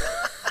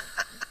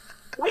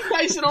 Mike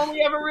Tyson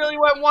only ever really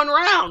went one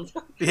round.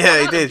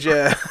 Yeah, he did,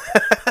 yeah.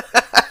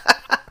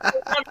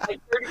 Like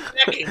 30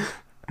 seconds.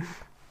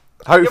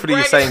 Hopefully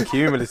you're saying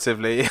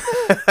cumulatively.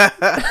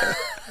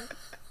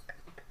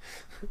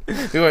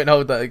 We won't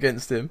hold that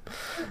against him.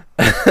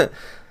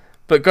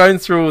 But going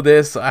through all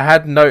this, I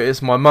had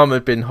noticed my mum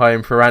had been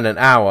home for around an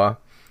hour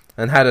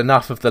and had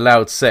enough of the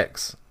loud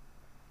sex.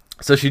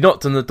 So she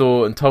knocked on the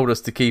door and told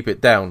us to keep it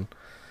down.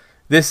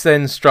 This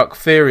then struck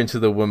fear into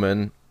the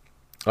woman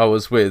I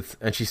was with,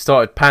 and she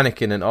started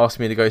panicking and asked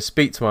me to go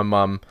speak to my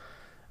mum,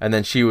 and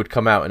then she would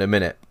come out in a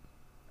minute.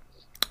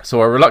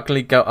 So I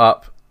reluctantly got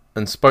up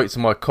and spoke to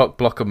my cock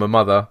blocker, my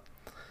mother,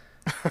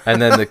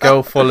 and then the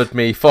girl followed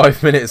me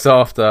 5 minutes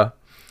after.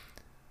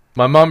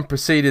 My mum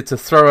proceeded to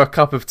throw a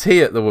cup of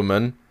tea at the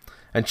woman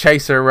and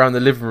chase her around the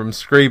living room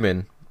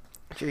screaming.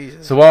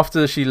 Jesus. So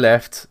after she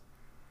left,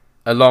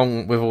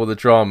 along with all the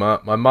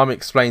drama, my mum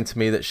explained to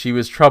me that she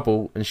was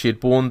trouble and she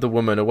had warned the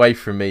woman away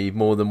from me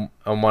more than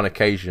on one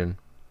occasion.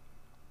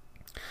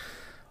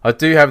 I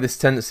do have this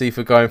tendency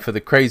for going for the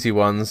crazy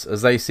ones,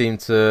 as they seem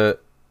to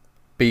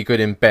be good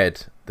in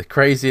bed. The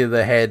crazier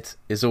the head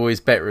is always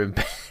better in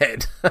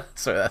bed.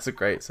 Sorry, that's a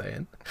great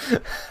saying.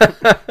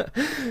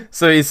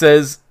 So he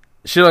says,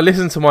 should I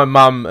listen to my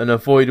mum and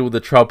avoid all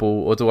the trouble,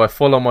 or do I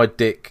follow my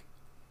dick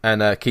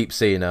and keep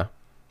seeing her?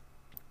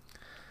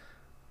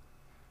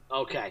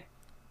 Okay.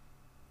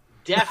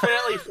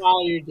 Definitely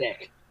follow your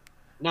dick.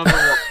 Number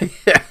one.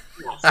 Yeah,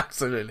 yes.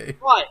 Absolutely.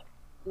 But,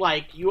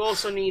 like, you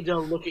also need to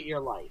look at your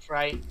life,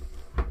 right?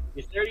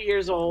 You're 30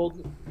 years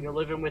old, you're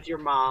living with your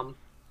mom,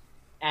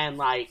 and,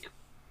 like,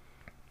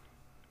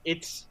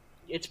 it's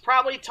it's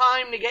probably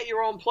time to get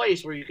your own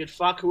place where you could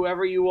fuck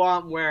whoever you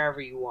want,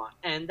 wherever you want.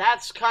 And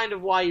that's kind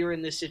of why you're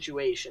in this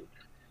situation.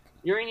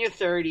 You're in your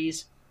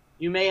 30s.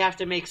 You may have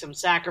to make some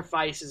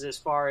sacrifices as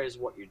far as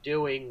what you're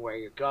doing, where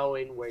you're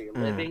going, where you're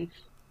living.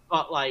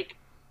 But, like,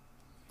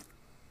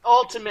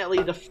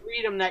 ultimately, the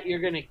freedom that you're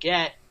going to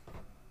get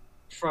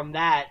from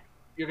that,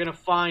 you're going to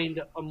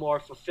find a more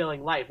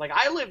fulfilling life. Like,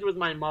 I lived with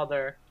my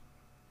mother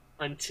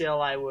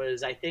until I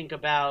was, I think,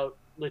 about,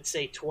 let's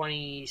say,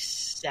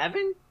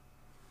 27,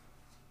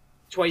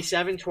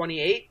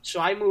 28. So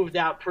I moved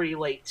out pretty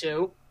late,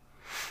 too.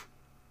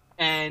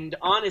 And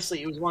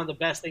honestly, it was one of the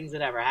best things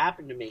that ever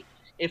happened to me.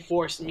 It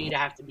forced me to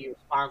have to be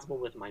responsible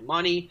with my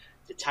money,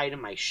 to tighten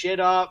my shit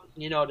up,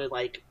 you know, to,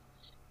 like,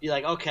 be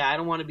like, okay, I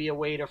don't want to be a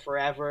waiter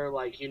forever.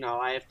 Like, you know,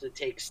 I have to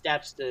take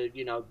steps to,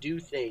 you know, do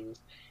things.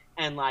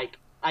 And, like,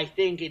 I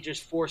think it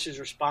just forces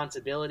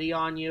responsibility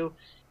on you,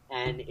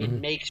 and it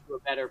makes you a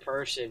better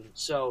person.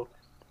 So,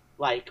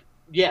 like,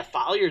 yeah,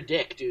 follow your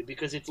dick, dude,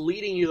 because it's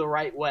leading you the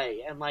right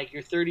way. And, like,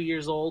 you're 30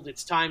 years old.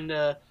 It's time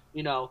to,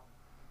 you know,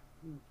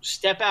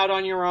 step out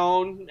on your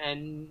own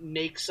and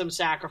make some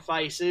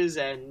sacrifices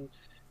and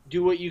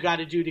do what you got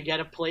to do to get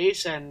a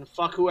place and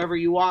fuck whoever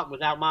you want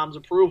without mom's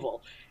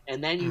approval.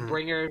 And then you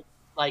bring her,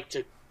 like,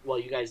 to, well,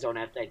 you guys don't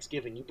have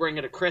Thanksgiving. You bring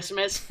her to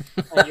Christmas,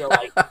 and you're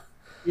like,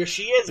 here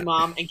she is,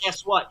 Mom. And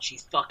guess what?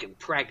 She's fucking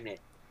pregnant.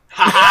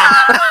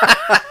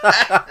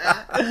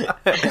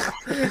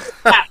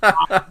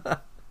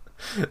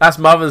 That's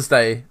Mother's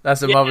Day.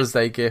 That's a Mother's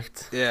Day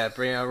gift. Yeah,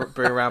 bring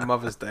around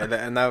Mother's Day.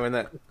 Let her know,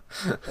 innit?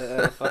 Let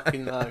her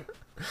fucking know.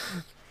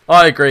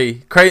 I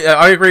agree.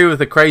 I agree with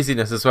the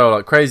craziness as well.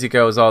 Like, crazy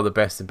girls are the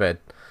best in bed.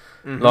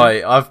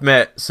 Like, I've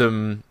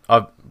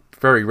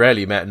very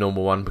rarely met a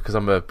normal one because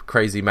I'm a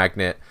crazy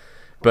magnet.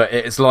 But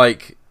it's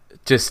like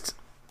it's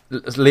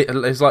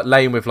like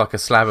laying with like a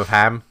slab of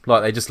ham.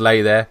 Like, they just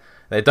lay there.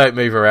 They don't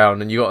move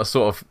around, and you got to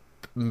sort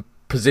of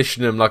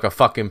position them like a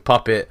fucking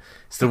puppet.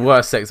 It's the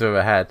worst sex I've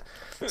ever had.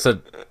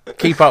 So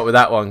keep up with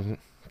that one.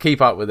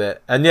 Keep up with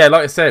it. And yeah,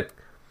 like I said,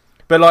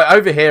 but like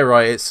over here,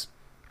 right, it's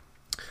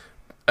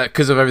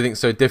because of everything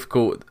so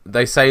difficult.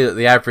 They say that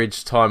the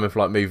average time of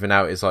like moving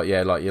out is like,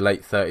 yeah, like your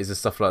late 30s and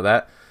stuff like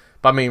that.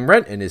 But I mean,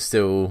 renting is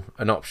still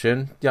an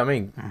option. You know what I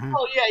mean?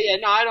 Oh yeah.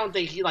 No, I don't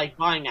think like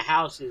buying a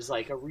house is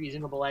like a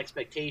reasonable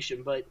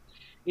expectation. But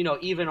you know,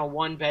 even a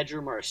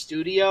 1-bedroom or a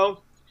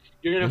studio,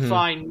 you're gonna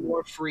find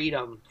more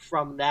freedom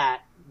from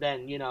that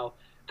than, you know.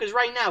 Because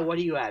right now, what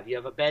do you have? You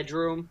have a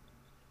bedroom,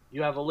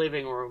 you have a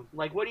living room.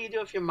 Like, what do you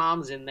do if your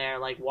mom's in there,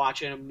 like,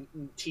 watching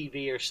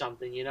TV or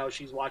something? You know,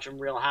 she's watching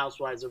Real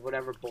Housewives or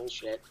whatever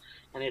bullshit.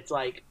 And it's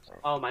like,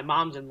 oh, my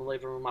mom's in the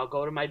living room, I'll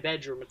go to my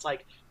bedroom. It's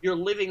like, you're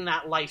living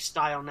that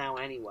lifestyle now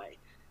anyway,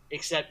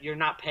 except you're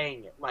not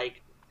paying it.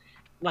 Like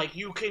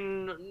you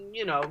can,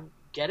 you know,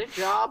 get a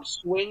job,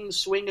 swing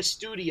a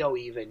studio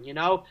even, you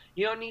know?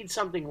 You don't need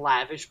something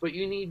lavish, but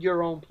you need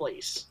your own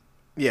place.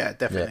 Yeah,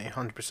 definitely,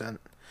 100%.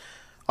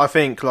 I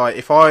think, like,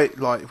 if I,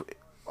 like,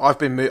 I've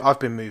been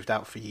moved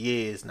out for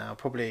years now.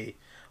 Probably,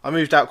 I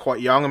moved out quite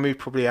young. I moved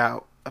probably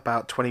out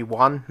about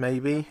 21,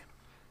 maybe.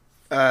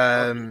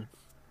 There's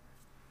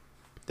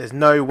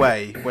no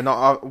way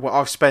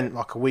I've spent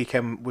like a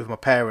weekend with my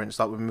parents,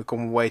 like when we've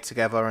gone away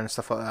together and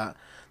stuff like that.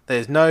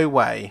 There's no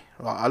way.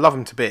 Like, I love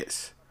them to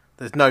bits.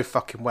 There's no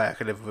fucking way I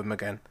could live with them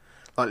again.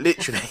 Like,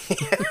 literally.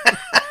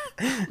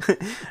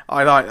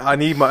 I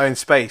need my own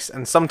space,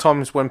 and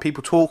sometimes when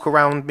people talk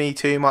around me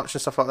too much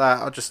and stuff like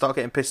that, I just start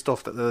getting pissed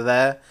off that they're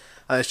there,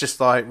 and it's just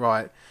like,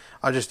 right,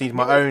 I just need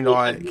my own,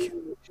 like,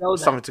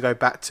 something to go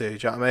back to.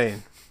 Do you know what I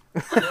mean?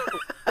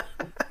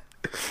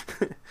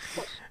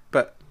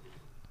 But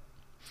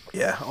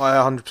yeah, I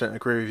 100%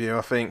 agree with you.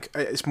 I think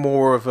it's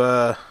more of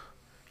a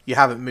you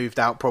haven't moved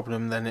out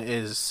problem than it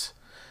is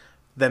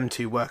them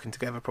two working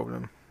together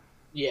problem.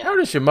 Yeah. How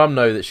does your mum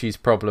know that she's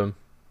problem?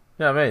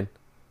 You know what I mean?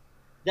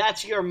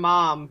 That's your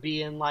mom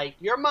being like,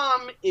 your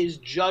mom is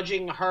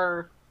judging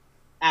her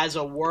as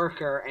a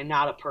worker and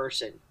not a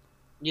person,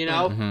 you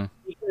know?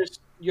 Because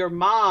your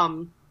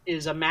mom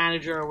is a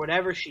manager or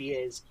whatever she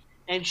is,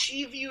 and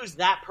she views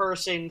that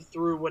person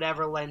through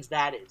whatever lens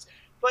that is.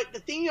 But the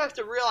thing you have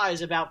to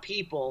realize about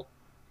people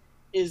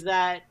is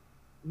that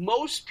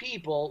most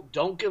people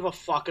don't give a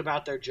fuck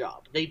about their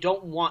job. They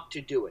don't want to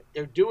do it.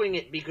 They're doing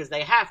it because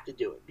they have to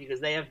do it, because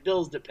they have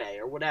bills to pay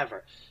or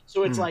whatever.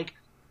 So it's like,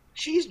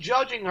 she's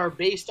judging her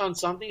based on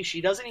something she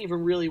doesn't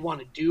even really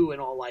want to do in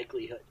all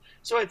likelihood.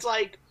 So it's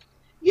like,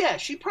 yeah,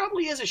 she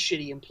probably is a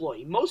shitty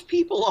employee. Most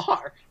people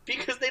are,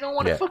 because they don't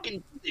want to fucking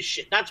do this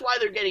shit. That's why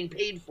they're getting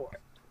paid for it.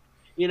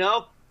 You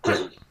know?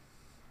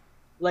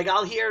 Like,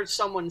 I'll hear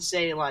someone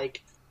say,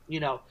 like,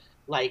 you know,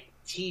 like,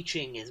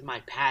 teaching is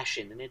my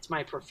passion and it's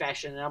my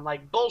profession. And I'm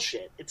like,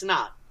 bullshit. It's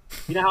not.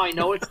 You know how I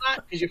know it's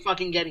not? Because you're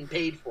fucking getting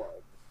paid for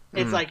it.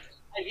 It's like,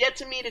 I've yet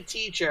to meet a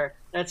teacher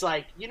that's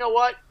like, you know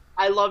what?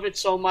 I love it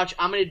so much,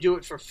 I'm going to do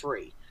it for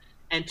free.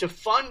 And to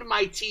fund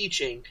my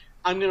teaching,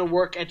 I'm going to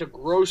work at the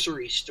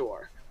grocery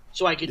store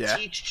so I could Yeah.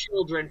 teach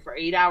children for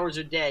 8 hours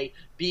a day,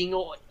 being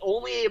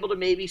only able to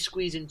maybe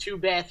squeeze in 2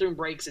 bathroom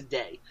breaks a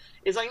day.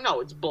 It's like, no,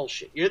 it's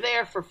bullshit. You're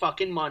there for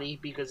fucking money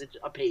because it's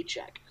a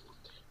paycheck.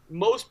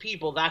 Most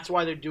people, that's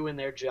why they're doing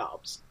their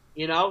jobs.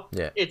 You know?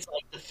 Yeah. It's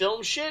like the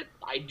film shit,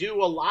 I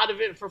do a lot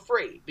of it for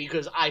free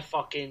because I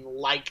fucking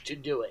like to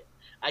do it.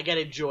 I get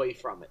a joy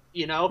from it,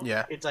 you know?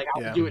 Yeah. It's like,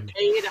 I would do it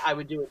paid, I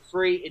would do it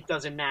free, it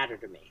doesn't matter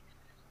to me.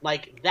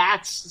 Like,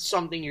 that's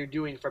something you're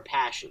doing for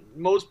passion.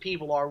 Most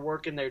people are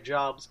working their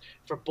jobs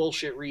for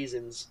bullshit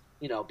reasons,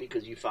 you know,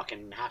 because you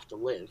fucking have to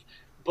live.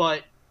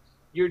 But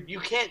you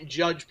can't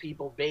judge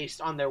people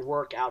based on their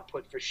work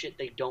output for shit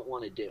they don't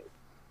want to do.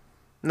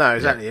 No,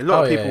 exactly. A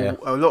lot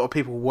of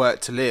people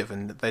work to live,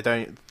 and they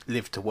don't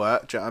live to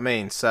work. Do you know what I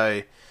mean?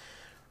 So,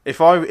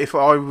 if I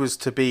was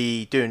to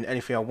be doing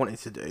anything I wanted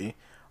to do,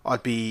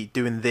 I'd be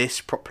doing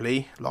this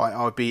properly. Like,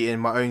 I'd be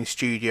in my own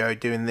studio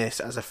doing this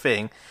as a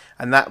thing,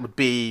 and that would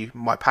be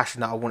my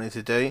passion that I wanted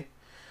to do.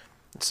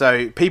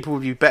 So people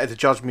would be better to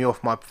judge me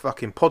off my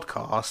fucking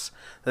podcast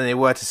than they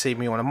were to see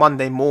me on a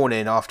Monday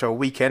morning after a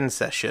weekend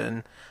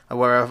session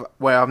where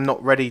I'm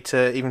not ready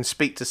to even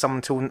speak to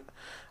someone till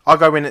I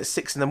go in at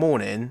 6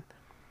 a.m.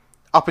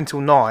 Up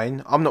until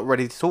 9, I'm not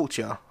ready to talk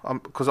to you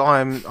because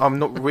I'm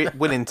not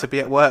willing to be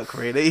at work,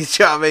 really. Do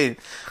you know what I mean?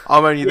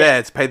 I'm only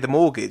there to pay the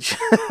mortgage.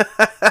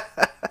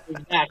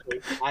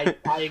 Exactly. I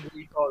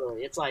agree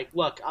totally. It's like,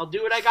 look, I'll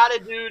do what I gotta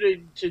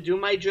do to do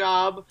my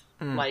job.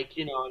 Like,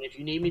 you know, and if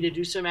you need me to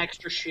do some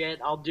extra shit,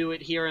 I'll do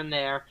it here and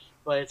there.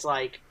 But it's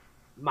like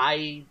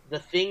the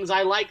things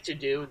I like to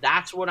do,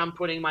 that's what I'm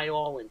putting my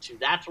all into.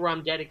 That's where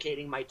I'm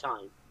dedicating my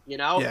time. You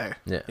know? Yeah,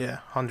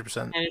 100%.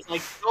 And it's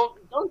like,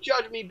 don't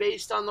judge me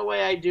based on the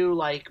way I do,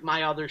 like,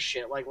 my other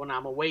shit. Like, when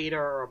I'm a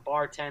waiter or a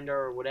bartender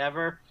or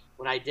whatever,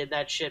 when I did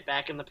that shit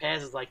back in the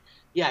past, it's like,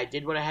 yeah, I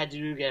did what I had to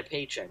do to get a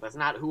paycheck. That's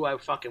not who I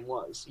fucking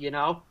was, you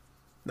know?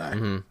 No.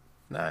 Mm-hmm.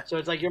 No. So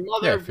it's like your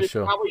mother is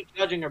sure. probably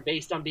judging her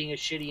based on being a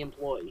shitty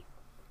employee.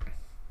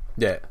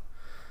 Yeah.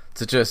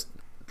 To just,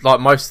 like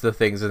most of the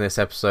things in this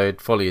episode,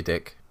 follow your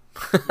dick.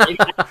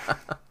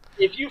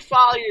 If you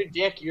follow your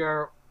dick,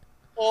 you're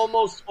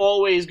almost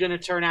always going to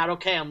turn out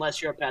okay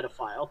unless you're a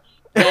pedophile.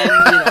 Then,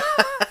 you know,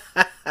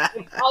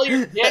 you follow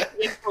your dick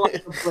into like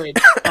a bridge.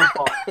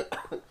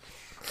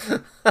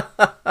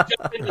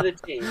 Jump into the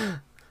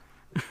team.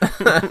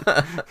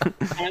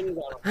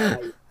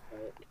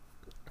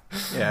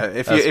 Yeah,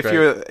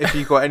 if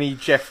you got any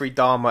Jeffrey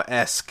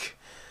Dahmer-esque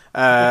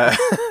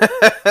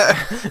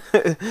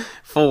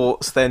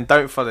thoughts, then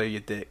don't follow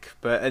your dick.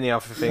 But any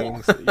other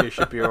things, you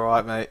should be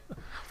alright, mate.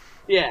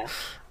 Yeah.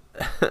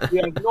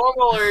 You have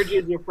normal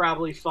urges, you're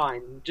probably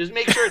fine. Just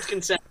make sure it's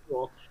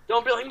consensual.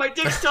 Don't be like, my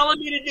dick's telling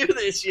me to do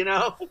this, you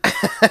know?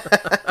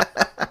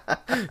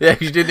 Yeah,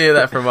 you did hear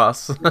that from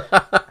us. Can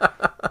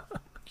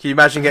you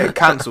imagine getting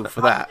cancelled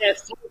for that?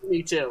 Yes,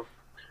 me too.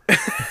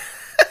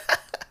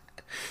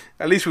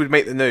 At least we'd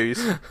make the news.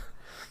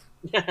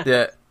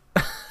 Yeah.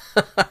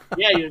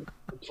 Yeah, the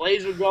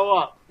plays would go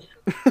up.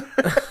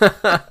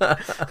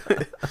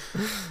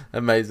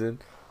 Amazing.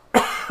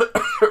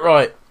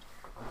 Right.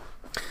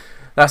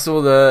 That's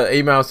all the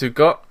emails we've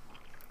got.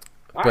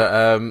 All but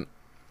right.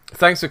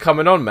 Thanks for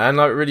coming on, man.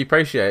 Like, really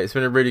appreciate it. It's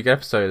been a really good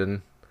episode,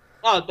 and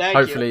thank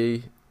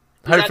hopefully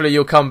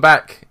you'll come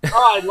back.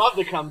 Oh, I'd love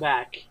to come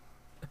back.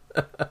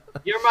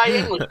 You're my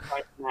English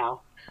right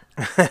now.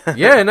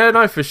 Yeah,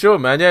 no, for sure,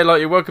 man. Yeah, like,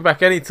 you're welcome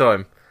back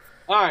anytime.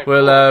 All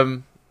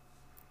right.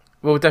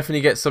 We'll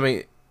definitely get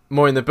something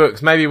more in the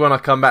books. Maybe when I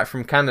come back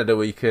from Canada,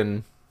 we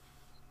can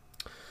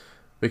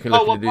look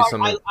to do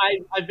something.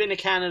 I've been to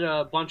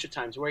Canada a bunch of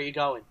times. Where are you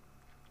going?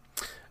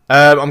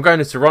 I'm going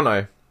to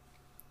Toronto.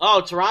 Oh,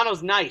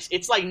 Toronto's nice.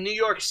 It's like New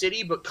York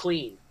City, but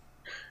clean.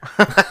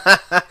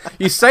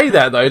 You say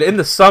that, though. In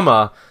the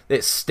summer,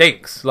 it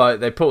stinks. Like,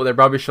 they put all their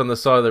rubbish on the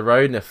side of the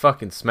road, and they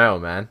fucking smell,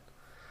 man.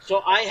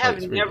 So I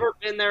have never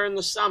been there in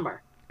the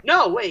summer.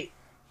 No, wait.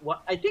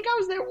 What? I think I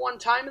was there one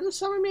time in the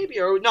summer, maybe.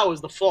 Or no, it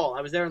was the fall.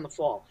 I was there in the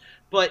fall.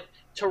 But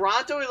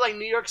Toronto is like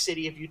New York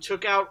City if you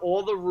took out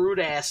all the rude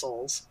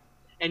assholes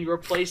and you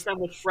replaced them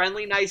with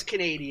friendly, nice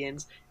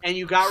Canadians, and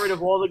you got rid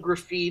of all the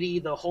graffiti,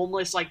 the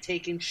homeless like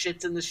taking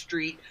shits in the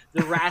street,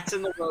 the rats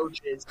and the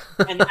roaches,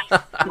 and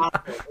that's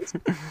Toronto.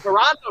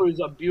 Toronto is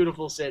a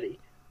beautiful city.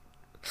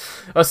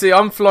 Oh, see,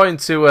 I'm flying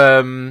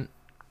to.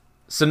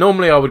 So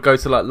normally I would go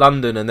to like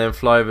London and then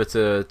fly over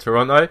to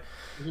Toronto,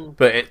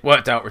 but it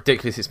worked out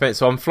ridiculously expensive.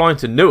 So I'm flying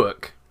to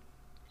Newark.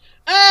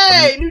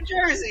 Hey, New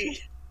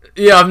Jersey!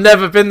 Yeah, I've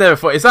never been there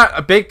before. Is that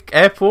a big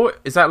airport?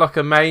 Is that like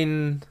a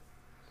main?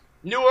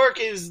 Newark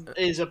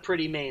is a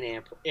pretty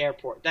main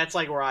airport. That's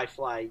like where I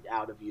fly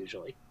out of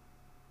usually.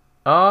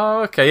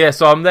 Oh, okay, yeah.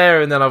 So I'm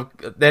there, and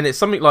then it's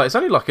something like it's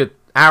only like an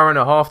hour and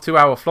a half, 2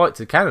 hour flight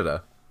to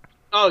Canada.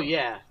 Oh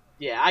yeah.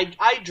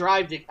 I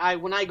drive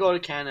when I go to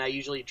Canada, I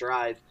usually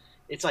drive.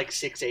 It's like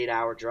 6-8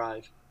 hour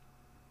drive.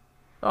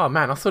 Oh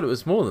man, I thought it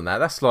was more than that.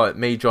 That's like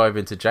me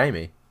driving to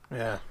Jamie.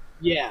 Yeah.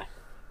 Yeah,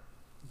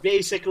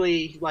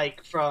 basically,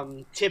 like,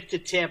 from tip to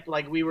tip,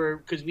 like,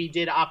 because we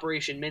did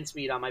Operation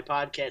Mincemeat on my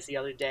podcast the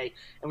other day,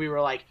 and we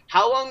were like,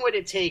 how long would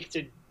it take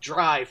to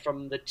drive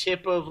from the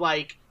tip of,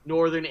 like,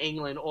 northern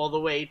England all the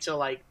way to,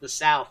 like, the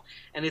south?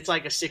 And it's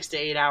like a 6 to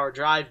 8 hour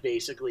drive,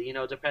 basically, you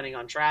know, depending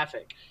on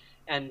traffic.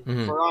 And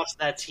for us,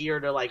 that's here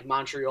to, like,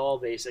 Montreal,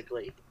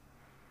 basically.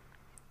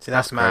 See,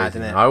 that's mad,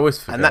 isn't it? I always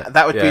forget. And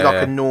that would be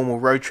like a normal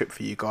road trip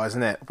for you guys,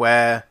 isn't it?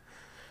 Where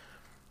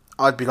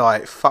I'd be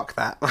like, fuck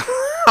that.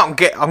 I'm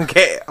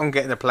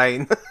getting a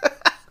plane.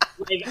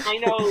 Like, I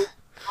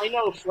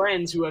know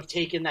friends who have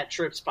taken that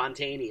trip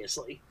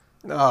spontaneously.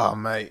 Oh,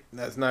 mate,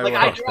 there's no like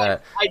way.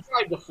 I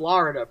drive to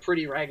Florida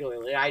pretty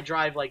regularly. I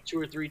drive like 2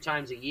 or 3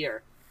 times a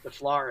year to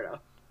Florida.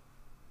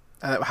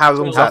 How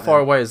long? How far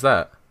away is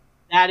that?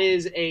 That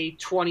is a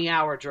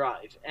 20-hour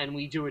drive, and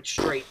we do it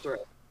straight through.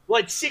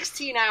 Well, it's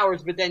 16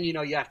 hours, but then, you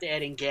know, you have to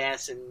add in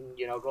gas and,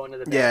 you know, going to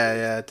the bathroom.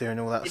 Yeah, doing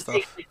all that stuff. It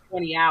takes like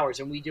 20 hours,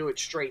 and we do it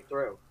straight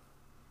through.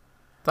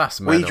 That's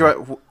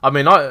mental.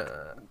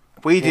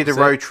 We did a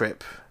road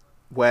trip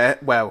where,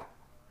 well,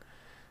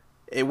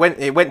 it went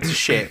to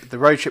shit. The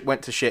road trip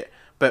went to shit.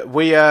 But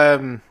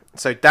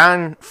so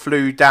Dan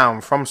flew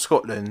down from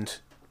Scotland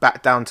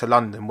back down to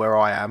London, where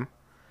I am,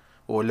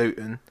 or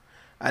Luton,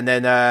 and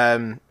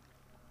then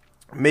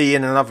me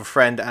and another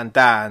friend and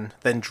Dan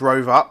then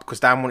drove up because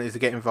Dan wanted to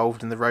get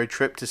involved in the road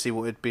trip to see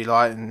what it'd be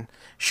like, and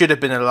should have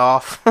been a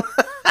laugh.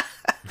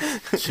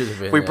 Should have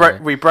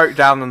been. We broke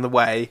down on the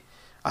way.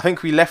 I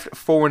think we left at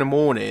 4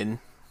 a.m.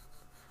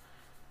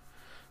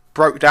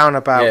 Broke down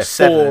about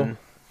 7,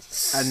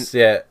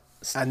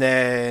 and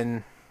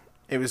then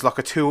it was like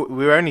we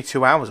were only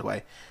 2 hours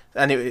away,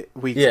 and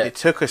it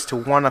took us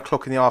till 1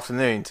 o'clock in the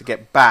afternoon to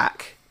get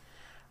back.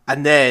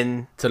 And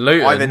then to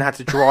Luton. I then had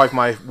to drive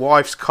my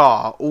wife's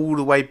car all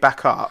the way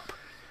back up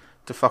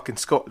to fucking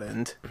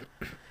Scotland.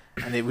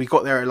 And we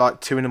got there at like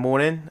 2 a.m.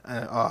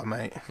 And, oh,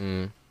 mate.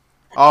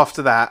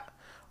 After that,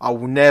 I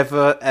will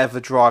never,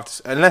 ever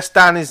drive unless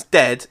Dan is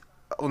dead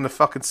on the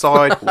fucking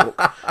sidewalk,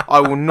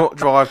 I will not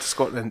drive to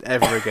Scotland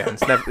ever again.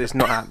 It's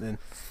not happening.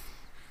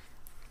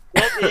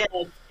 Yeah,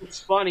 it's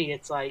funny.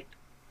 It's like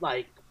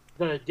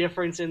the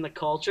difference in the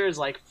cultures.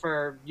 Like,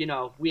 for, you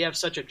know, we have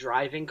such a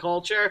driving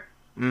culture.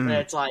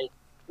 It's like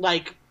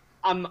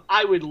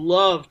I would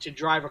love to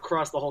drive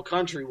across the whole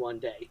country one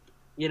day,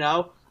 you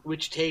know,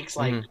 which takes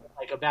like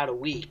about a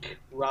week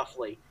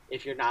roughly.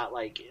 If you're not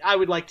like, I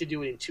would like to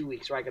do it in 2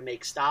 weeks where I can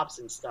make stops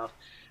and stuff.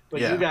 But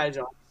you guys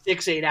are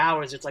 6-8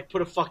 hours. It's like,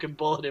 put a fucking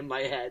bullet in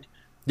my head.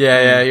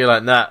 Yeah, you're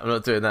like, nah, I'm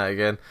not doing that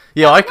again.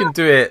 Yeah, I can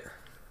do it.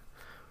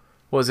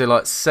 What is it,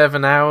 like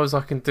 7 hours?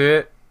 I can do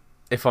it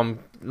if I'm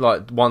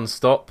like one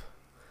stop.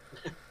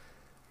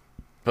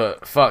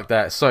 But fuck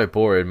that, it's so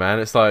boring, man.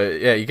 It's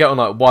like, yeah, you get on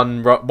like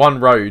one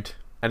road,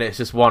 and it's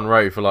just one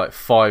road for like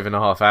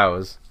 5.5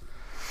 hours.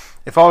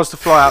 If I was to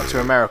fly out to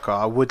America,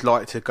 I would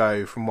like to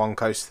go from one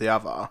coast to the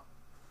other.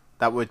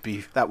 That would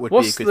be a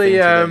good thing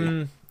to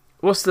do.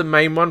 What's the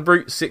main one?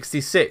 Route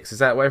 66. Is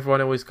that what everyone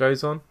always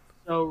goes on?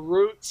 So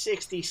Route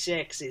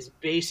 66 is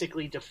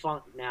basically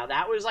defunct now.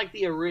 That was like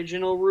the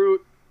original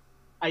route,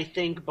 I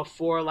think,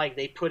 before like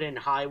they put in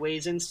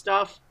highways and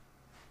stuff.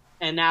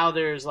 And now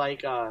there's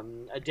like a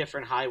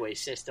different highway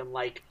system.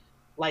 Like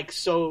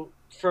so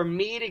for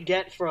me to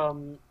get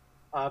from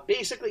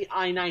basically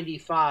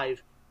I-95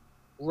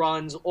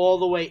 runs all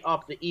the way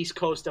up the east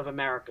coast of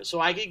America. So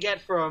I could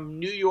get from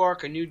New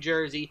York or New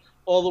Jersey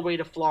all the way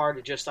to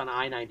Florida just on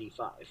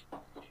I-95.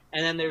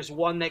 And then there's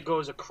one that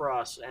goes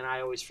across, and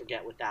I always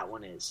forget what that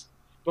one is.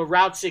 But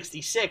Route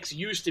 66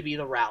 used to be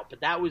the route,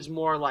 but that was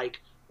more like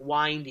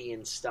windy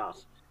and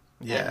stuff.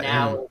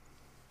 Yeah.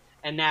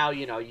 And now,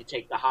 you know, you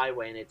take the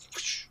highway and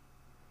it's...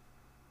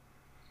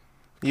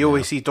 You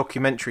always see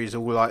documentaries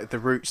all like the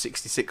Route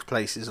 66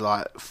 places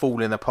like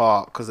falling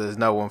apart because there's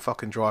no one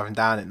fucking driving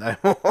down it no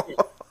more.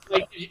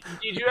 Like,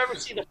 did you ever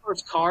see the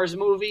first Cars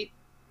movie?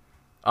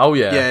 Oh,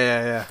 yeah.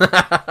 Yeah.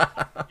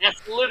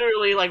 That's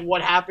literally like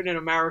what happened in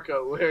America,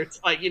 where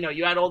it's like, you know,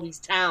 you had all these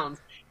towns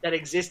that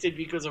existed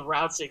because of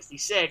Route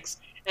 66,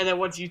 and then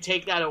once you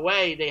take that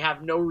away, they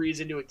have no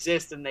reason to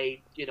exist, and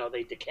they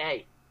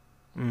decay.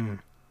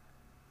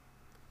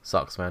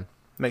 Sucks, man.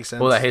 Makes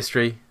sense. All that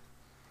history.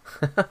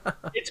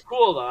 It's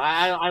cool though.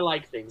 I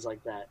like things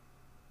like that.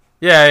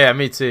 Yeah,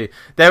 me too.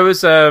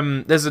 There's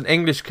an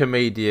English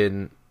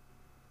comedian,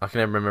 I can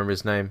never remember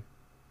his name,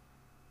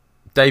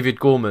 David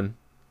Gorman.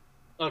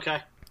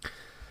 Okay.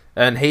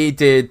 And he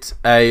did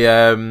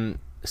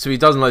so he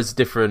does loads of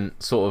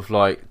different sort of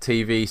like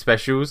TV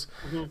specials,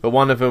 but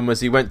one of them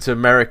was he went to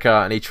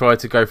America and he tried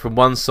to go from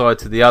one side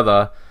to the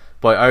other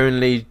by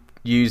only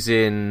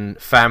using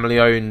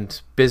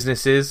family-owned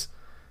businesses.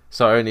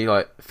 So only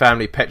like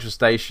family petrol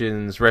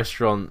stations,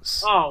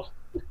 restaurants. Oh,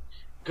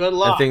 good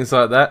luck. And things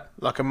like that.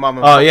 Like a mum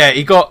and pop. Yeah,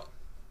 he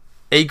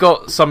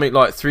got something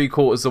like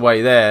 3/4 of the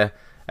way there,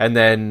 and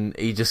then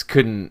he just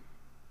couldn't.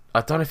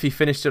 I don't know if he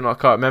finished it or not,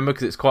 I can't remember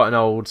because it's quite an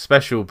old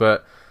special,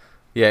 but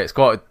yeah, it's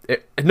quite.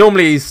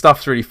 Normally his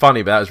stuff's really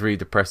funny, but that was really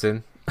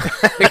depressing.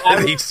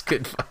 He just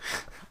couldn't.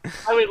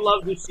 I would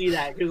love to see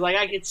that because, like,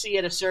 I could see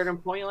at a certain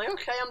point, you're like,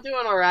 okay, I'm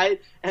doing all right,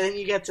 and then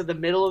you get to the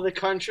middle of the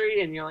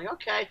country, and you're like,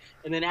 okay,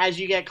 and then as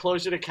you get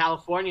closer to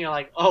California, you're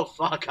like, oh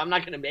fuck, I'm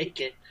not gonna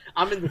make it.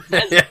 I'm in the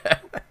desert.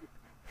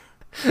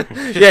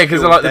 Yeah,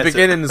 because like the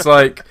beginning's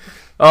like,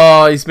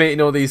 oh, he's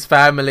meeting all these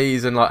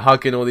families and like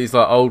hugging all these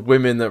like old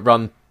women that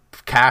run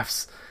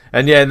cafes,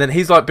 and then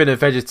he's like been a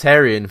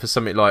vegetarian for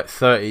something like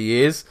 30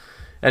 years,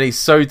 and he's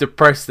so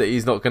depressed that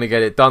he's not going to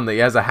get it done that he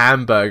has a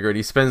hamburger and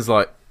he spends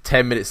like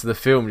 10 minutes of the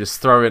film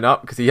just throwing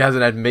up because he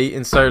hasn't had meat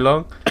in so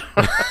long.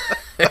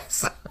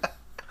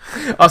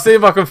 I'll see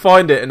if I can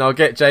find it and I'll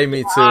get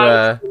Jamie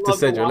to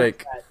send you a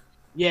link.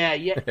 Yeah.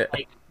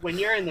 Like when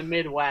you're in the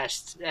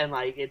Midwest and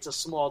like it's a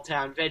small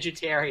town,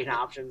 vegetarian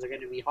options are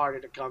going to be harder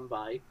to come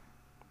by.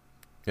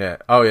 Yeah.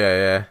 Oh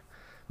yeah.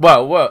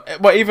 Well,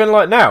 even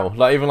like now,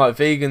 like even like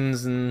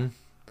vegans and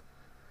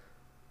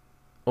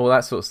all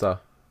that sort of stuff.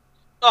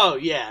 Oh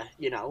yeah,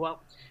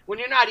 well, when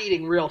you're not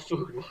eating real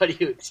food, what do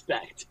you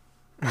expect?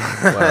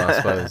 Well, I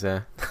suppose,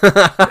 yeah.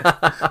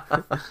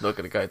 Not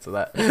gonna go into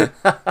that.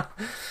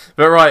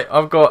 But right,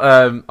 I've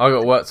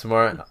got work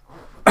tomorrow,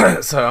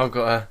 so I've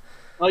got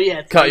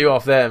to cut you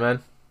off there,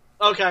 man.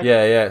 Okay.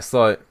 Yeah, it's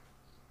like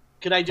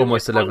Could I do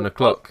almost 11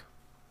 o'clock.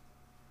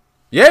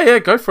 Yeah,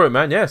 go for it,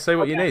 man. Yeah, say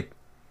what you need.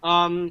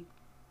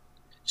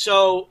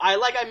 So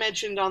like I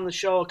mentioned on the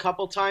show a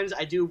couple times,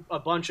 I do a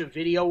bunch of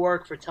video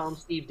work for Tell 'em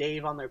Steve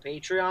Dave on their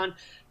Patreon.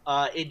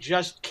 It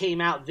just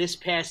came out this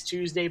past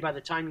Tuesday by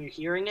the time you're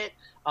hearing it.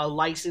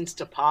 Licensed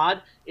to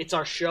Pod. It's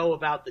our show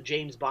about the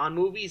James Bond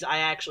movies. I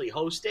actually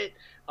host it.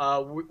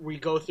 We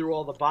go through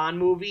all the Bond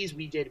movies.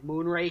 We did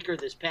Moonraker,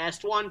 this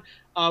past one.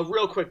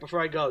 Real quick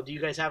before I go, do you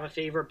guys have a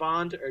favorite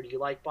Bond, or do you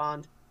like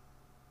Bond?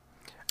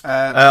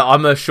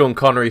 I'm a Sean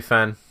Connery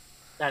fan.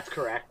 That's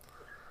correct.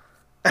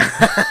 I'd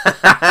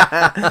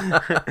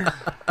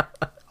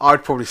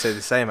probably say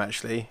the same,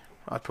 actually.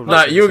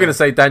 No, you were going to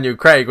say Daniel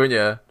Craig, weren't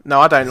you? No,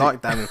 I don't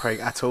like Daniel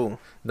Craig at all.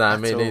 Nah,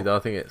 me neither. I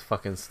think it's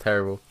fucking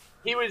terrible.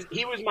 He was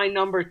my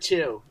number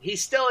 2. He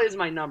still is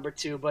my number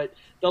 2, but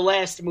the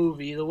last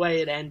movie, the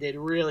way it ended,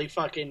 really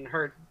fucking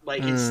hurt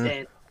like his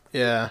stand.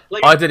 Yeah,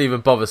 like, I didn't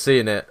even bother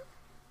seeing it.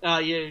 I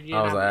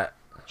was like,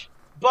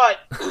 but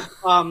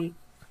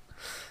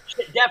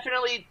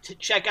definitely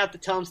check out the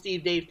Tell 'em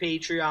Steve Dave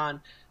Patreon.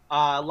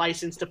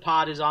 License to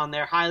Pod is on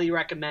there. Highly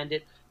recommend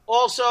it.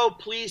 Also,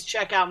 please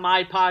check out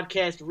my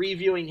podcast,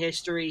 Reviewing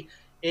History.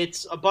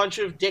 It's a bunch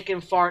of dick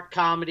and fart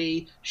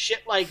comedy,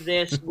 shit like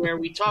this, where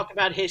we talk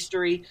about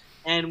history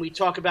and we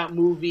talk about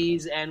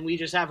movies and we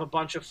just have a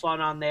bunch of fun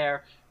on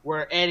there.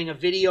 We're adding a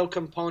video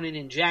component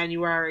in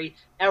January.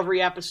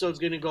 Every episode's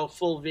going to go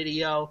full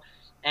video.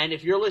 And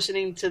if you're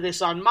listening to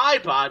this on my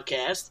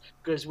podcast,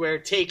 because we're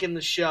taking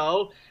the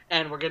show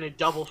and we're going to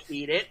double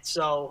feed it,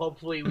 so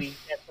hopefully we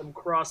get some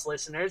cross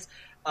listeners.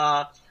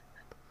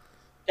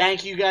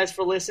 Thank you guys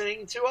for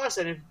listening to us.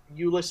 And if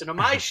you listen to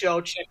my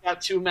show, check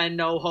out Two Men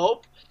No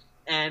Hope.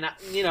 And,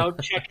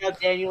 check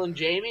out Daniel and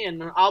Jamie.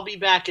 And I'll be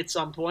back at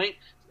some point.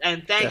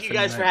 And thank you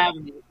guys for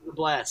having me. It was a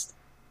blast.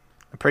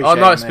 Appreciate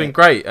it, it's been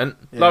great. And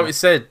like we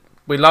said,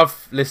 we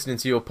love listening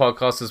to your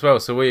podcast as well.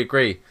 So we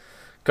agree.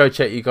 Go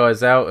check you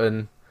guys out.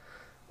 And,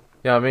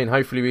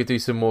 hopefully we do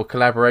some more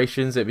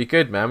collaborations. It'd be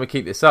good, man. We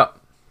keep this up.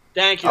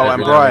 Thank you. Oh,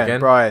 and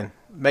Brian,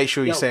 make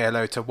sure you say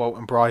hello to Walt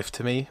and Bryce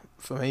for me.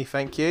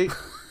 Thank you.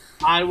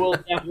 I will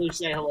definitely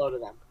say hello to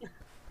them.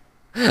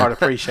 I'd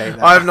appreciate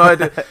that. I have no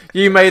idea.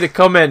 You made a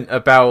comment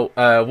about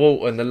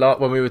Walton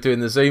when we were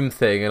doing the Zoom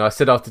thing, and I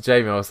said after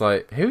Jamie, I was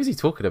like, "Who is he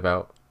talking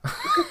about?"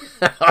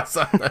 I was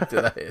like, "No,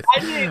 that is."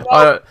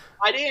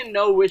 I didn't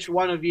know which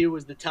one of you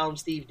was the Tell 'em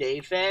Steve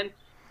Dave fan.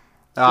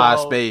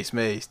 It's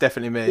me. It's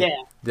definitely me.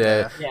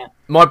 Yeah.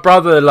 My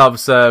brother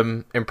loves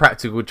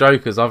Impractical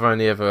Jokers. I've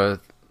only ever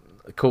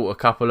caught a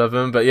couple of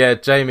them, but yeah,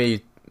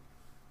 Jamie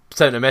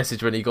sent a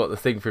message when he got the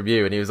thing from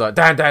you, and he was like,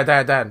 Dan. I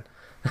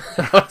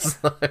was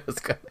like, what's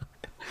going on?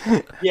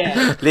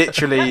 Yeah.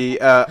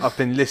 Literally, I've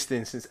been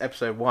listening since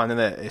episode 1, isn't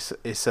it?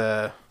 It's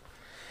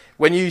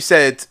when you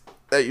said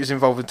that you was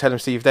involved in Tell 'em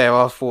Steve Dave,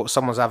 I thought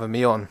someone's having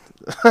me on.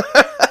 Oh,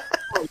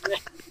 yeah.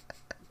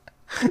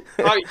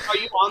 Are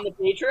you on the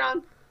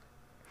Patreon?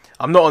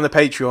 I'm not on the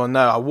Patreon,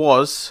 no. I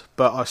was,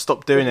 but I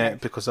stopped doing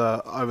it because I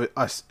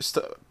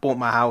bought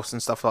my house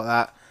and stuff like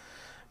that.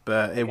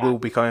 But it will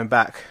be coming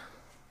back.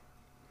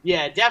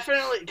 Yeah,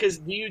 definitely. Because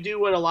do you do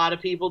what a lot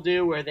of people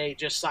do, where they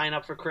just sign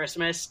up for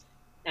Christmas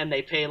and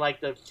they pay like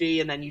the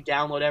fee, and then you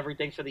download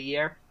everything for the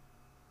year?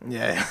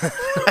 Yeah.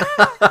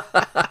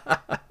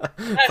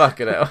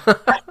 Fucking hell.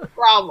 That's the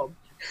problem.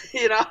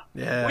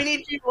 Yeah. We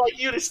need people like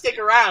you to stick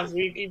around so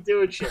we can keep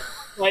doing shit.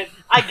 But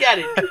I get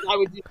it. 'Cause I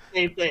would do the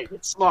same thing.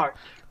 It's smart.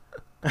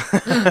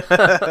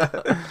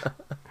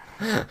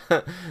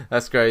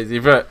 That's crazy.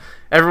 But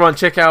everyone,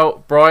 check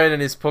out Brian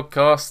and his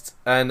podcast,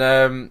 and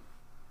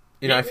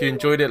if you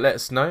enjoyed it, let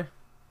us know,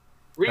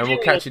 and we'll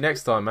catch you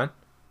next time, man.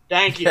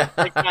 Thank you.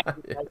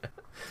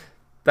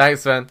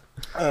 Thanks, man.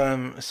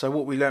 So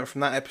what we learned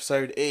from that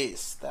episode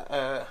is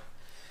that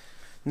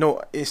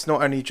it's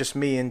not only just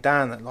me and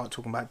Dan that like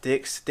talking about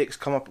dicks. Dicks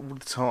come up all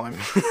the time.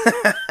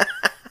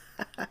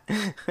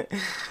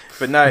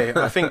 But no,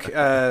 I think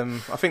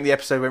the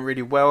episode went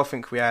really well. I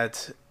think we had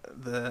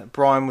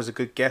Brian was a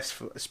good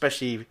guest,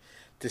 especially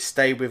to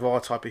stay with our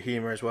type of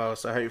humour as well.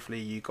 So hopefully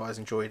you guys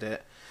enjoyed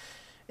it.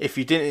 If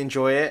you didn't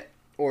enjoy it,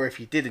 or if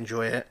you did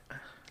enjoy it,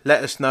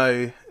 let us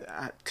know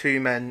at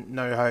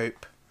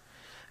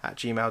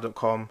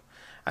twomennohope@gmail.com.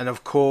 And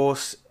of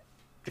course,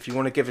 if you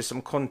want to give us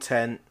some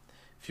content,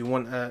 if you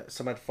want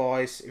some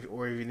advice,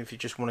 or even if you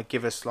just want to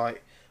give us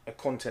like a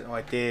content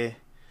idea,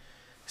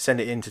 send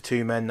it in to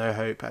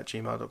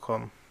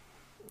twomennohope@gmail.com,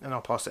 and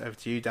I'll pass it over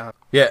to you, Dan.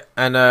 Yeah,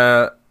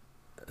 and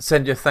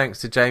send your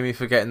thanks to Jamie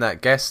for getting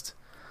that guest.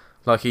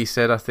 Like he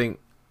said, I think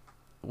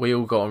we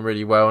all got on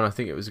really well, and I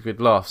think it was a good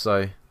laugh,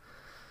 so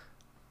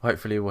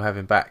hopefully we'll have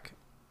him back.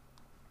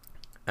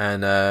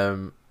 And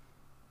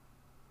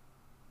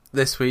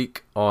this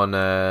week on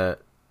No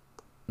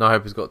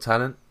Hope Has Got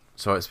Talent,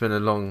 so it's been a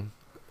long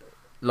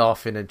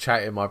laughing and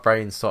chatting, my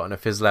brain's starting to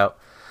fizzle out.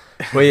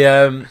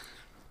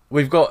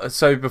 We've got,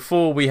 so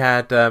before we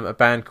had a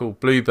band called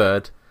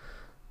Bluebird,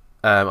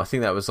 I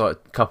think that was like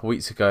a couple of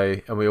weeks ago,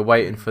 and we were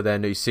waiting for their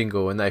new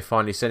single, and they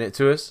finally sent it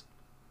to us.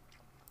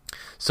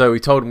 So we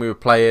told them we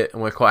would play it,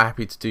 and we're quite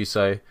happy to do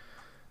so.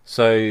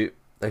 So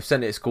they've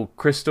sent it, it's called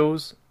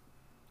Crystals,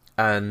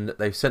 and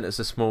they've sent us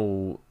a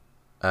small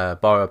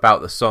bio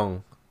about the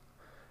song,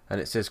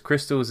 and it says,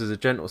 Crystals is a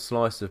gentle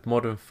slice of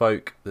modern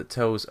folk that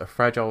tells a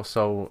fragile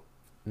soul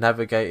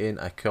navigating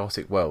a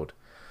chaotic world,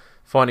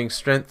 finding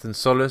strength and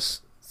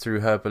solace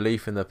through her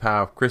belief in the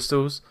power of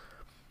crystals.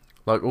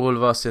 Like all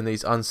of us in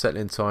these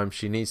unsettling times,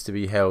 she needs to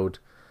be held,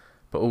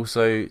 but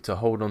also to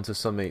hold on to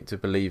something to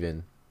believe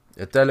in.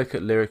 A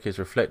delicate lyric is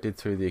reflected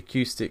through the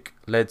acoustic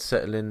lead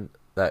settling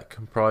that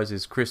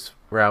comprises Chris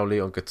Rowley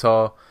on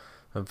guitar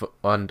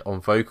and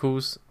on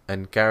vocals,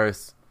 and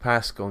Gareth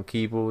Pask on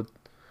keyboard.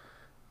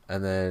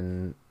 And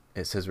then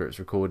it says where it's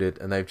recorded,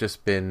 and they've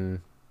just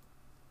been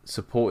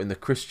supporting the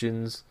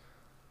Christians,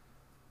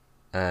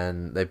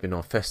 and they've been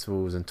on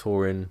festivals and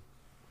touring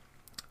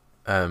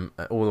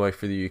all the way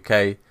through the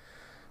UK.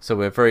 So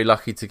we're very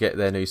lucky to get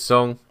their new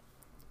song,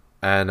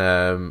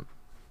 and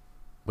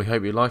we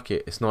hope you like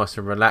it. It's nice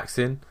and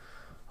relaxing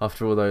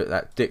after all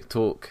that dick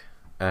talk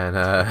and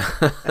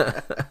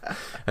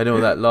and all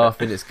that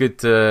laughing. It's good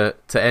to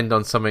end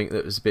on something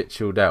that was a bit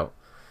chilled out.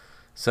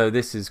 So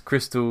this is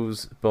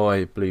Crystals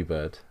by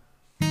Bluebird.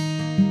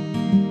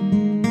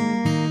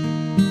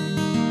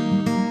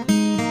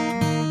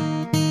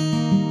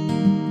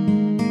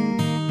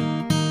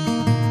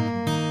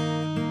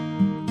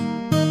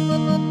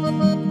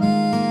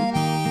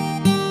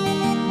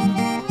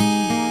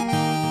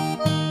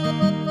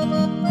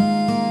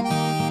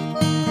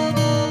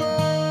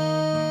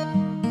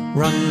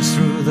 Runs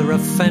through the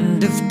rough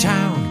end of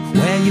town,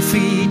 where your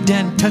feet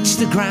and touch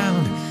the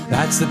ground.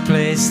 That's the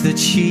place that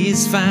she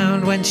is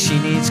found when she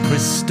needs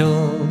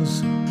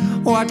crystals.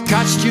 What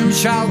costume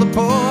shall the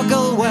poor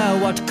girl wear?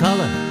 What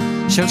colour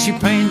shall she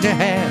paint her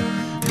hair?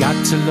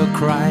 Got to look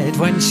right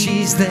when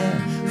she's there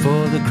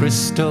for the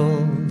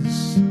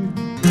crystals.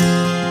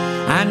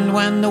 And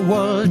when the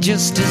world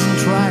just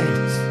isn't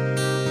right,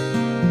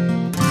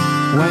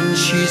 when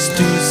she's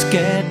too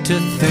scared to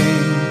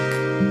think,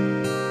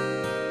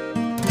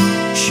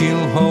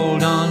 she'll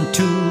hold on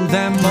to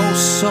them oh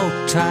so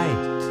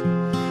tight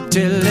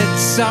till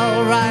it's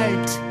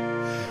alright.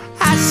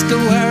 Ask her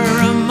where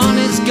her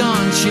money's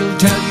gone, she'll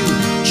tell you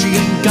she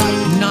ain't got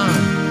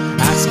none.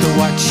 Ask her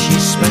what she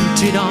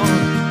spent it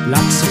on,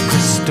 lots of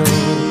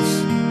crystals.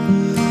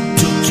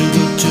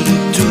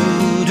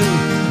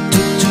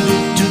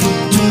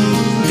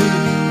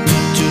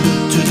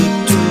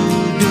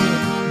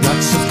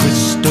 Lots of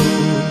crystals.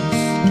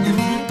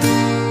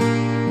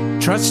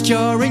 Trust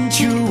your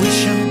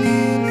intuition,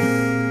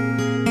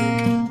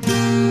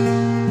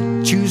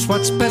 choose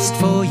what's best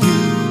for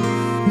you.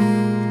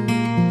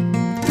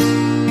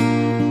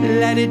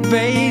 Let it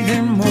bathe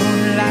in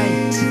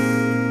moonlight,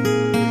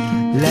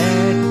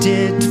 let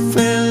it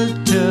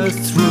filter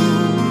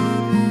through.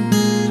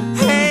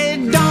 Hey,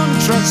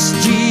 don't trust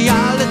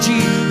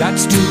geology,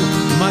 that's too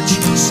much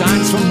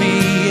science for me.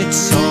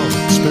 It's all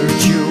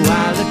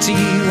spirituality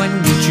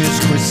when you choose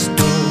crystals.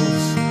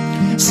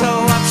 So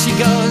up she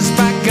goes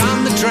back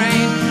on the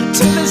train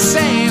to the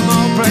same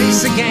old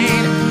place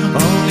again.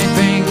 Only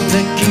thing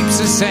that keeps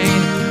us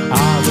sane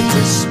are the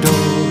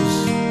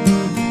crystals.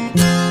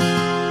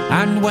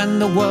 And when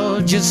the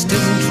world just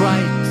isn't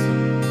right,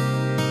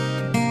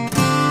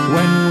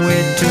 when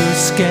we're too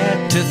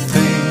scared to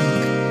think,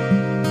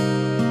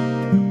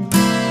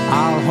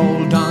 I'll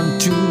hold on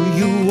to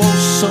you oh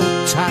so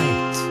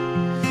tight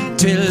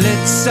till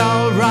it's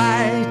alright.